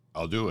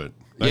 I'll do it.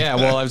 Like, yeah.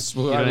 Well, I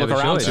look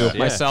around to it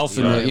myself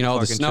in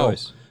the snow.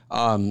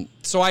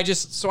 So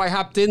I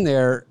hopped in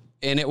there,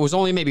 and it was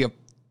only maybe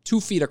 2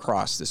 feet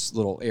across this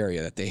little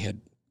area that they had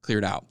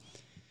cleared out.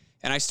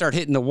 And I start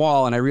hitting the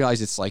wall, and I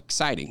realized it's like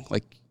siding,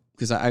 like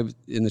because I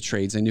in the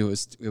trades I knew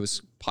it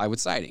was plywood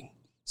siding.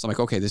 So I'm like,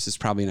 okay, this is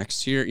probably an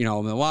exterior, you know.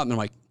 And I'm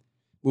like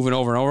moving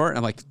over and over, and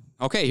I'm like,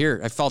 okay, here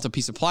I felt a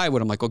piece of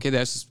plywood. I'm like, okay,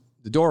 that's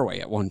the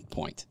doorway at one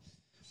point.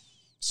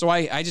 So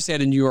I just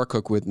had a New York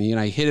hook with me, and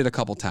I hit it a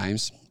couple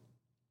times.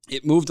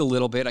 It moved a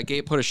little bit.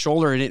 Put a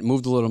shoulder in it, and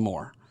moved a little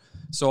more.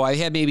 So I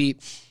had maybe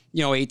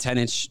 8-10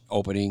 inch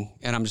opening,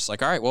 and I'm just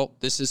like, all right, well,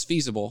 this is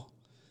feasible.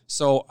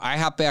 So I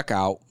hopped back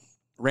out.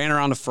 Ran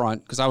around the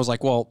front because I was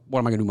like, well, what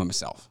am I going to do by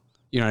myself?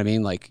 You know what I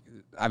mean? Like,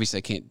 obviously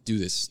I can't do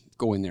this,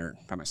 go in there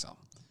by myself.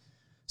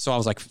 So I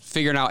was like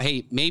figuring out,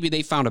 hey, maybe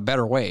they found a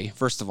better way,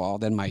 first of all,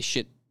 than my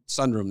shit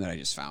sunroom that I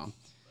just found.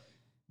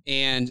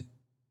 And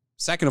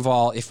second of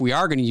all, if we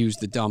are going to use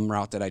the dumb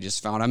route that I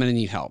just found, I'm going to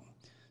need help.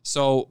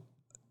 So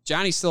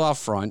Johnny's still out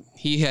front.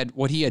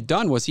 What he had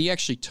done was he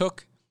actually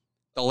took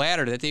the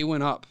ladder that they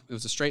went up. It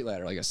was a straight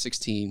ladder, like a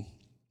 16,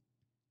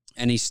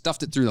 and he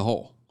stuffed it through the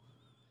hole.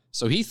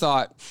 So he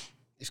thought,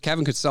 if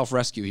Kevin could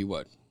self-rescue, he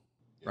would,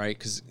 right?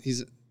 Because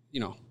he's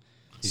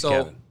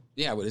Kevin.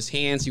 Yeah, with his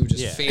hands, he would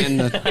just fan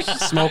the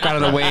smoke out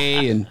of the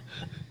way. And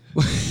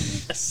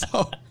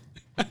so,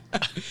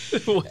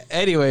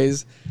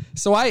 anyways,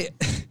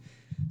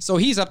 so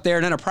he's up there,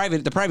 and then the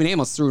private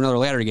ambulance threw another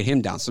ladder to get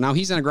him down. So now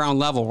he's on a ground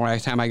level by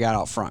the time I got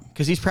out front.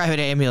 Because these private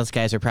ambulance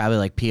guys are probably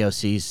like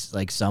POCs,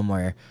 like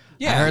somewhere.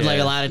 Yeah, I heard like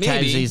a lot of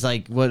times he's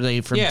like, what are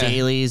they from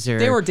Dailies or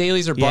they were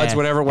Dailies or Buds,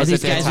 whatever it was. And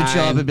these guys would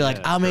show up and be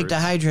like, I'll make the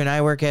hydrant.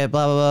 I work at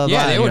blah blah blah.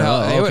 Yeah, blah. they would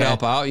help. They would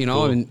help out,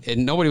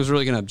 and nobody was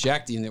really going to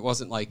object, and it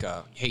wasn't like,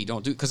 hey,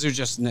 don't do, because there's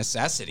just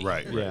necessity,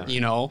 right?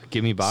 Yeah.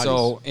 Give me bodies.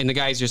 So, and the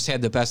guys just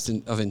had the best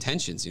of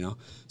intentions,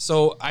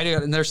 So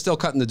and they're still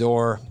cutting the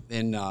door,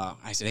 and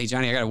I said, hey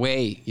Johnny, I got a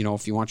way,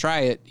 if you want to try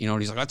it, and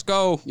he's like, let's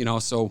go,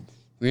 So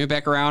we went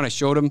back around. I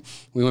showed him.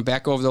 We went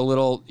back over the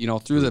little,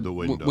 through the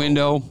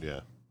window,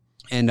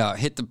 and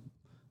hit the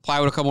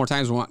plywood a couple more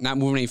times. We're not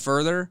moving any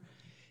further,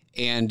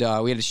 and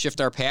we had to shift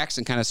our packs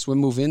and kind of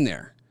move in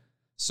there.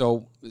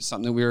 So it's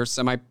something that we were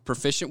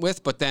semi-proficient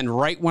with. But then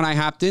right when I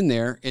hopped in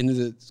there, into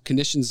the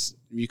conditions,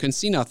 you couldn't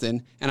see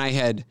nothing, and I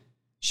had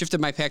shifted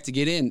my pack to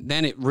get in,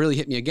 then it really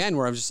hit me again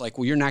where I was just like,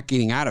 well, you're not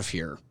getting out of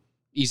here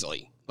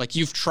easily. Like,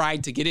 you've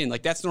tried to get in.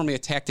 Like, that's normally a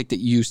tactic that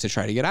you use to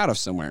try to get out of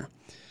somewhere.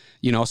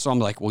 So I'm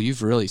like, well,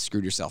 you've really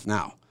screwed yourself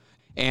now.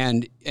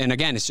 And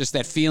again, it's just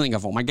that feeling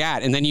of, oh my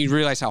God. And then you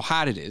realize how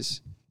hot it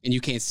is, and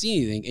you can't see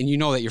anything, and you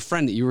know that your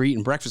friend that you were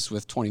eating breakfast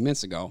with 20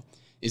 minutes ago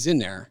is in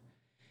there,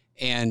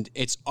 and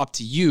it's up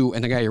to you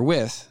and the guy you're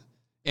with,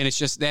 and it's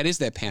just, that is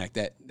that panic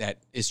that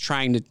is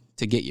trying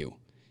to get you.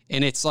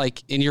 And it's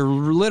like, and you're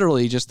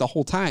literally just the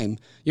whole time,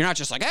 you're not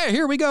just like, hey,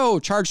 here we go,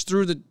 charge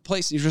through the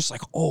place. You're just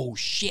like, oh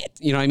shit.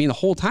 You know what I mean? The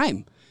whole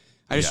time.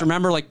 I just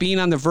remember like being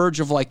on the verge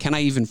of like, can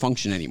I even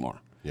function anymore?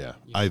 Yeah.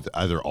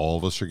 Either all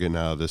of us are getting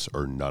out of this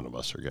or none of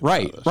us are getting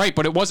out of this. Right.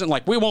 But it wasn't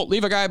like, we won't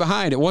leave a guy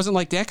behind. It wasn't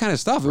like that kind of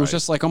stuff. It was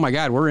just like, oh my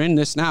God, we're in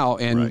this now,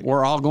 and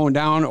we're all going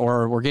down,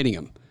 or we're getting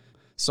him.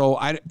 So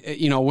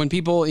when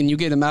people, and you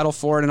get a medal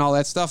for it and all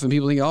that stuff, and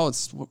people think, oh,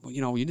 it's,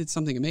 you did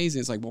something amazing.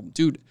 It's like, well,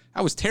 dude,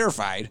 I was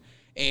terrified,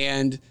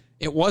 and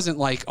it wasn't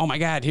like, oh my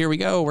God, here we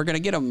go, we're going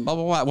to get him, blah,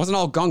 blah, blah. It wasn't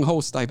all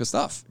gung-ho type of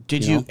stuff.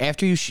 Did you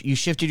after you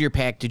shifted your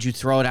pack, did you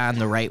throw it on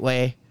the right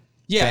way?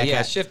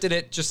 Yeah, shifted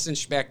it, just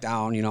cinched back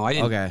down. I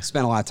didn't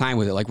spend a lot of time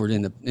with it, like we're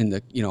in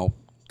the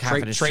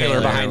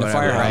trailer behind the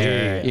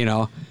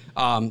firehouse.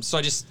 So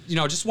I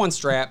just one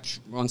strap,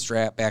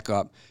 back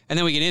up. And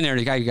then we get in there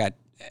and you got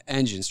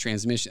engines,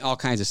 transmission, all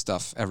kinds of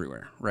stuff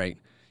everywhere, right?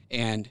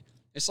 And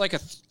it's like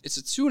it's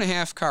a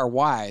 2.5 car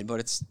wide, but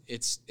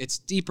it's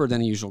deeper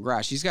than a usual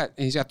garage. He's got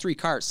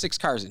 6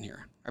 cars in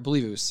here. I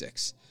believe it was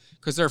 6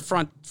 because they're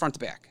front to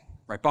back,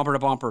 right? Bumper to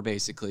bumper,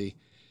 basically.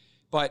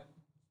 But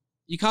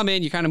you come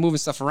in, you're kind of moving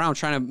stuff around,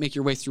 trying to make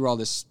your way through all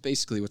this,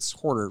 basically what's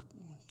hoarder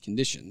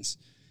conditions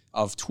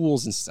of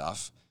tools and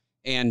stuff.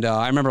 And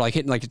I remember like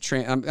hitting like a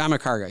I'm a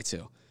car guy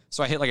too.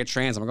 So I hit like a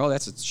trans. I'm like, oh,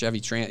 that's a Chevy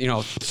Trans,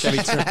 Chevy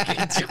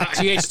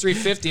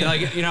TH350. And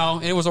like,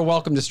 and it was a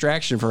welcome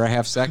distraction for a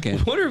half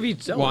second. What are we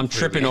telling? While I'm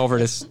tripping over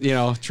this,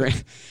 train.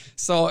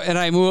 So, and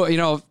I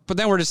move, but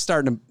then we're just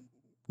starting to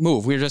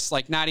move. We were just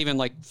like, not even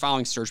like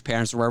following search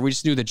patterns or where we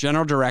just knew the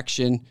general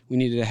direction we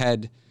needed to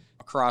head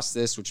across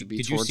this, which would be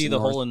Did you see the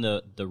hole in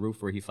the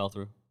roof where he fell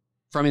through?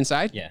 From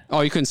inside? Yeah.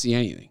 Oh, you couldn't see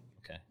anything.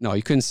 Okay. No,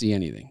 you couldn't see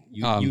anything.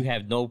 You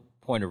have no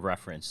point of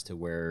reference to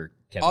where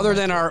Kevin other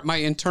than my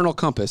internal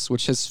compass,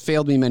 which has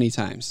failed me many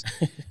times,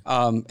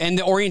 and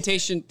the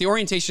orientation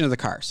of the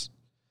cars.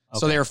 Okay.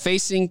 So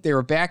they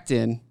were backed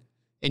in,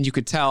 and you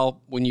could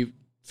tell when you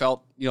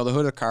felt the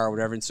hood of the car or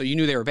whatever, and so you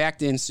knew they were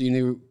backed in, so you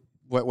knew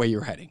what way you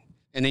were heading,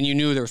 and then you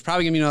knew there was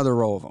probably gonna be another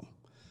row of them.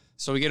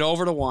 So we get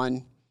over to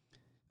one,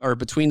 or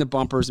between the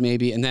bumpers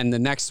maybe, and then the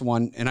next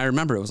one, and I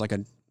remember it was like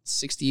a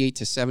 68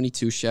 to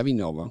 72 Chevy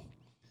Nova.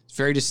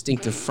 Very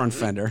distinctive front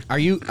fender. Are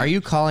you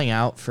calling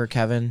out for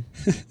Kevin?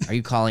 Are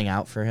you calling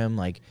out for him?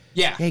 Like,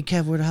 yeah. Hey,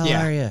 Kev, where the hell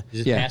are you?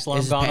 Is his pass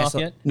alarm gone off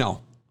yet?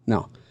 No.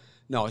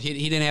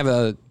 He didn't have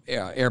a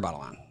air bottle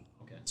on.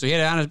 Okay. So he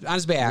had it on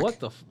his back. What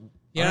the?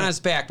 He had it on his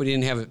back, but he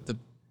didn't have it.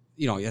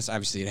 Yes,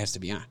 obviously it has to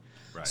be on.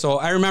 Right. So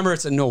I remember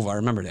it's a Nova. I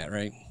remember that,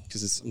 right?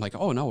 Because I'm like,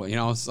 oh no,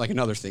 it's like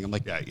another thing. I'm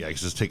like, yeah,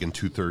 because it's taking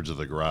 2/3 of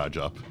the garage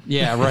up.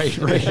 Yeah, right.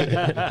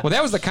 Well,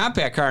 that was the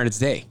compact car in its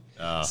day.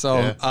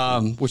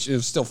 Which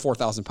is still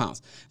 4,000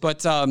 pounds.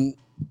 But so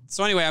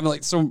anyway, I'm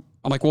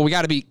like, well, we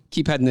got to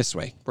keep heading this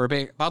way. We're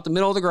about the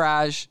middle of the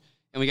garage,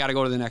 and we got to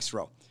go to the next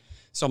row.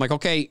 So I'm like,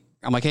 okay.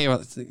 I'm like, hey,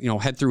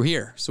 head through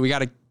here. So we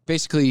got to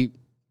basically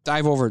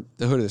dive over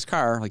the hood of this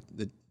car, like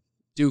the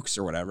Dukes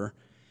or whatever,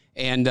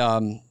 and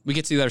we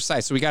get to the other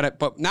side. So we got it,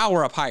 but now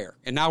we're up higher,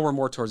 and now we're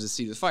more towards the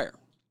seat of the fire.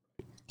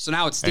 So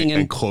now it's stinging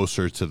and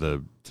closer to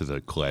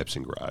the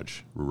collapsing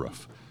garage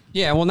roof.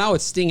 Yeah, well, now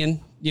it's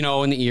stinging,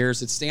 in the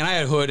ears. It's stinging. I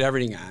had a hood,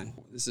 everything on.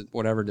 This is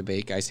whatever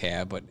debate guys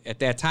have, but at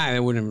that time, it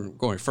wouldn't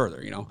go any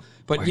further,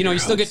 But, you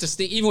still get to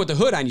sting, even with the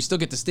hood on, you still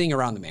get to sting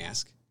around the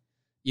mask,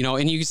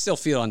 and you can still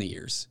feel it on the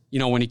ears,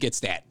 when it gets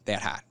that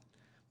hot,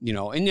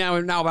 And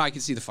now I can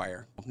see the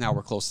fire. Now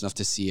we're close enough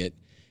to see it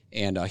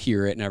and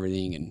hear it and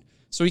everything. And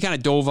so we kind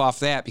of dove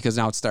off that because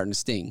now it's starting to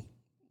sting.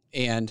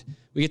 And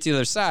we get to the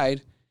other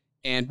side,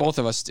 and both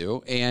of us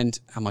do. And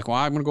I'm like, well,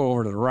 I'm going to go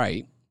over to the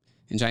right.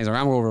 And Johnny's like,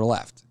 I'm going to go over to the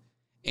left.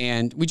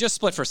 And we just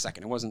split for a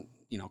second. It wasn't,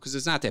 because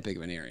it's not that big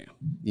of an area.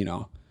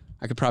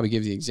 I could probably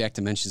give the exact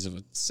dimensions of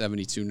a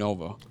 72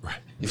 Nova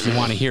if you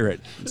want to hear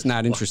it. It's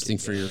not interesting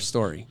for your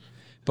story.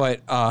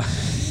 But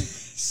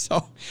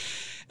so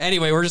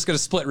anyway, we're just going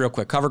to split real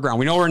quick, cover ground.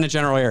 We know we're in the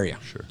general area.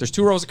 Sure. There's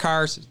 2 rows of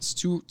cars. It's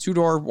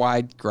two-door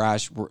wide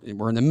garage.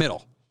 We're in the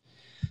middle.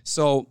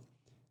 So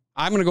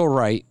I'm going to go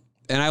right,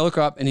 and I look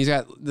up, and he's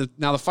got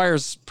now the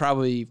fire's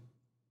probably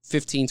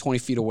 15, 20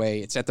 feet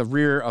away. It's at the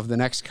rear of the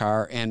next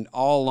car and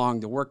all along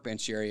the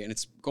workbench area, and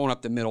it's going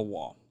up the middle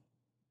wall.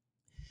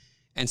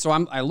 And so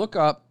I look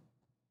up.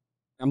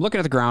 I'm looking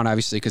at the ground,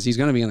 obviously, because he's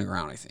going to be on the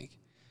ground, I think.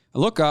 I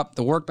look up.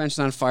 The workbench is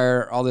on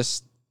fire. All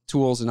this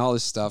tools and all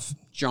this stuff,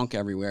 junk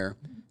everywhere.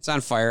 It's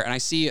on fire, and I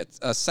see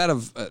a set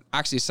of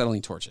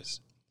oxyacetylene torches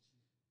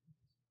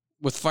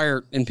with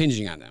fire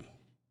impinging on them.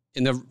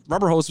 And the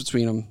rubber hose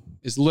between them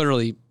is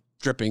literally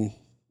dripping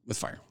with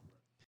fire.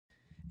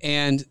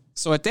 And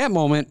so at that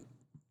moment,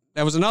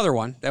 that was another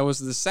one. That was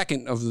the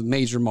second of the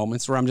major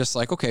moments where I'm just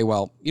like, okay,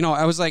 well,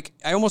 I was like,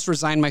 I almost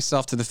resigned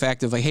myself to the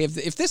fact of like, hey,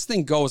 if this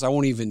thing goes, I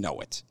won't even know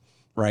it,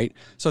 right?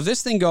 So if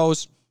this thing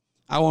goes,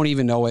 I won't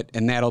even know it,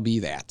 and that'll be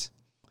that.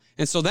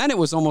 And so then it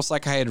was almost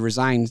like I had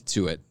resigned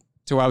to it,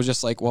 to where I was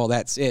just like, well,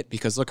 that's it,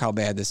 because look how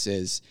bad this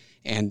is,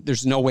 and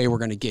there's no way we're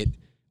going to get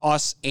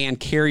us and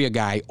carry a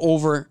guy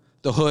over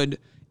the hood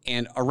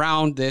and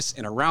around this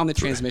and around the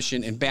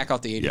transmission and back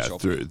out the 8-inch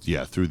opener.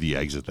 Through the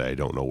exit that I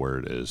don't know where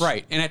it is.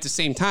 Right. And at the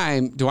same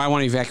time, do I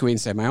want to evacuate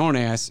inside my own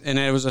ass? And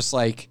it was just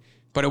like,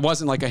 but it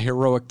wasn't like a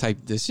heroic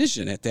type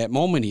decision at that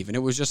moment even.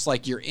 It was just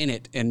like you're in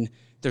it and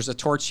there's a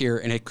torch here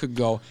and it could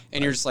go.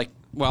 And you're just like,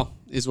 well,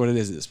 is what it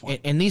is at this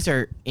point. And these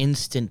are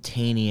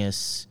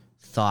instantaneous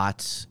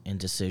thoughts and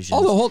decisions.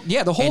 Oh,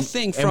 the whole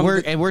thing.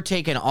 And we're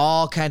taking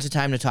all kinds of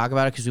time to talk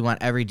about it because we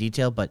want every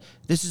detail. But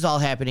this is all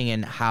happening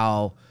in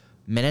how...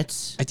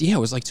 minutes? Yeah, it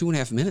was like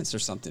 2.5 minutes or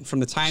something from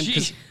the time,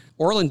 because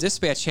Orland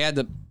Dispatch had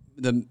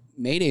the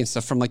Mayday and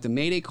stuff from like the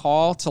Mayday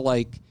call to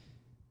like,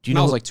 do you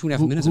know, it was like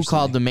 2.5 minutes. Who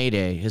called the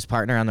Mayday? His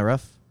partner on the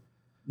roof?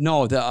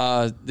 No,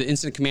 the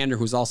incident commander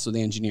who's also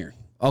the engineer.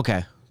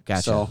 Okay,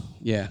 gotcha. So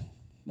yeah,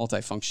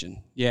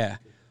 multifunction. Yeah,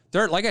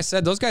 they're like I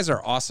said, those guys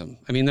are awesome.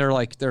 I mean,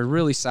 they're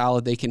really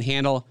solid. They can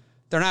handle.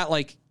 They're not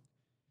like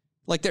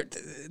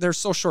they're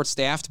so short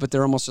staffed, but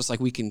they're almost just like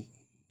we can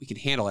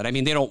handle it. I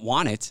mean, they don't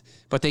want it,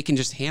 but they can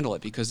just handle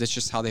it because it's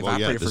just how they've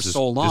operated for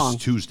so long.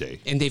 This is Tuesday,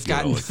 and they've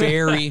gotten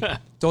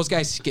those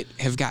guys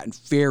have gotten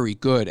very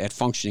good at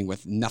functioning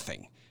with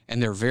nothing,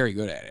 and they're very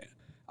good at it.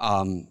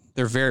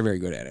 They're very, very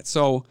good at it.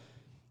 So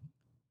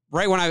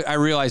right when I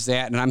realized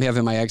that, and I'm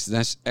having my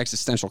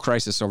existential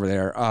crisis over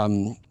there,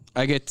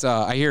 I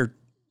hear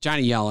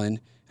Johnny yelling,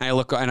 and I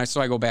look, and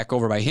so I go back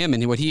over by him,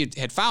 and what he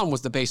had found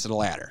was the base of the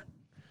ladder.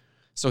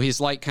 So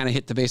his light kind of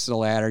hit the base of the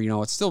ladder. You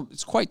know,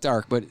 it's quite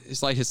dark, but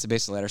his light hits the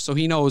base of the ladder. So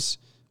he knows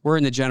we're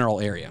in the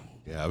general area.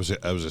 Yeah, I was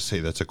gonna say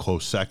that's a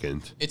close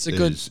second. It's a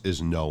good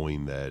is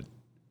knowing that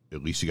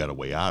at least you got a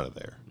way out of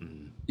there.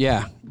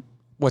 Yeah.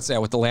 What's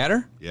that with the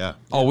ladder? Yeah.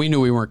 Oh, we knew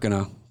we weren't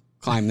gonna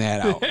climb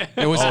that out.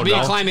 It was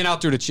climbing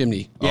out through the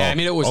chimney. Yeah, I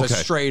mean it was a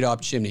straight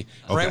up chimney.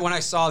 Okay. Right when I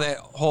saw that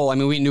hole, I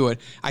mean we knew it.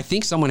 I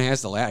think someone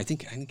has the ladder. I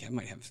think I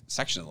might have a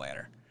section of the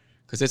ladder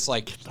because it's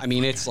like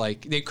it's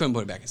like they couldn't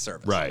put it back in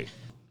service. Right.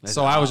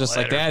 So I was just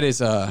like, that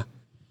is no,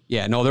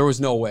 there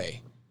was no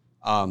way.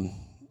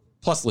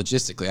 Plus,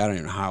 logistically, I don't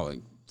even know how I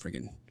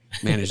freaking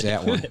managed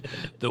that one.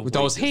 With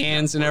those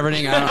hands and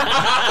everything. You'd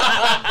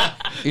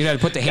have to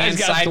put the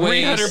hands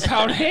sideways.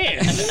 300-pound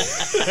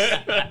hands.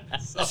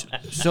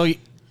 So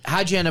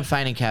how'd you end up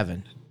finding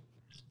Kevin?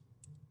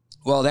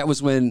 Well, that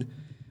was when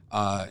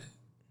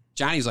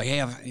Johnny's like,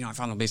 hey, I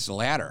found the base of the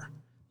ladder.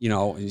 You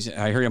know,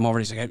 I heard him over.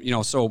 He's like,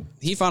 so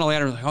he found a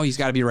ladder. Like, he's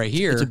got to be right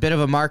here. It's a bit of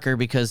a marker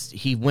because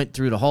he went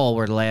through the hole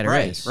where the ladder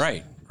is.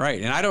 Right.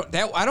 And I don't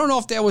know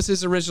if that was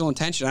his original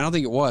intention. I don't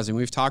think it was. And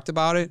we've talked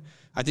about it.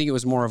 I think it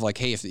was more of like,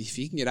 hey, if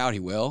he can get out, he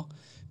will.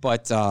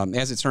 But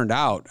as it turned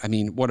out, I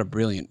mean, what a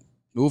brilliant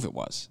move it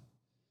was.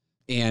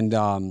 And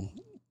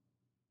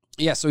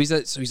so he's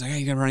like, hey,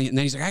 you got to run. And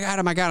then he's like, I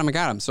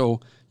got him. So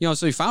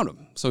so he found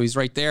him. So he's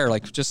right there,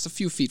 like just a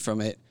few feet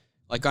from it.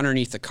 Like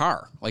underneath the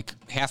car, like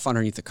half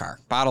underneath the car,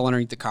 bottle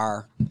underneath the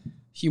car,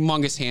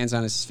 humongous hands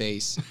on his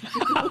face,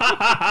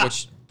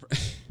 which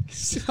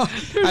so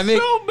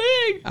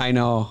big. I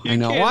know.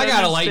 Well, I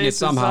gotta lighten it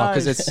somehow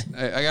because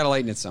I gotta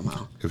lighten it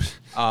somehow. It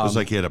was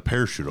like he had a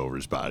parachute over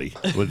his body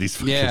with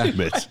these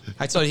mitts.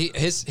 I told you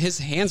his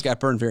hands got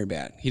burned very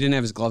bad. He didn't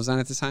have his gloves on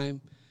at the time,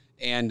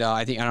 and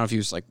I don't know if he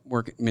was like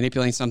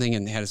manipulating something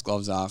and had his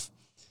gloves off,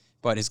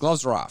 but his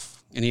gloves were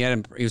off, and he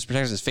was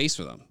protecting his face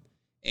with them,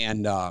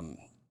 and.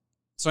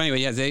 So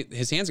anyway,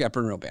 his hands got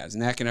burned real bad, his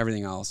neck and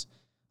everything else.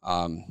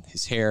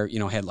 His hair,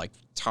 had like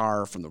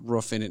tar from the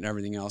roof in it and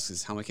everything else.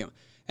 His helmet came.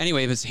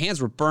 Anyway, his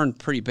hands were burned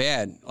pretty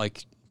bad,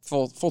 like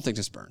full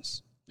thickness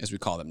burns, as we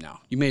call them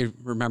now. You may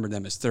remember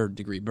them as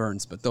 3rd-degree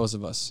burns, but those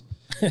of us.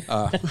 And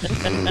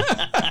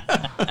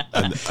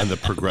the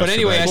progressive. But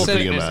anyway, I said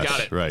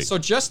BMS, it. Right. So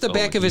just the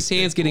back of his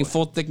hands getting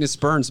full thickness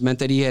burns meant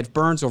that he had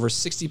burns over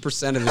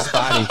 60% of his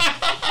body.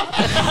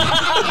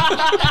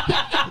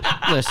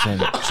 Listen,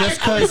 just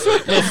because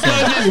his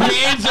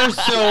hands are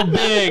so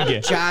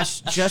big.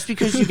 Josh, just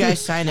because you guys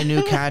signed a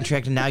new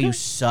contract and now you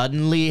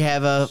suddenly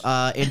have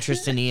a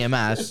interest in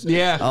EMS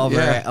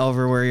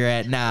over where you're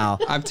at now.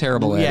 I'm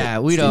terrible at it. Yeah,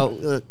 we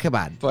don't. Come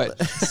on. But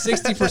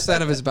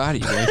 60% of his body,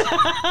 dude.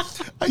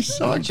 I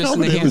saw it just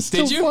in the hands.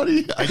 Did you?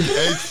 Funny.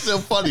 It's still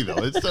funny,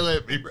 though. It still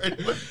hit me right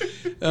away.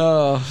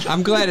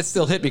 I'm glad it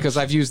still hit because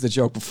I've used the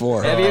joke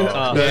before. Have you?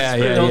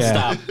 Don't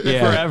stop.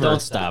 Forever. Don't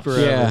stop.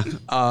 Forever. Yeah.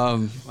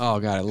 Oh,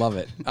 God, I love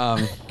it.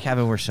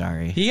 Kevin, we're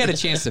sorry. He had a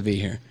chance to be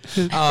here.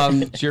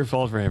 It's your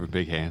fault for having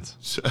big hands.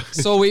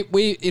 So we So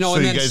and you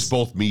then guys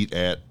both meet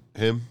at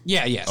him?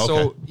 Yeah.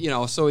 Okay.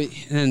 So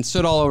he and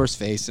stood all over his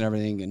face and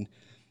everything.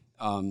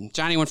 And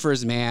Johnny went for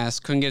his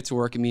mask, couldn't get it to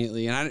work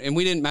immediately. And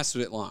we didn't mess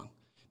with it long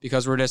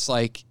because we're just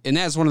like, and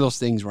that's one of those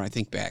things where I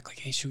think back, like,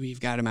 hey, should we have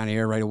got him out of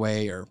here right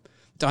away or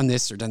done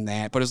this or done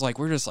that? But it's like,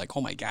 we're just like,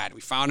 oh my God,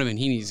 we found him and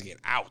he needs to get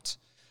out.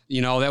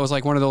 That was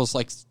like one of those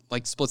like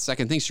split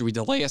second things. Should we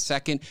delay a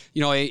second?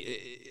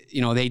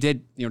 They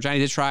did, Johnny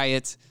did try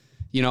it,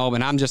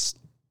 and I'm just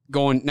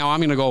going, now I'm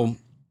going to go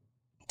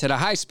to the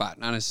high spot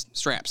on his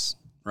straps,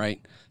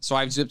 right? So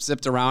I've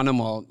zipped around him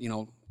while,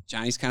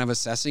 Johnny's kind of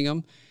assessing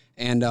him.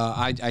 And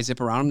I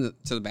zip around him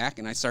to the back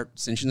and I start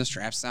cinching the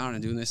straps down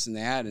and doing this and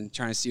that and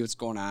trying to see what's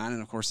going on.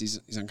 And of course he's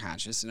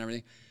unconscious and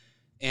everything.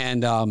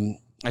 And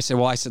I said,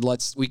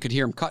 we could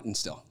hear him cutting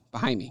still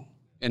behind me.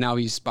 And now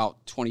he's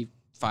about 20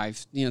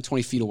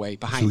 feet away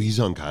behind me. So he's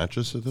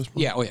unconscious at this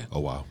point? Yeah. Oh, yeah. Oh,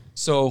 wow.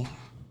 So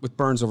with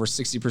burns over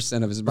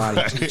 60% of his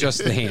body,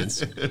 just the hands.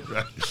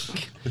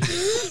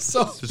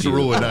 So it's a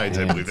rule of nines,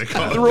 I believe they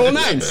call it. The rule of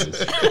nines.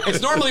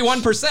 It's normally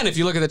 1% if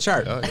you look at the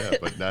chart. Oh, yeah,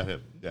 but not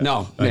him. Yeah.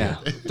 No, yeah.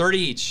 30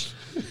 each.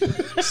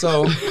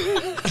 So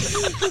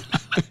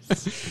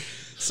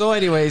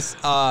anyways.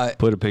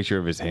 Put a picture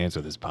of his hands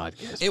with his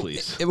podcast,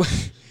 please.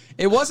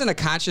 It wasn't a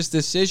conscious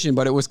decision,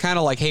 but it was kind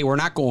of like, hey, we're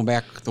not going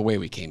back the way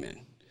we came in.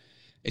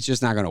 It's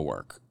just not going to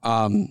work.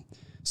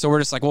 So we're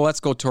just like, well, let's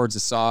go towards the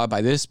saw.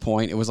 By this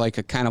point, it was like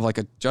a kind of like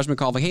a judgment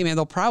call. Like, hey, man,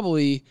 they'll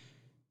probably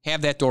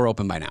have that door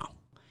open by now.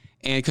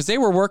 And because they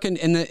were working,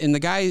 and the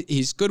guy,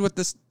 he's good with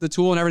the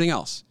tool and everything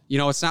else. You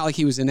know, it's not like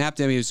he was inept.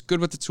 I mean, he was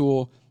good with the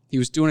tool. He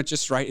was doing it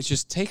just right. It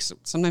just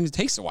sometimes it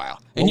takes a while.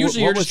 And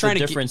usually you're just trying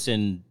to. What was the difference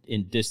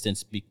in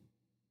distance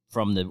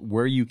from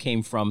where you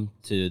came from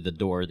to the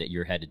door that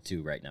you're headed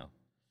to right now?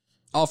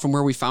 Oh, from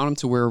where we found him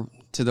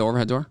to the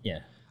overhead door? Yeah.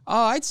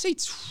 I'd say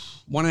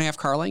 1.5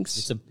 car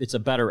lengths. It's a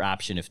better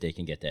option if they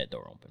can get that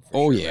door open.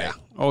 Yeah. Right?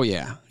 Oh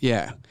yeah.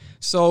 Yeah.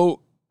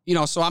 So, you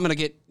know, so I'm going to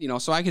get, you know,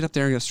 so I get up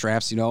there and get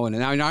straps, you know, and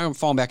now I'm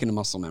falling back into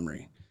muscle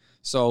memory.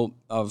 So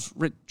of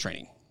RIT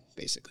training,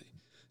 basically.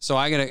 So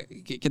I got to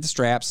get the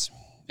straps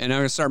and I'm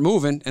going to start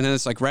moving. And then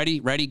it's like,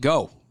 ready,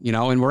 go, you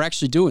know, and we're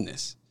actually doing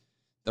this.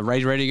 The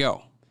ready,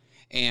 go.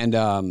 And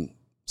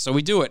so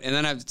we do it. And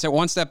then I take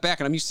one step back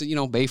and I'm used to, you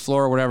know, bay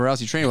floor or whatever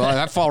else you train. Well,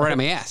 I fall right on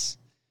my ass.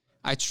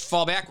 I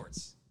fall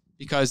backwards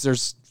because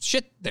there's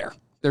shit there.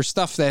 There's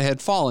stuff that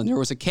had fallen. There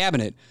was a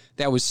cabinet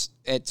that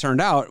it turned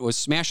out, was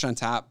smashed on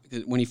top.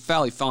 When he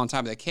fell on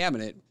top of that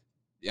cabinet,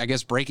 I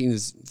guess breaking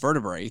his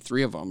vertebrae,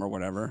 3 of them or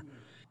whatever,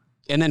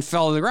 and then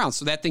fell to the ground.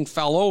 So that thing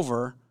fell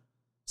over.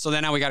 So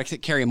then now we got to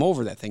carry him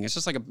over that thing. It's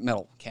just like a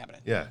metal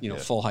cabinet,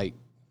 full height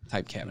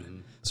type cabinet.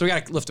 Mm-hmm. So we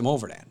got to lift him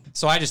over that.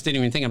 So I just didn't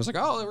even think. I was like,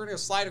 oh, we're going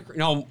to slide. You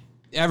know,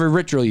 every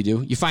RIT drill you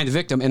do, you find the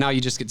victim, and now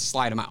you just get to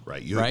slide him out.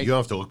 Right. You don't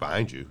have to look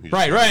behind you.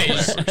 Right.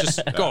 just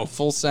go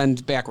full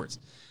send backwards.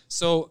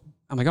 So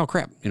I'm like, oh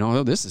crap, you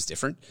know, this is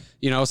different,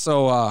 you know.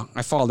 So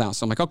I fall down.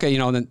 So I'm like, okay, you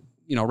know, then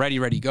you know, ready,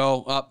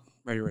 go up,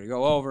 ready,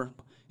 go over,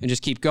 and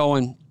just keep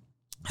going.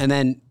 And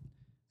then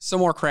some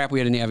more crap we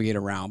had to navigate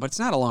around, but it's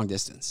not a long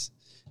distance,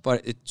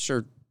 but it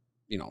sure,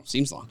 you know,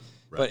 seems long.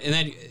 Right. But and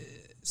then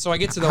so I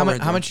get to the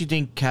how much you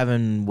think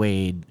Kevin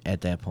weighed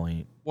at that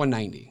point?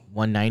 190.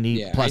 190.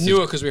 Yeah, plus I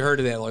knew it because we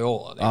heard it at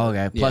Loyola.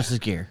 Okay, plus his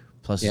gear.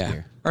 Plus his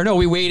gear. Or no,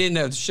 we weighed in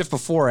the shift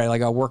before at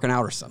like working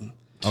out or something.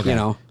 Okay. You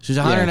know, so he's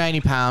 190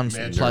 pounds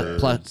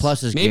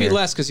plus his maybe gear.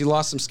 less because he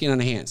lost some skin on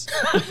the hands.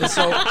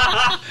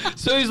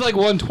 So he's like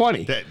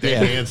 120. That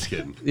hand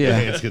skin. Yeah, the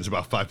hand skin's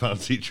about 5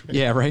 pounds each. Right?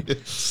 Yeah, right.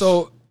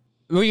 So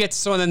we get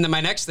then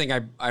my next thing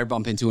I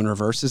bump into in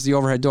reverse is the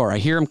overhead door. I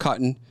hear him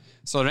cutting.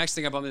 So the next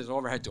thing I bump into is the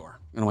overhead door,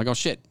 and I'm like, oh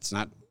shit, it's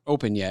not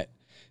open yet.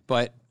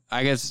 But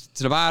I get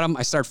to the bottom,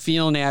 I start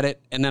feeling at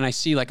it, and then I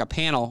see like a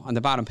panel on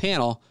the bottom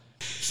panel.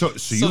 So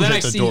you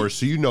hit the door,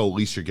 so you know at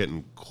least you're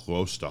getting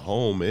close to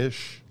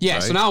home-ish. Yeah,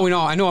 right? So now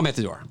I know I'm at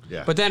the door.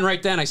 Yeah. But then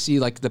right then I see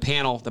like the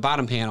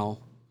bottom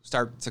panel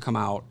start to come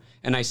out,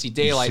 and I see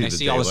daylight, and I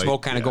see all the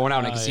smoke kind of going out,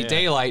 and I can see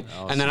daylight,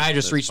 and then I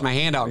just reached my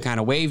hand out and kind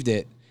of waved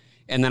it,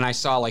 and then I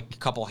saw like a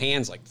couple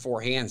hands, like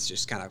 4 hands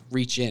just kind of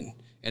reach in,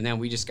 and then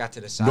we just got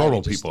to the side.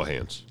 Normal people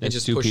hands. And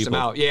just pushed them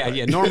out. Yeah,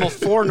 yeah.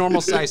 4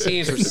 normal-sized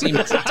hands, which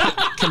seemed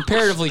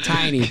comparatively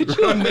tiny.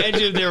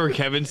 Imagine if they were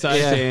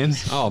Kevin-sized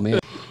hands. Oh, man.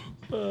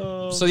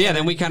 So yeah,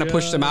 then we kind of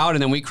pushed them out,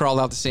 and then we crawled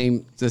out the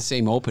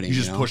same opening. You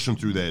just pushed them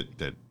through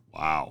that.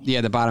 Wow.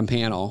 Yeah, the bottom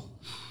panel,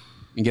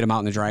 and get them out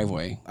in the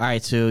driveway. All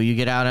right, so you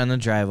get out on the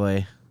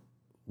driveway.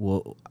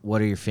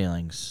 What are your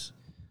feelings?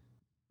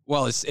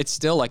 Well, it's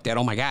still like that.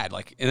 Oh my god!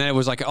 Like, and then it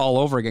was like all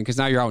over again because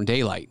now you're out in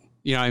daylight.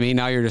 You know what I mean?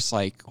 Now you're just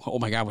like, oh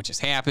my god, what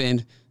just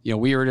happened? You know,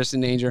 we were just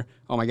in danger.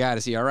 Oh my god,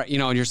 is he all right? You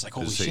know, and you're just like,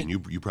 holy shit.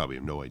 You probably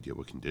have no idea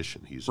what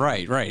condition he's in.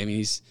 Right. I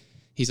mean,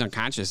 he's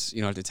unconscious,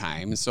 you know, at the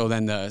time. And so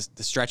then the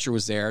stretcher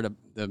was there.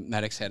 The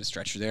medics had a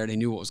stretcher there. They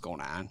knew what was going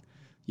on,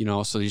 you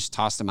know, so they just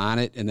tossed him on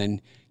it. And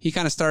then he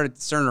kind of started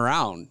turning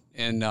around,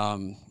 and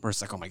we're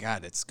just like, oh my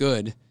God, that's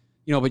good.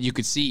 You know, but you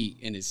could see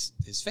in his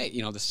face,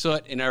 you know, the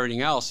soot and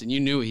everything else. And you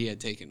knew he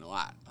had taken a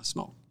lot of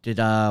smoke. Did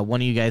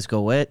one of you guys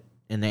go with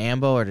in the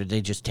ambo, or did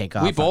they just take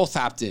off? We both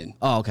hopped in.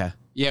 Oh, okay.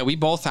 Yeah, we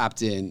both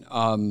hopped in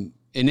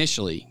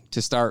initially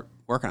to start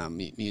working on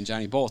me and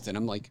Johnny both. And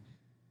I'm like,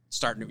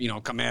 starting to, you know,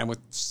 come in with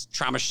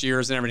trauma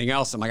shears and everything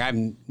else. I'm like, I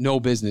have no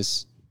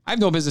business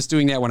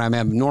doing that when I'm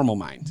at normal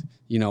mind,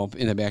 you know,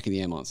 in the back of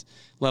the ambulance,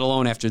 let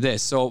alone after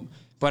this. So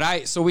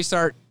we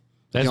start.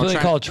 That's what they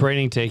call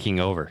training taking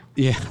over.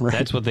 Yeah, right.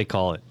 That's what they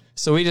call it.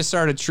 So we just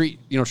started treating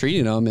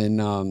them,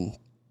 and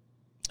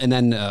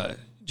then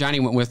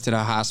Johnny went with to the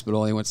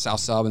hospital. He went to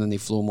South Sub, and then they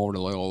flew him over to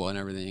Loyola and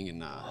everything.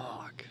 And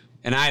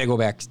I had to go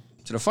back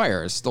to the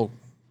fire. It's still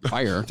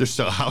fire. There's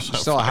still a house on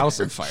fire. Still a house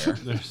on fire.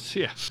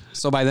 Yeah.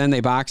 So by then they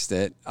boxed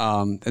it,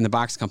 and the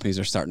box companies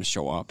are starting to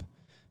show up.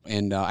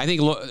 And I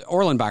think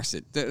Orland boxed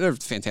it. They're a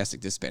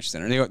fantastic dispatch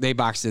center. They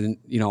boxed it,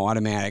 you know,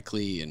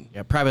 automatically. And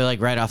yeah, probably like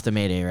right off the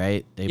Mayday,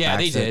 right? They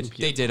did.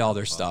 They did all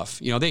their stuff.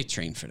 You know, they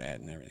trained for that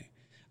and everything.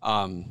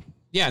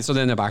 Yeah, and so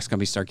then the box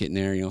companies start getting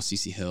there, you know,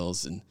 CC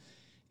Hills.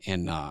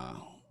 And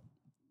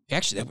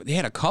actually, they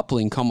had a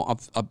coupling come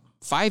up, a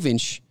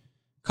 5-inch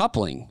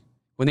coupling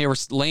when they were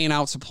laying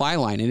out supply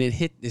line, and it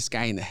hit this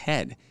guy in the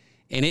head.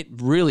 And it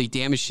really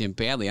damaged him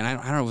badly. And I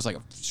don't know, it was like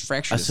a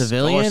fracture. A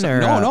civilian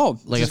or no,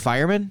 like a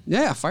fireman?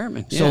 Yeah, a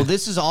fireman. Yeah. So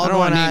this is all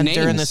going on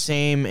during the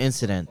same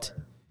incident.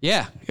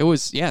 Yeah, it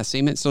was.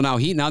 Same. So now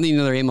they need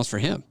another ambulance for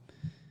him.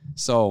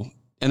 So,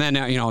 and then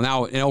you know,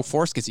 now in Oak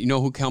Forest gets, you know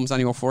who comes on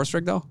the Oak Forest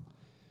rig though?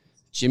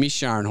 Jimmy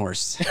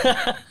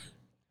Scharnhorst.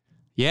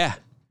 Yeah,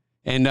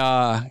 And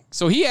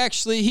so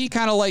he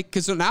kind of like,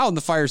 because now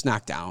the fire's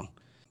knocked down.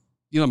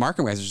 The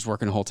marketing guys are just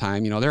working the whole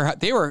time.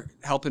 They were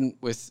helping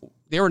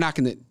they were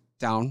knocking it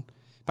down.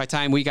 By the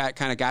time we got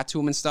to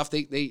them and stuff,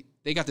 they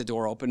got the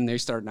door open and they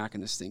started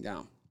knocking this thing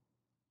down.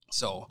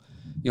 So,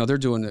 they're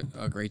doing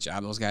a great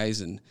job, those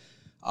guys. And,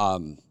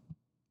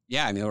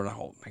 they were like,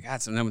 oh my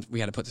God. So then we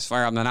had to put this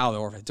fire up. And then now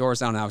the door's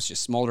down. Now it's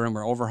just smoldering.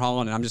 We're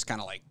overhauling. And I'm just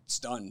kind of like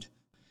stunned.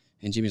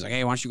 And Jimmy's like,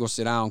 hey, why don't you go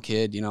sit down,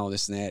 kid?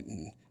 This and that.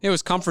 And it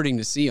was comforting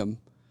to see him.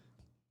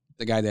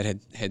 The guy that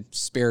had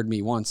spared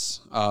me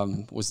once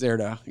was there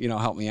to,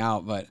 help me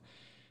out. But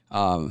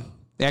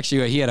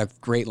actually, he had a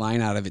great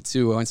line out of it,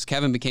 too. Once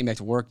Kevin came back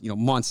to work,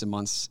 months and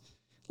months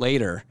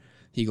later,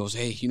 he goes,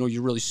 hey,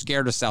 you really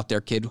scared us out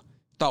there, kid.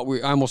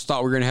 I almost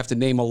thought we were going to have to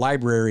name a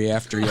library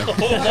after you.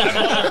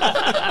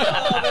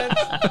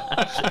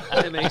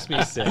 That makes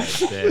me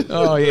sad.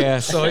 Oh, yeah.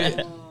 So,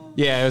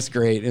 yeah, it was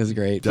great. It was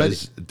great.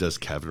 Does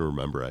Kevin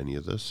remember any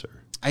of this? Or?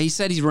 He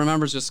said he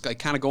remembers just like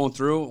kind of going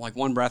through like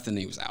one breath and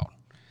he was out.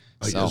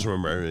 Oh, he doesn't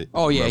remember.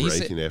 Oh yeah,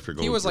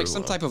 he was like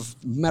some type of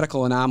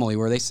medical anomaly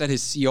where they said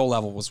his CO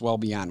level was well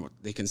beyond what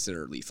they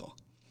consider lethal.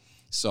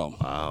 So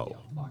wow,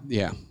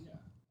 yeah.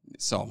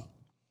 So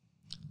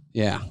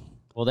yeah.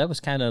 Well, that was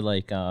kind of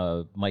like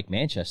Mike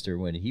Manchester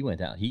when he went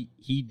down.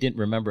 He didn't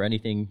remember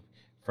anything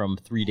from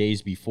 3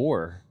 days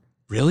before.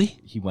 Really?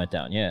 He went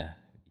down. Yeah,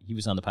 he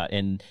was on the pot,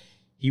 and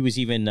he was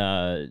even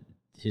the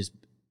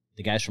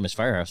guys from his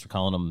firehouse were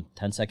calling him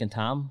 10-second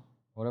Tom,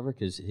 whatever,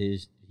 because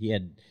he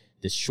had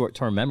this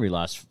short-term memory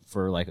loss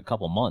for like a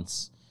couple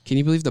months. Can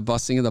you believe the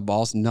busting of the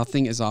balls?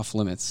 Nothing is off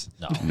limits.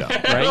 No.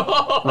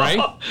 Right?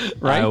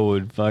 I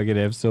would fucking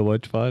have so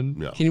much fun.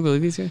 No. Can you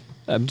believe these guys?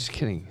 I'm just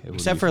kidding.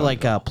 Except for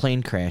like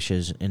plane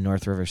crashes in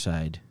North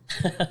Riverside.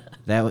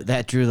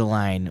 that drew the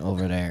line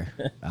over there.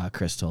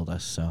 Chris told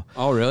us. So.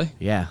 Oh, really?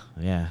 Yeah.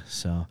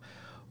 So,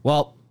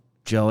 well,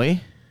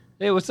 Joey.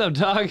 Hey, what's up,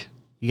 dog?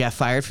 You got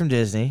fired from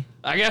Disney.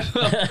 I got.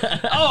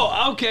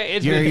 Oh, okay.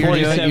 It's been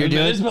 47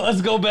 minutes, but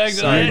let's go back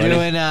to that. You're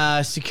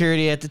doing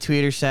security at the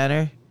Tweeter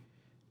Center.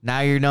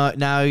 Now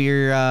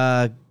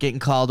you're getting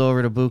called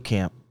over to boot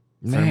camp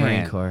for the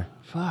Marine Corps.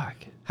 Fuck.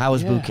 How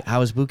was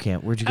boot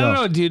camp? Where'd you go? I don't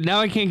know, dude.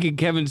 Now I can't get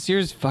Kevin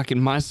Sears' fucking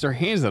monster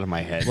hands out of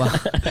my head.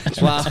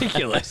 That's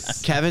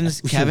ridiculous.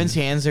 Kevin's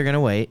hands are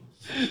gonna wait.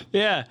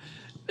 Yeah.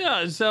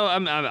 Yeah, so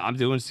I'm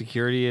doing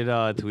security at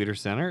Tweeter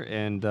Center,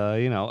 and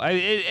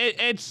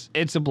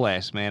it's a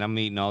blast, man. I'm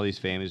meeting all these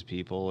famous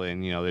people,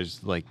 and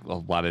there's like a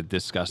lot of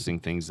disgusting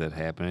things that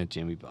happen at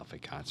Jimmy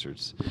Buffett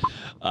concerts.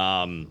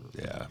 You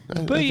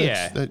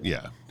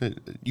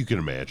can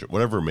imagine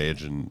whatever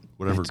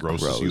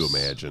grosses you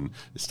imagine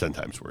is 10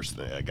 times worse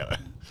than that.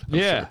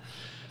 Sure.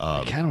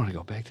 I kind of want to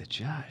go back to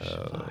Josh.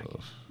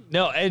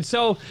 No, and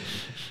so.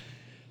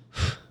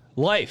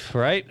 Life,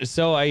 right?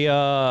 So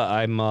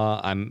I'm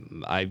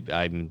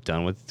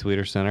done with the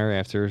Tweeter Center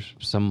after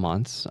some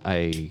months.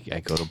 I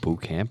go to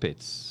boot camp.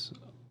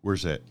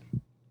 Where's that?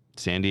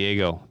 San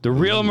Diego. The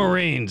real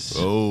Marines.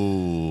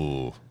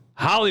 Oh.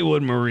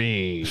 Hollywood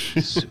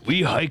Marines.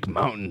 We hike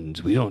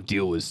mountains. We don't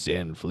deal with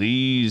sand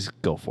fleas.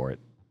 Go for it.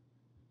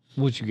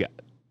 What you got?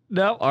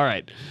 No? All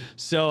right.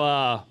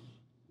 So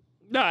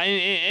no,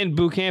 in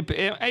boot camp,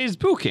 it's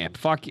boot camp.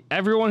 Fuck,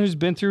 everyone who's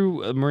been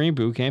through a Marine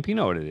boot camp, you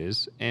know what it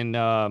is. And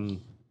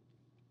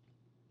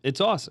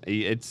it's awesome.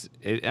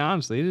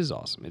 Honestly, it is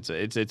awesome. It's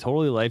a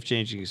totally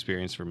life-changing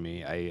experience for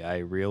me. I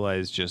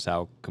realize just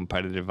how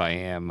competitive I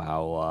am,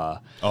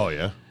 how... oh,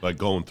 yeah? Like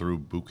going through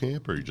boot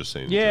camp, or are you just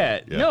saying... Yeah.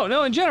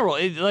 No, in general.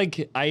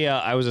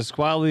 I was a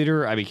squad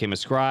leader. I became a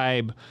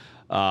scribe.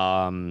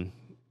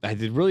 I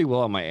did really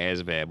well on my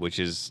ASVAB, which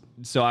is...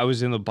 So I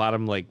was in the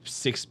bottom,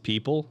 6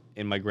 people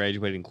in my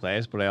graduating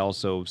class, but I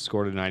also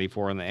scored a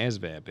 94 on the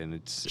ASVAB, and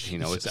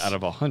it's out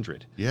of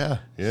 100. Yeah.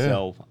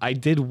 So I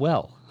did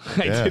well.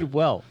 I did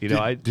well. Did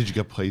you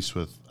get placed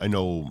with... I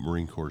know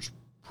Marine Corps'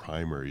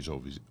 primary is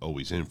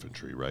always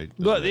infantry, right?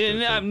 But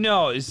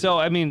no. So,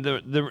 I mean,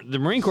 the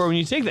Marine Corps, when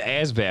you take the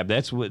ASVAB,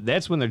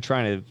 that's when they're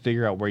trying to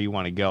figure out where you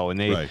want to go,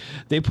 and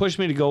they pushed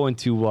me to go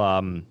into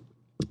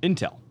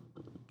Intel.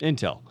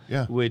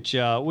 Yeah. Which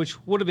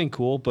would have been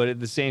cool, but at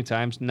the same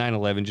time,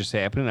 9/11 just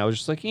happened, and I was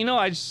just like,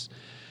 this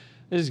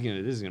is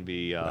gonna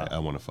be. I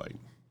want to fight.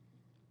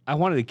 I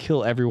wanted to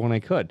kill everyone I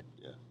could.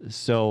 Yeah.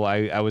 So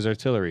I was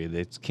artillery.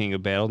 That's king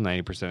of battle.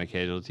 90% of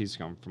casualties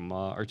come from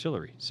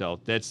artillery. So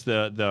that's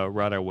the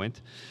route I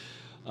went.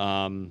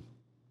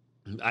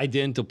 I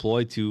didn't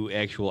deploy to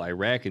actual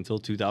Iraq until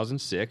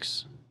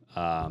 2006.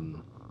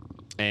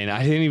 And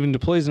I didn't even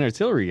deploy as an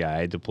artillery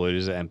guy. I deployed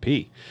as an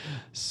MP.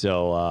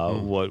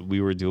 So what we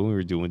were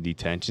doing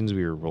detentions.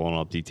 We were rolling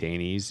up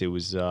detainees. It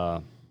was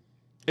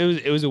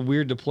a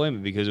weird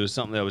deployment because it was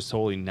something that I was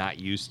totally not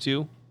used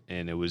to,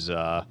 and it was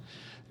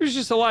there's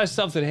just a lot of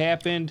stuff that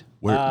happened.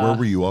 Where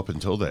were you up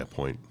until that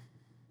point?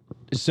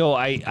 So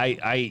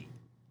I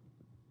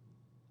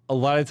a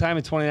lot of time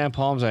at 29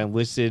 Palms, I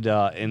enlisted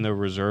in the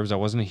reserves. I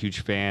wasn't a huge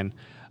fan.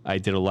 I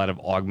did a lot of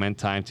augment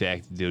time to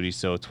active duty.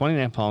 So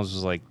 29 Palms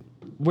was like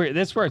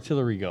that's where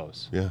artillery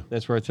goes. Yeah,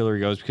 that's where artillery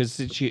goes because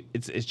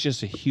it's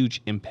just a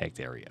huge impact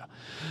area.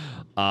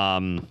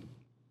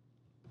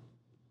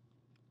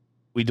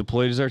 We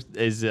deployed as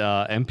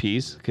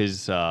MPs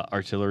because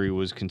artillery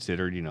was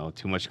considered,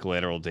 too much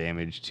collateral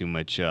damage, too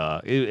much.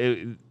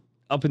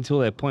 Up until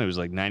that point, it was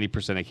like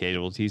 90% of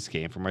casualties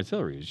came from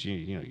artillery.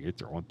 You're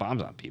throwing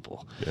bombs on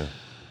people. Yeah.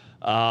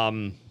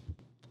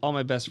 All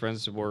my best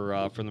friends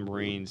were from the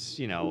Marines.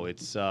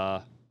 It's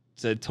a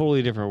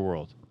totally different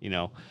world.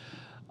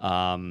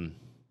 I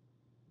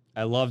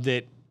loved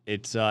it.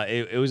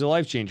 It was a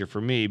life changer for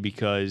me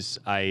because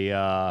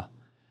fuck,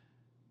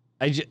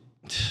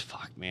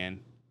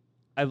 man.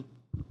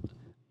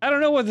 I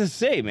don't know what to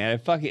say, man. I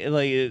fucking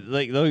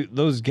like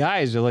those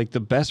guys are like the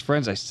best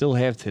friends I still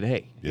have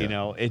today.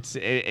 Yeah.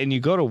 And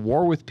you go to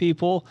war with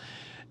people,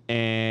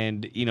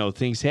 and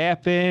things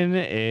happen,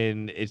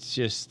 and it's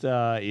just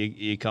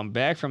you come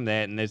back from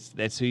that, and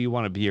that's who you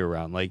want to be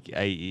around. Like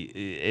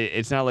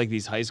it's not like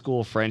these high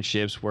school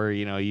friendships where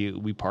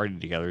we partied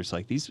together. It's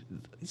like these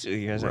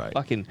guys are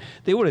fucking.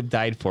 They would have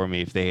died for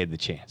me if they had the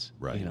chance.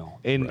 Right.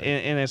 And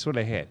that's what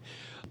I had.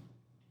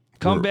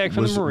 Come back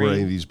from the Marine. Were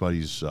any of these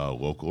buddies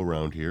local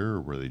around here,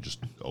 or were they just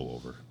all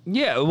over?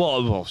 Yeah,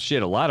 well,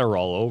 shit, a lot are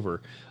all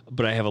over,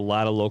 but I have a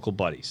lot of local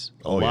buddies.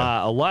 A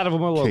lot of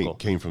them are local.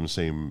 Came from the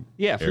same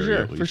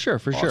area, for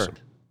sure.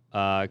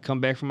 Awesome.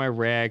 Come back from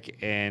Iraq,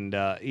 and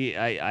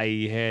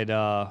I had,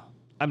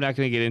 I'm not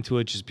going to get into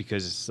it just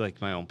because it's like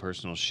my own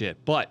personal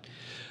shit, but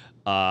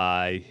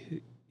I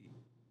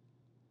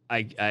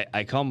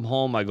come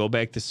home, I go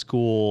back to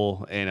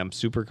school, and I'm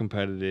super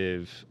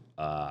competitive.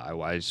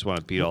 I just want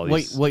to beat all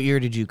these. What year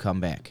did you come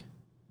back?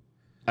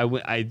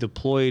 I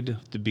deployed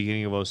the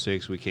beginning of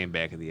 06. We came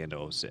back at the end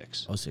of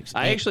 06. 06.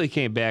 I actually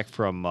came back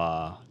from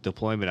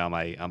deployment on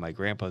my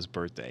grandpa's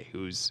birthday.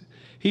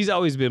 He's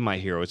always been my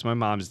hero. It's my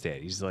mom's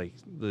dad. He's like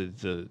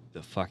the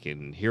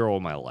fucking hero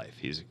of my life.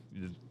 He's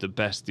the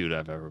best dude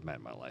I've ever met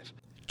in my life.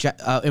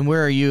 And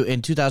where are you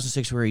in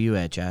 2006? Where are you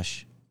at,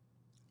 Josh?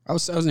 I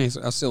was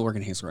still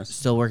working at Hazelcrest.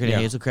 Still working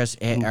at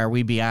Hazelcrest. Are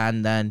we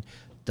beyond then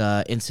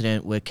the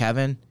incident with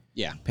Kevin?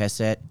 Yeah. Past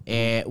that.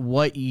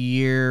 What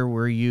year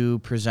were you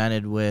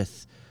presented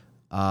with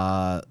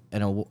an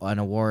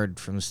award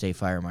from the state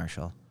fire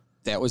marshal?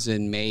 That was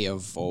in May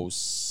of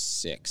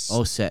 06.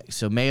 06.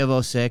 So May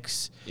of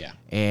 06. Yeah.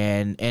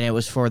 And it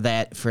was for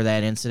that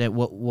incident.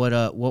 What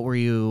were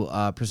you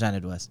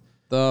presented with?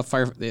 The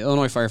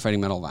Illinois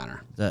Firefighting Medal of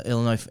Honor. The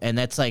Illinois, and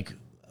that's like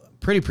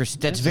pretty.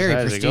 That's very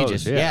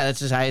prestigious. Yeah,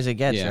 that's as high as it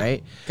gets,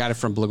 right? Got it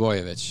from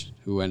Blagojevich,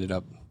 who ended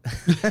up.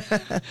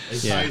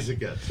 As high as it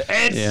gets.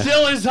 It's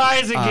still as high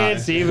as it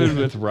gets, even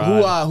with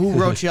Rod. Who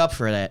wrote you up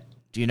for that?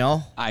 Do you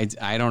know? I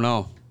don't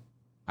know.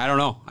 I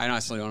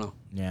honestly don't know.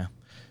 Yeah.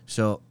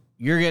 So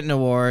you're getting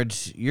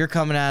awards. You're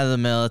coming out of the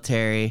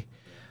military.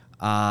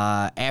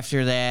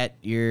 After that,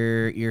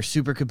 you're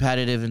super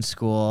competitive in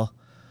school.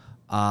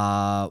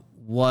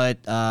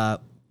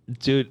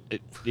 Dude,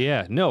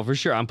 yeah, no, for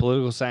sure. I'm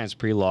political science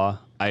pre-law.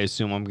 I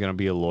assume I'm going to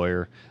be a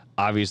lawyer.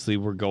 Obviously,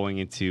 we're going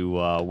into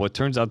what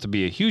turns out to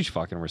be a huge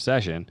fucking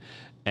recession.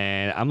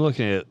 And I'm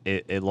looking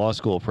at law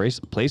school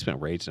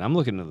placement rates, and I'm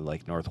looking at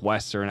like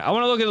Northwestern. I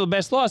want to look at the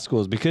best law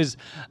schools because,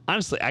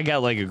 honestly, I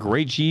got like a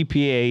great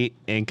GPA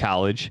in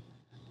college,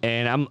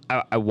 and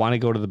I want to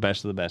go to the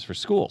best of the best for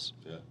schools.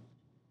 Yeah.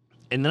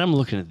 And then I'm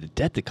looking at the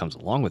debt that comes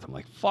along with them.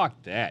 Like,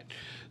 fuck that.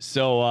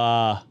 So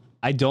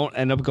I don't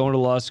end up going to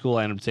law school.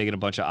 I end up taking a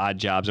bunch of odd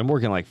jobs. I'm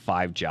working like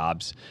 5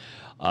 jobs.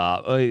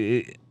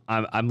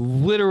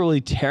 I'm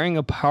literally tearing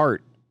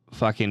apart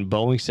fucking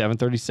Boeing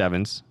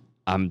 737s.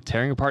 I'm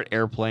tearing apart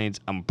airplanes.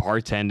 I'm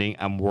bartending.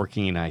 I'm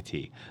working in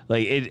IT.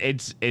 Like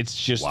it's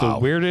just the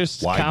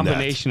weirdest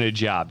combination of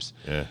jobs.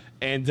 Yeah.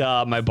 And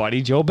my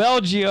buddy Joe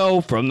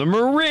Belgio from the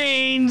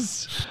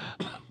Marines,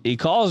 he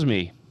calls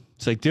me.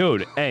 It's like,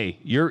 dude, hey,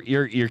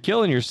 you're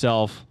killing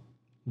yourself.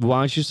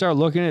 Why don't you start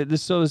looking at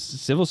this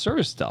civil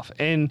service stuff?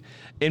 And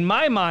in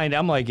my mind,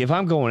 I'm like, if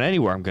I'm going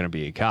anywhere, I'm going to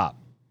be a cop.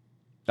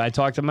 I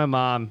talked to my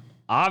mom.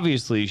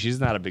 Obviously, she's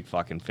not a big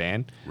fucking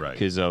fan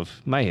because of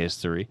my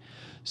history.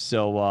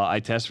 So I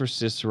test for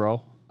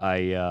Cicero.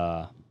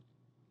 I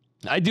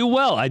do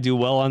well. I do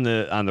well on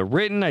the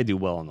written. I do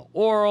well on the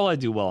oral. I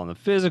do well on the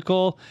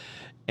physical.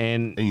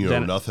 And you know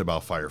nothing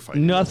about firefighting.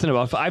 Nothing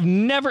about. I've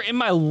never in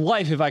my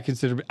life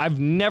considered being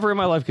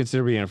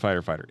a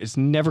firefighter. It's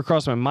never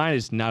crossed my mind.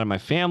 It's not in my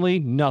family.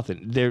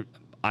 Nothing.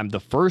 I'm the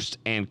first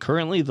and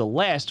currently the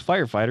last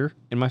firefighter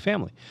in my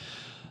family.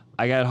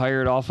 I got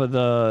hired off of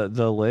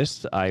the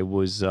list. I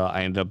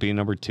ended up being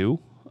number 2.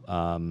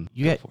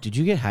 Did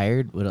you get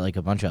hired with like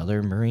a bunch of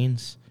other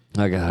Marines?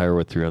 I got hired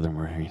with 3 other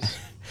Marines.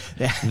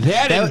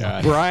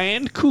 that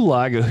Brian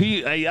Kulaga.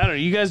 I don't know.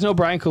 You guys know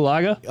Brian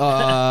Kulaga?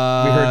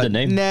 We heard the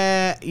name.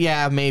 Nah,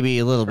 yeah, maybe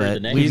a little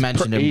bit. We've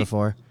mentioned him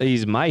before.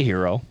 He's my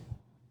hero.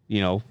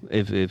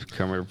 if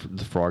Kermit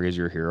the Frog is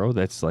your hero,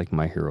 that's like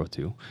my hero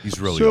too. He's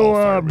really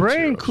all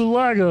Brian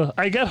Kulaga,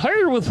 I got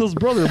hired with his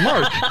brother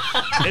Mark,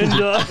 and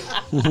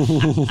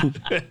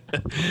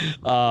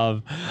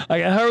I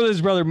got hired with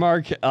his brother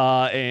Mark,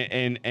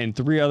 and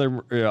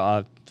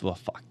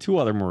two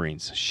other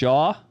Marines,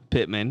 Shaw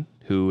Pittman,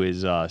 who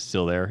is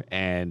still there,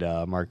 and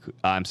Reno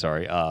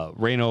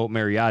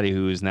Mariotti,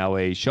 who is now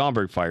a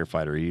Schaumburg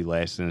firefighter. He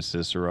lasted in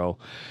Cicero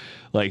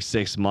like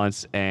 6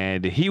 months,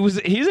 and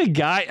he's a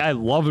guy, I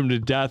love him to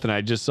death, and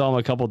I just saw him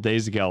a couple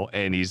days ago,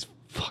 and he's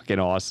fucking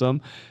awesome.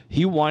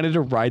 He wanted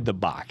to ride the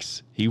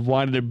box. He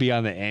wanted to be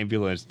on the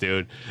ambulance,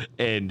 dude.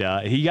 And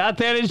he got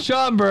that in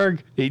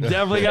Schaumburg. He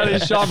definitely got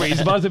it in Schaumburg. He's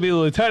about to be a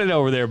lieutenant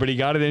over there, but he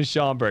got it in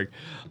Schaumburg.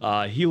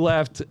 He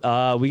left.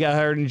 We got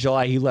hired in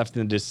July. He left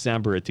in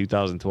December of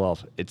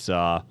 2012.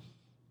 But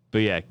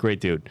yeah,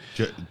 great dude.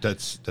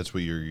 That's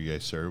what year you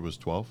guys started, was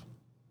 12?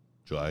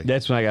 July?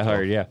 That's when I got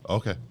hired, yeah.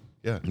 Okay.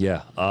 Yeah.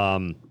 Yeah.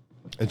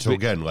 And so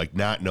again, like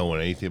not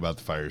knowing anything about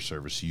the fire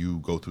service, you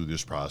go through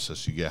this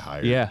process, you get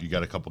hired, you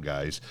got a couple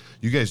guys.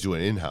 You guys do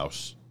an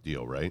in-house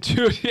deal, right?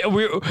 Dude, yeah,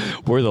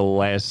 we're the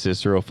last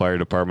Cicero Fire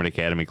Department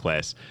Academy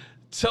class.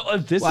 So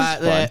this is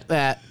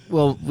fun.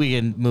 Well, we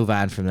can move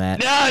on from that.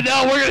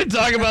 No, we're going to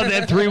talk about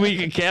that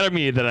 3-week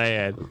academy that I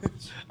had.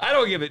 I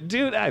don't give it.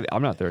 Dude,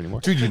 I'm not there anymore.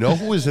 Dude, you know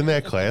who was in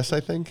that class, I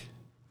think?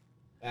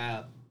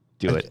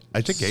 Do it. I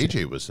think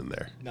AJ was in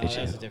there. No,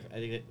 that was different. I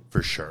think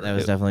for sure. That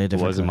was definitely a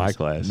different wasn't class.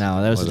 my class. No,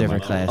 that was a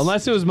different class.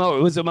 Unless it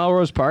was it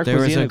Melrose Park? There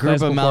was a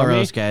group of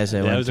Melrose guys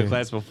that was a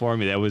class before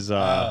me. That was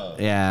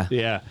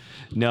yeah.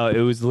 No, it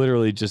was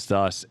literally just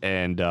us,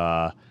 and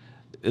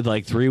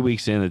like 3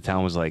 weeks in, the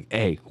town was like,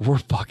 "Hey, we're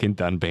fucking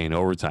done paying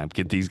overtime.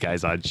 Get these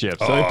guys on shift."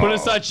 So they put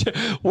us on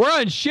shift. We're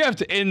on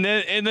shift, and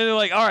then they're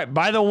like, "All right,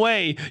 by the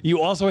way, you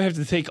also have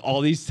to take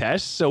all these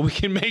tests so we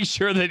can make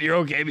sure that you're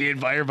okay being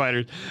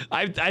firefighters."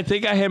 I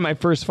think I had my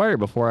first fire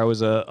before I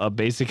was a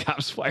basic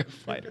ops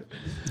firefighter.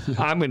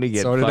 I'm gonna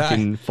get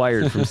fucking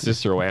fired from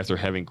Cicero after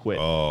having quit.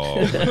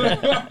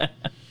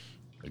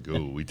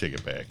 We take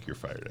it back. You're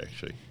fired,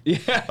 actually.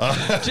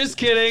 Yeah, just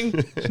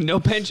kidding. No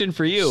pension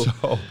for you.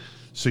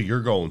 So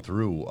you're going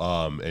through,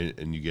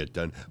 and you get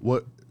done.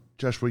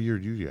 Josh? What year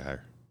did you get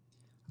hired?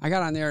 I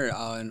got on there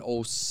in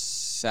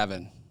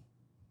 07.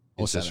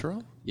 In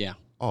Cicero? Yeah.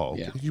 Oh,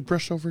 okay. Yeah. You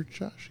brushed over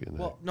Josh again.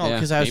 Well, no,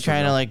 because I was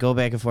trying to like go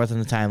back and forth on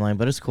the timeline,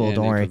 but it's cool. Yeah,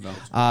 don't worry.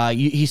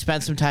 He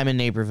spent some time in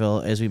Naperville,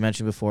 as we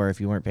mentioned before,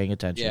 if you weren't paying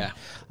attention.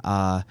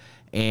 Yeah.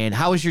 And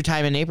how was your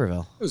time in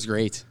Naperville? It was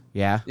great.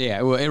 Yeah? Yeah,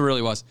 it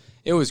really was.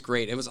 It was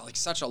great. It was like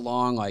such a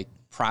long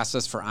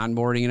process for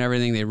onboarding and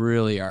everything. They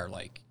really are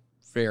like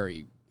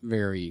very,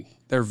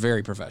 they're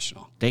very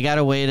professional. They got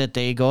a way that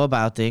they go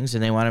about things,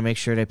 and they want to make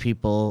sure that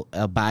people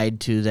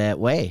abide to that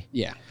way.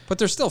 Yeah. But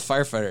they're still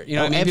firefighter. You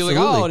know what I mean?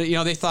 People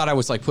like, they thought I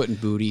was like putting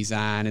booties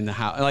on in the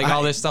house, like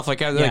all this stuff.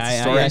 Like, I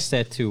asked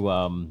that to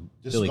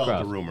Billy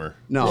Croft. The rumor.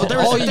 No.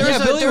 Well,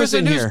 Billy was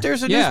in here.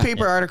 There's a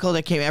newspaper article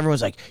that came.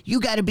 Everyone's like, you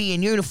got to be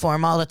in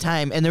uniform all the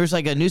time. And there was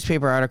like a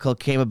newspaper article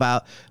came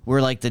about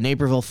where like the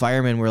Naperville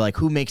firemen were like,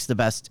 who makes the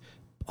best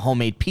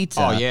homemade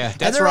pizza? Oh yeah,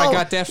 that's where I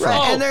got that from.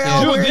 Right, and they're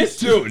all wearing, this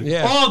dude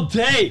all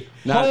day.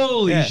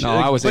 Holy shit! No,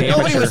 I was. But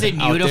nobody was in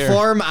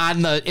uniform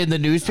in the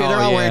newspaper. They're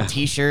all wearing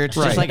T-shirts,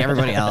 just like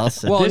everybody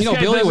else. Well,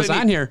 Billy was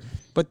on here,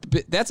 but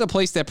that's a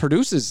place that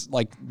produces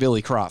like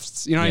Billy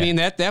Crofts. You know what I mean?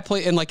 That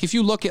place, and like if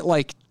you look at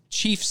like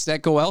chiefs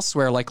that go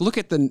elsewhere, like look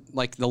at the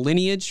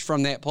lineage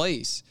from that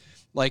place.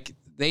 Like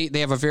they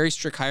have a very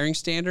strict hiring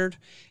standard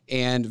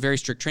and very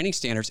strict training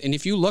standards. And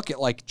if you look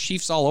at like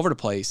chiefs all over the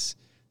place,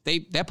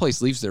 that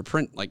place leaves their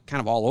print like kind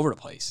of all over the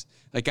place.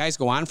 Like guys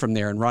go on from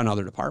there and run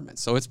other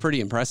departments. So it's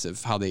pretty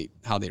impressive how they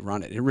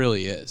run it. It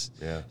really is.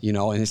 Yeah. You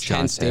know, and it's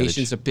 10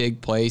 stations, a big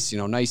place,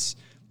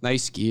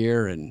 nice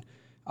gear and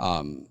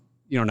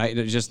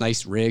just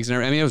nice rigs and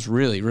everything. I mean, it was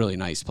really, really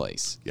nice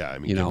place. Yeah, I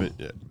mean,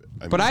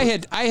 but I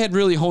had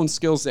really honed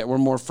skills that were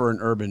more for an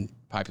urban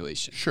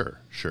population. Sure.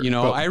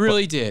 I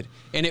really did.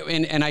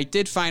 And I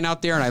did find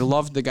out there and I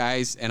loved the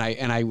guys and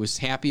I was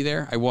happy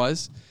there. I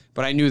was.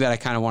 But I knew that I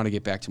kind of want to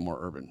get back to more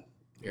urban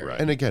area. Right.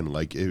 And again,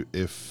 like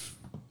if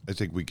I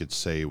think we could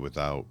say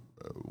without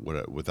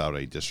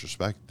a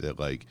disrespect that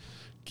like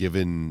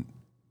given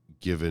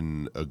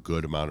a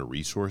good amount of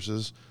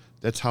resources,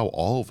 that's how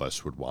all of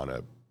us would want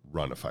to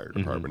run a fire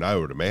department. I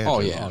would imagine. Oh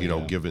yeah.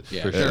 Given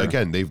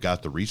again, they've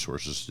got the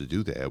resources to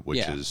do that, which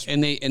is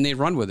and they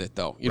run with it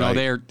though.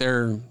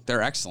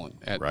 They're excellent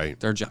at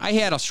their job. I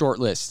had a short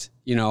list.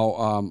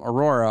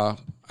 Aurora.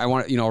 I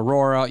want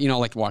Aurora.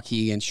 Like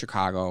Waukegan,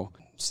 Chicago.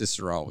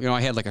 Cicero,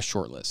 I had like a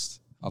short list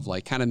of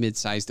like kind of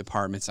mid-sized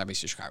departments.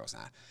 Obviously, Chicago's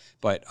not,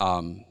 but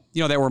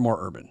that were more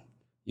urban,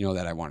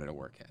 that I wanted to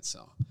work at.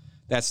 So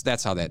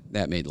that's how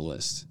that made the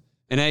list.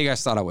 And now you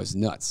guys thought I was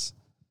nuts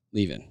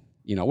leaving,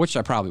 which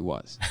I probably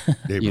was.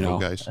 Neighborhood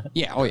guys.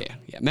 Yeah. Oh yeah.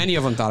 Many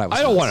of them thought I was.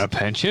 I don't want a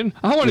pension.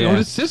 I want to go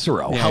to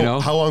Cicero. Yeah,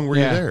 how long were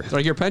you there? They're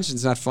like, your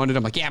pension's not funded.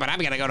 I'm like, yeah, but I'm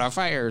gonna go to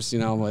fires.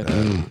 But,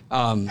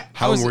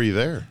 how long were you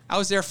there? I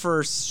was there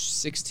for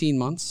 16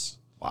 months.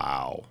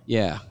 Wow.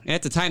 Yeah. And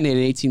at the time, they had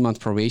an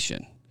 18-month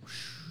probation.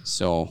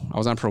 So I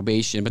was on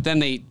probation, but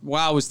then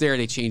while I was there,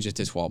 they changed it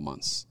to 12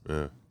 months.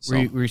 Yeah. So,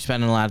 were you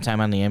spending a lot of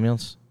time on the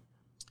ambulance?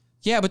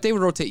 yeah, but they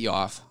would rotate you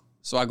off.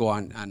 So I go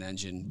on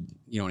engine.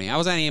 You know, I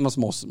was on ambulance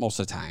most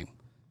of the time.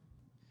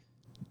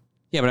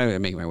 Yeah, but I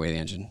would make my way to the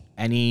engine.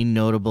 Any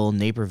notable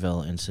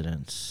Naperville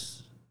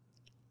incidents?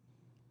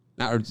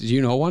 Now, do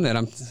you know one that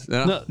I'm?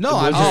 No,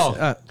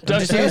 I'm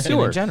just asking in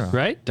Sewer, general.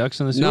 right? Ducks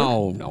in the sewer.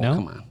 No,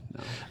 come on.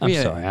 No. I'm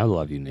sorry. I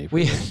love you, Nate.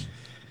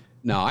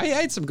 I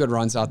had some good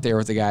runs out there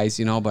with the guys,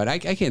 but I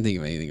can't think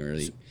of anything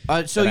really.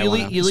 So you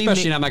leave,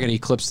 especially I'm not going to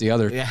eclipse the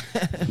other,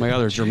 my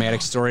other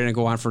dramatic story and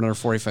go on for another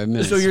 45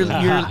 minutes. So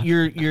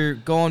you're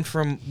going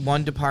from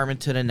one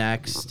department to the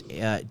next.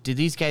 Did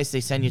these guys,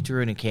 they send you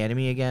through an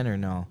academy again or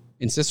no?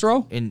 In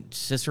Cicero? In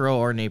Cicero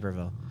or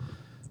Naperville?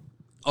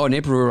 Oh,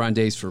 Naperville were on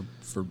days for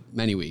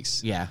many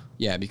weeks. Yeah.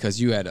 Yeah, because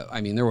you had,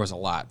 there was a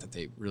lot that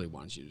they really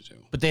wanted you to do.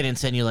 But they didn't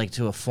send you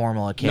to a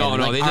formal academy.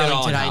 No, they did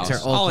all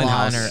in-house. Or all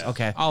in-house.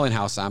 Okay. All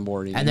in-house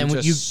onboarding. And then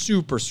when you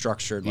super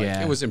structured.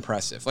 It was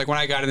impressive. Like when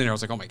I got in there, I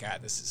was like, oh my God,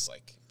 this is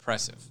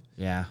impressive.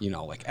 Yeah.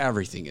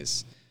 Everything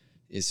is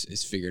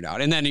figured out.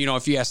 And then,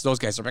 if you ask those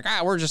guys, they're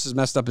like, we're just as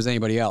messed up as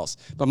anybody else.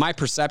 But my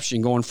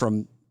perception going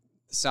from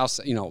South,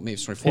 maybe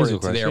 24 to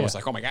there was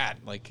like, oh my God.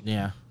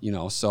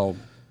 So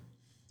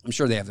I'm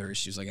sure they have their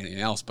issues like anything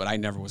else, but I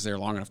never was there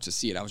long enough to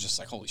see it. I was just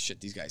like, holy shit,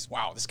 these guys,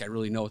 wow, this guy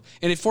really knows.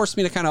 And it forced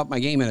me to kind of up my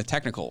game in a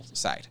technical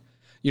side.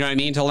 You know what I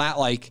mean? Till not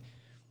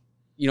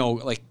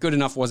good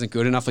enough wasn't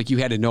good enough. Like you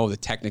had to know the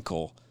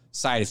technical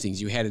side of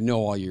things. You had to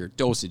know all your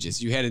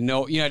dosages. You had to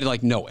know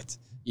it,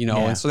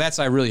 And so that's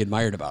what I really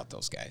admired about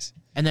those guys.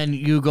 And then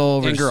you go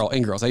over and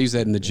girls. I use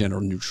that in the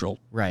general neutral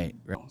right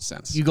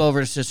sense. You go over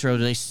to Cicero.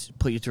 Do they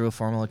put you through a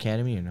formal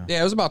academy or no? Yeah,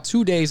 it was about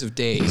 2 days of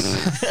days.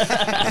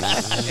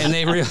 And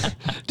they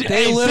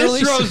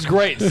literally Cicero's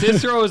great.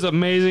 Cicero is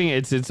amazing.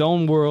 It's its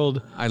own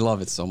world. I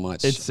love it so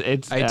much.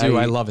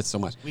 I love it so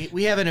much.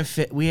 We have an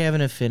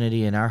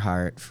affinity in our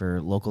heart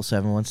for Local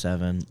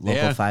 717,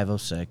 Local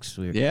 506.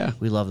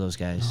 We love those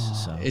guys.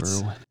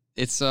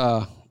 It's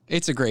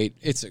a great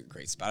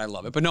spot. I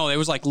love it. But no, it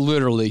was like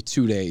literally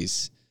 2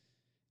 days.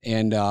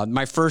 And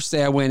my first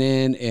day I went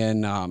in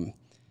and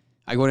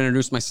I go to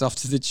introduce myself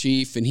to the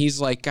chief, and he's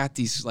got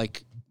these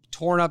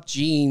torn up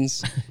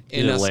jeans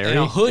and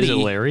a hoodie. Is it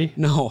Larry?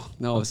 No.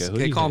 Okay,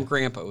 they call him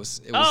Grandpa. It was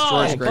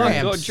George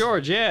Grandpa.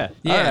 George, yeah.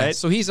 Yeah. All right.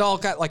 So he's all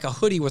got a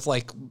hoodie with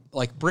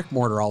brick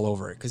mortar all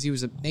over it because he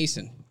was a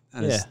mason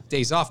on his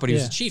days off, but he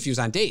was a chief. He was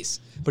on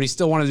days, but he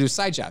still wanted to do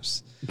side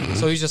jobs.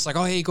 So he's just like,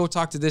 oh, hey, go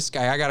talk to this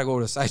guy. I got to go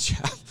to a side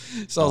job.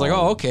 So I was like,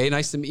 oh, okay,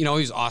 nice to meet. He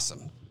was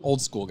awesome. Old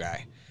school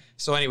guy.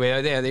 So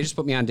anyway, they just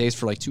put me on days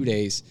for 2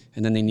 days,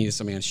 and then they needed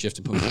somebody on shift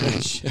to put me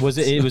on shift.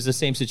 It was the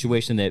same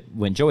situation that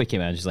when Joey came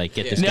out, just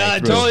get this guy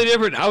through. Totally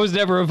different. I was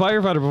never a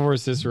firefighter before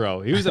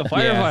Cicero. He was a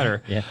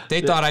firefighter. Yeah.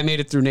 They thought I made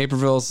it through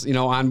Naperville's,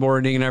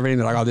 onboarding and everything.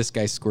 They're like, oh, this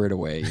guy's squared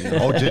away.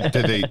 Oh, did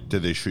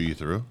they shoot you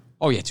through?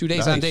 Oh, yeah, 2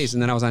 days on days,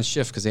 and then I was on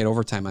shift because they had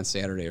overtime on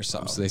Saturday or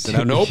something. So they said,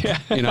 oh, nope.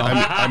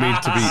 I mean,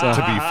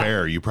 to be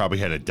fair, you probably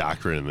had a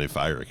doctorate in the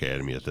fire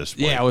academy at this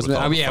point.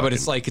 Yeah, but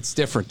it's it's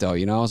different, though,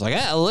 I was like,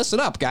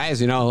 listen up,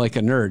 guys, like a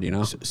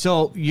nerd,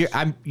 So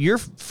your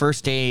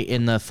first day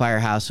in the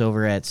firehouse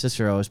over at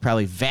Cicero is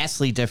probably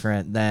vastly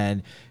different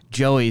than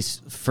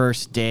Joey's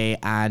first day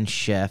on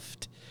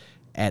shift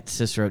at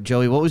Cicero.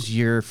 Joey, what was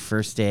your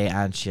first day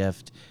on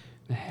shift?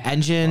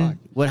 Engine?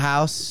 What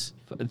house?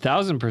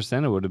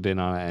 1,000% it would have been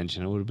on an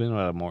engine. It would have been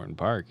out of Morton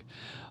Park.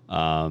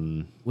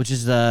 Which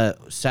is the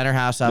center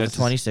house off of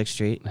 26th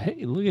Street.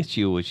 Hey, look at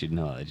you, what you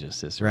know. I just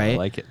Cicero. Right? I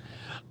like it.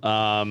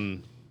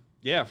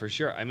 Yeah, for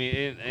sure. I mean,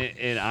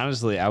 and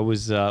honestly, I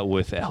was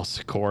with Al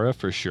Sikora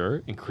for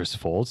sure, and Chris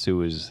Foltz,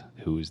 who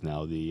is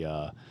now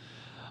the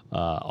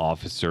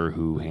officer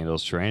who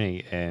handles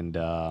training, and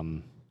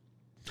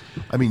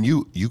I mean,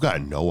 you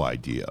got no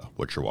idea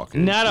what you're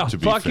walking into. Not a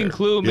fucking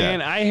clue, man.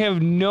 Yeah. I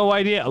have no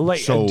idea.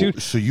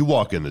 So you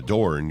walk in the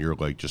door and you're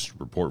just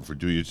reporting for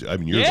duty. I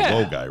mean, you're the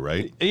low guy,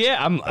 right?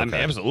 Yeah, I'm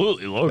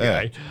absolutely low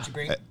guy.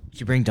 Did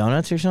you bring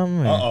donuts or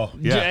something?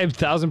 Yeah,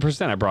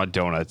 1,000%. I brought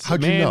donuts.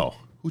 How'd you know?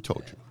 Who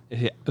told you?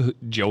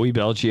 Joey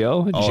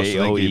Belgio,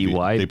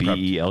 JOEYBELGIO.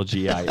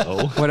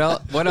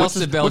 What else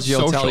did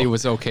Belgio tell you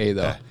was okay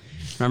though?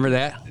 Remember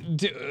that?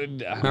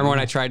 Dude, remember when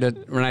I tried to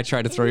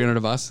throw you under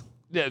the bus?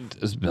 Yeah,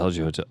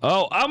 Belgio.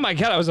 Oh my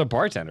God, I was a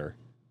bartender.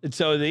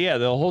 So the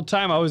whole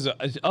time I was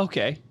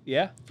okay.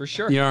 Yeah, for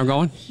sure. You know where I'm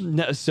going?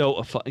 No,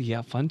 so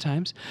fun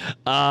times.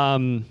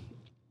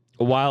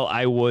 While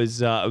I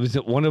was it was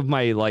one of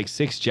my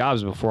 6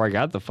 jobs before I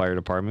got the fire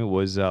department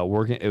was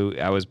working.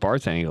 I was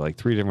bartending at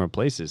 3 different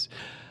places.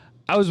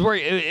 I was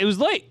working. It was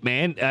late,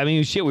 man. I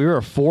mean, shit. We were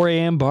a 4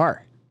 a.m.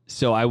 bar,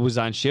 so I was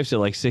on shift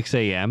at 6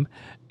 a.m.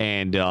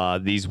 And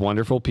these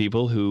wonderful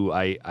people who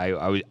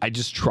I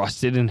just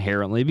trusted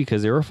inherently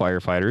because they were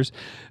firefighters.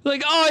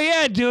 Oh,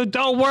 yeah, dude,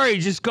 don't worry.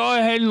 Just go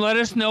ahead and let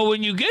us know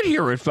when you get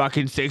here at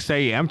fucking 6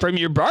 a.m. from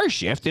your bar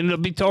shift, and it'll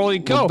be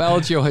totally cool. Well,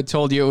 Belgio had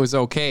told you it was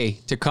okay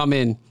to come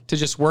in, to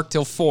just work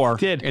till 4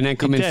 and then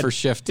come in for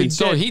shift. And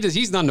so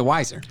he's none the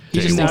wiser. He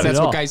just thinks that's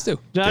what guys do.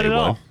 Not at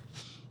all.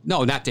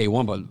 No, not day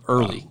one, but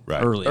early.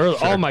 Early. Sure.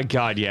 Oh my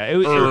God, yeah.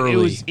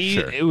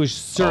 It was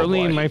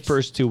certainly in my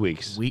first 2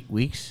 weeks.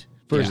 Weeks?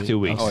 First 2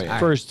 weeks. Oh, yeah.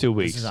 First 2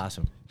 weeks. This is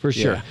awesome. For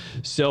sure.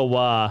 So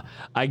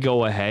I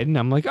go ahead and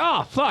I'm like,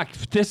 oh, fuck,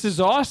 this is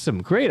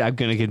awesome. Great. I'm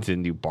going to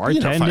continue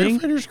bartending.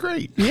 Firefighter's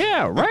great.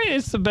 Yeah, right.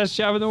 It's the best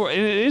job in the world. It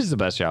is the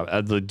best job.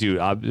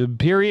 Dude,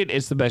 period.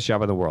 It's the best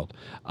job in the world.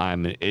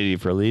 I'm an idiot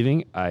for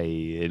leaving.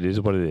 It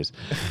is what it is.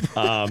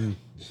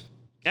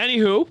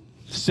 Anywho,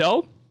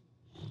 so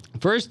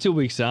first 2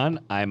 weeks on,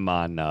 I'm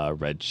on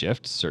red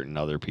shift. Certain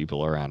other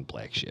people are on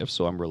black shift,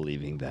 so I'm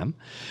relieving them.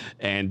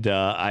 And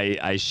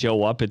I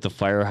show up at the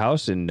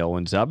firehouse, and no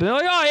one's up. And they're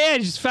like, oh, yeah,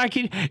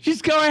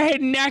 just go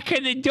ahead and knock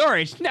on the door.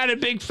 It's not a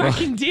big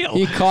fucking deal.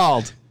 He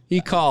called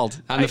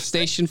on the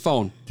station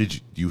phone. Did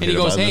you and he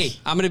goes, hey,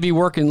 I'm going to be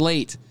working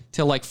late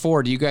till like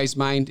 4. Do you guys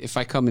mind if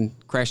I come and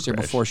crash there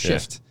before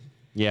shift?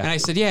 Yeah. And I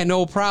said, yeah,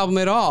 no problem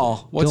at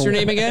all. What's your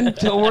name again?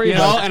 Don't worry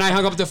about it. And I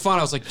hung up the phone.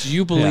 I was like, do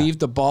you believe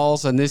the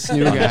balls on this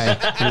new guy?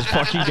 This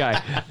fucking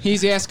guy.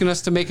 He's asking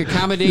us to make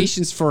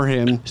accommodations for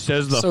him.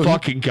 Says the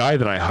fucking guy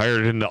that I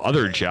hired in the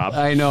other job.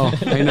 I know.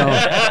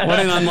 What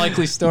an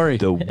unlikely story.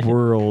 The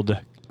world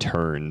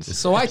turns.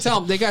 So I tell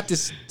them, they got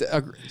this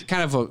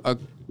kind of a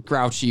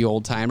grouchy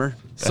old timer.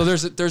 So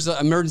there's an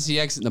emergency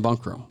exit in the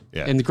bunk room.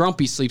 Yeah. And the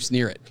grumpy sleeps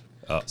near it.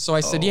 So I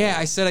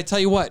said, I tell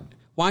you what.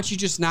 Why don't you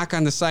just knock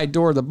on the side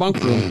door of the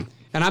bunk room?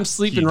 And I'm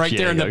sleeping right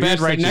there in the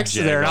bed right next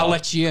to there, and I'll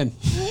let you in.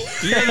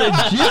 You're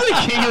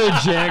the king of the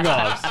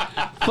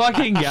jagoffs.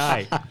 Fucking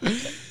guy.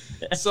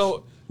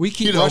 So we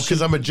keep rushing.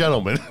 because I'm a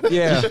gentleman.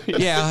 Yeah.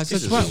 Josh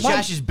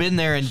has been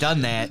there and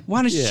done that.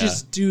 Why don't you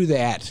just do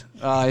that?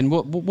 And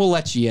we'll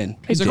let you in.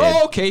 He's like,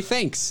 oh, okay,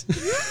 thanks.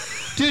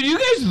 Dude, you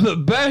guys are the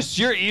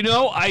best.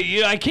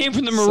 I came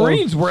from the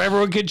Marines where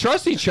everyone can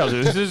trust each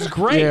other. This is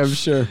great. Yeah, I'm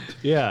sure.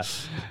 Yeah.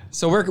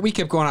 So we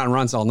kept going on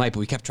runs all night, but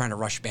we kept trying to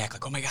rush back.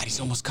 Like, oh my God,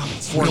 he's almost coming.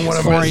 It's 4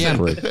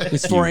 a.m.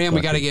 It's 4 a.m.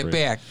 We got to get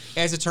back.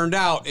 As it turned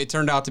out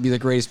to be the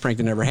greatest prank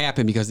that ever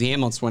happened because the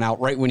ambulance went out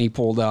right when he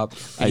pulled up,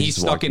 and he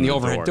stuck in the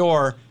overhead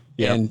door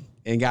and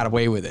got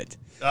away with it.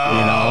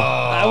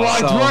 I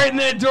walked right in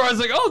that door. I was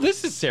like, "Oh,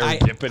 this is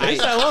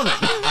serendipitous. I love it."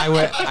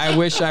 I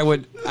wish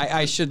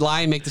I should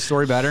lie and make the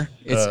story better.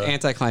 It's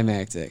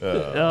anticlimactic,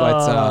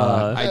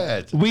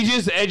 but we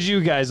just edged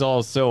you guys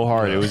all so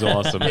hard. It was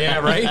awesome. Yeah,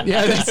 right.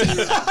 Yeah,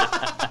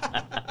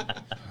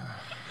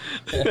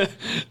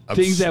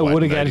 things that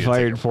would have got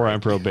fired for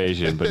on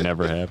probation, but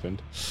never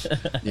happened.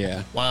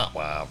 Yeah.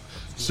 Wow.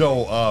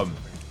 So,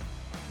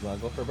 You want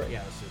to go for a break?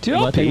 Yeah.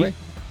 Let's do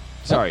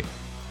Sorry.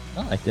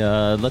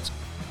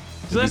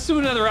 Let's do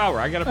another hour.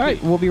 I got to pee. All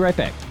right, we'll be right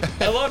back.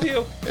 I love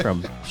you.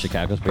 From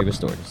Chicago's Bravest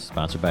Stories,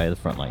 sponsored by the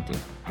Frontline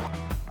team.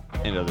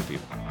 And other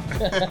people.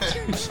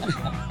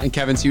 And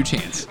Kevin's huge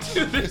hands.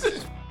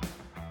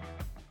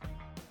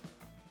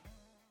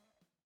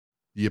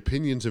 the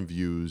opinions and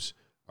views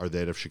are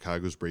that of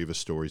Chicago's Bravest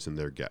Stories and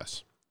their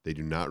guests. They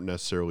do not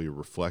necessarily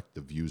reflect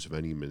the views of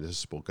any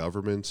municipal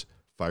governments,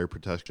 fire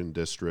protection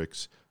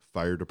districts,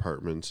 fire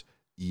departments,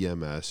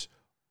 EMS,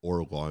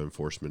 or law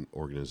enforcement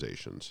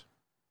organizations.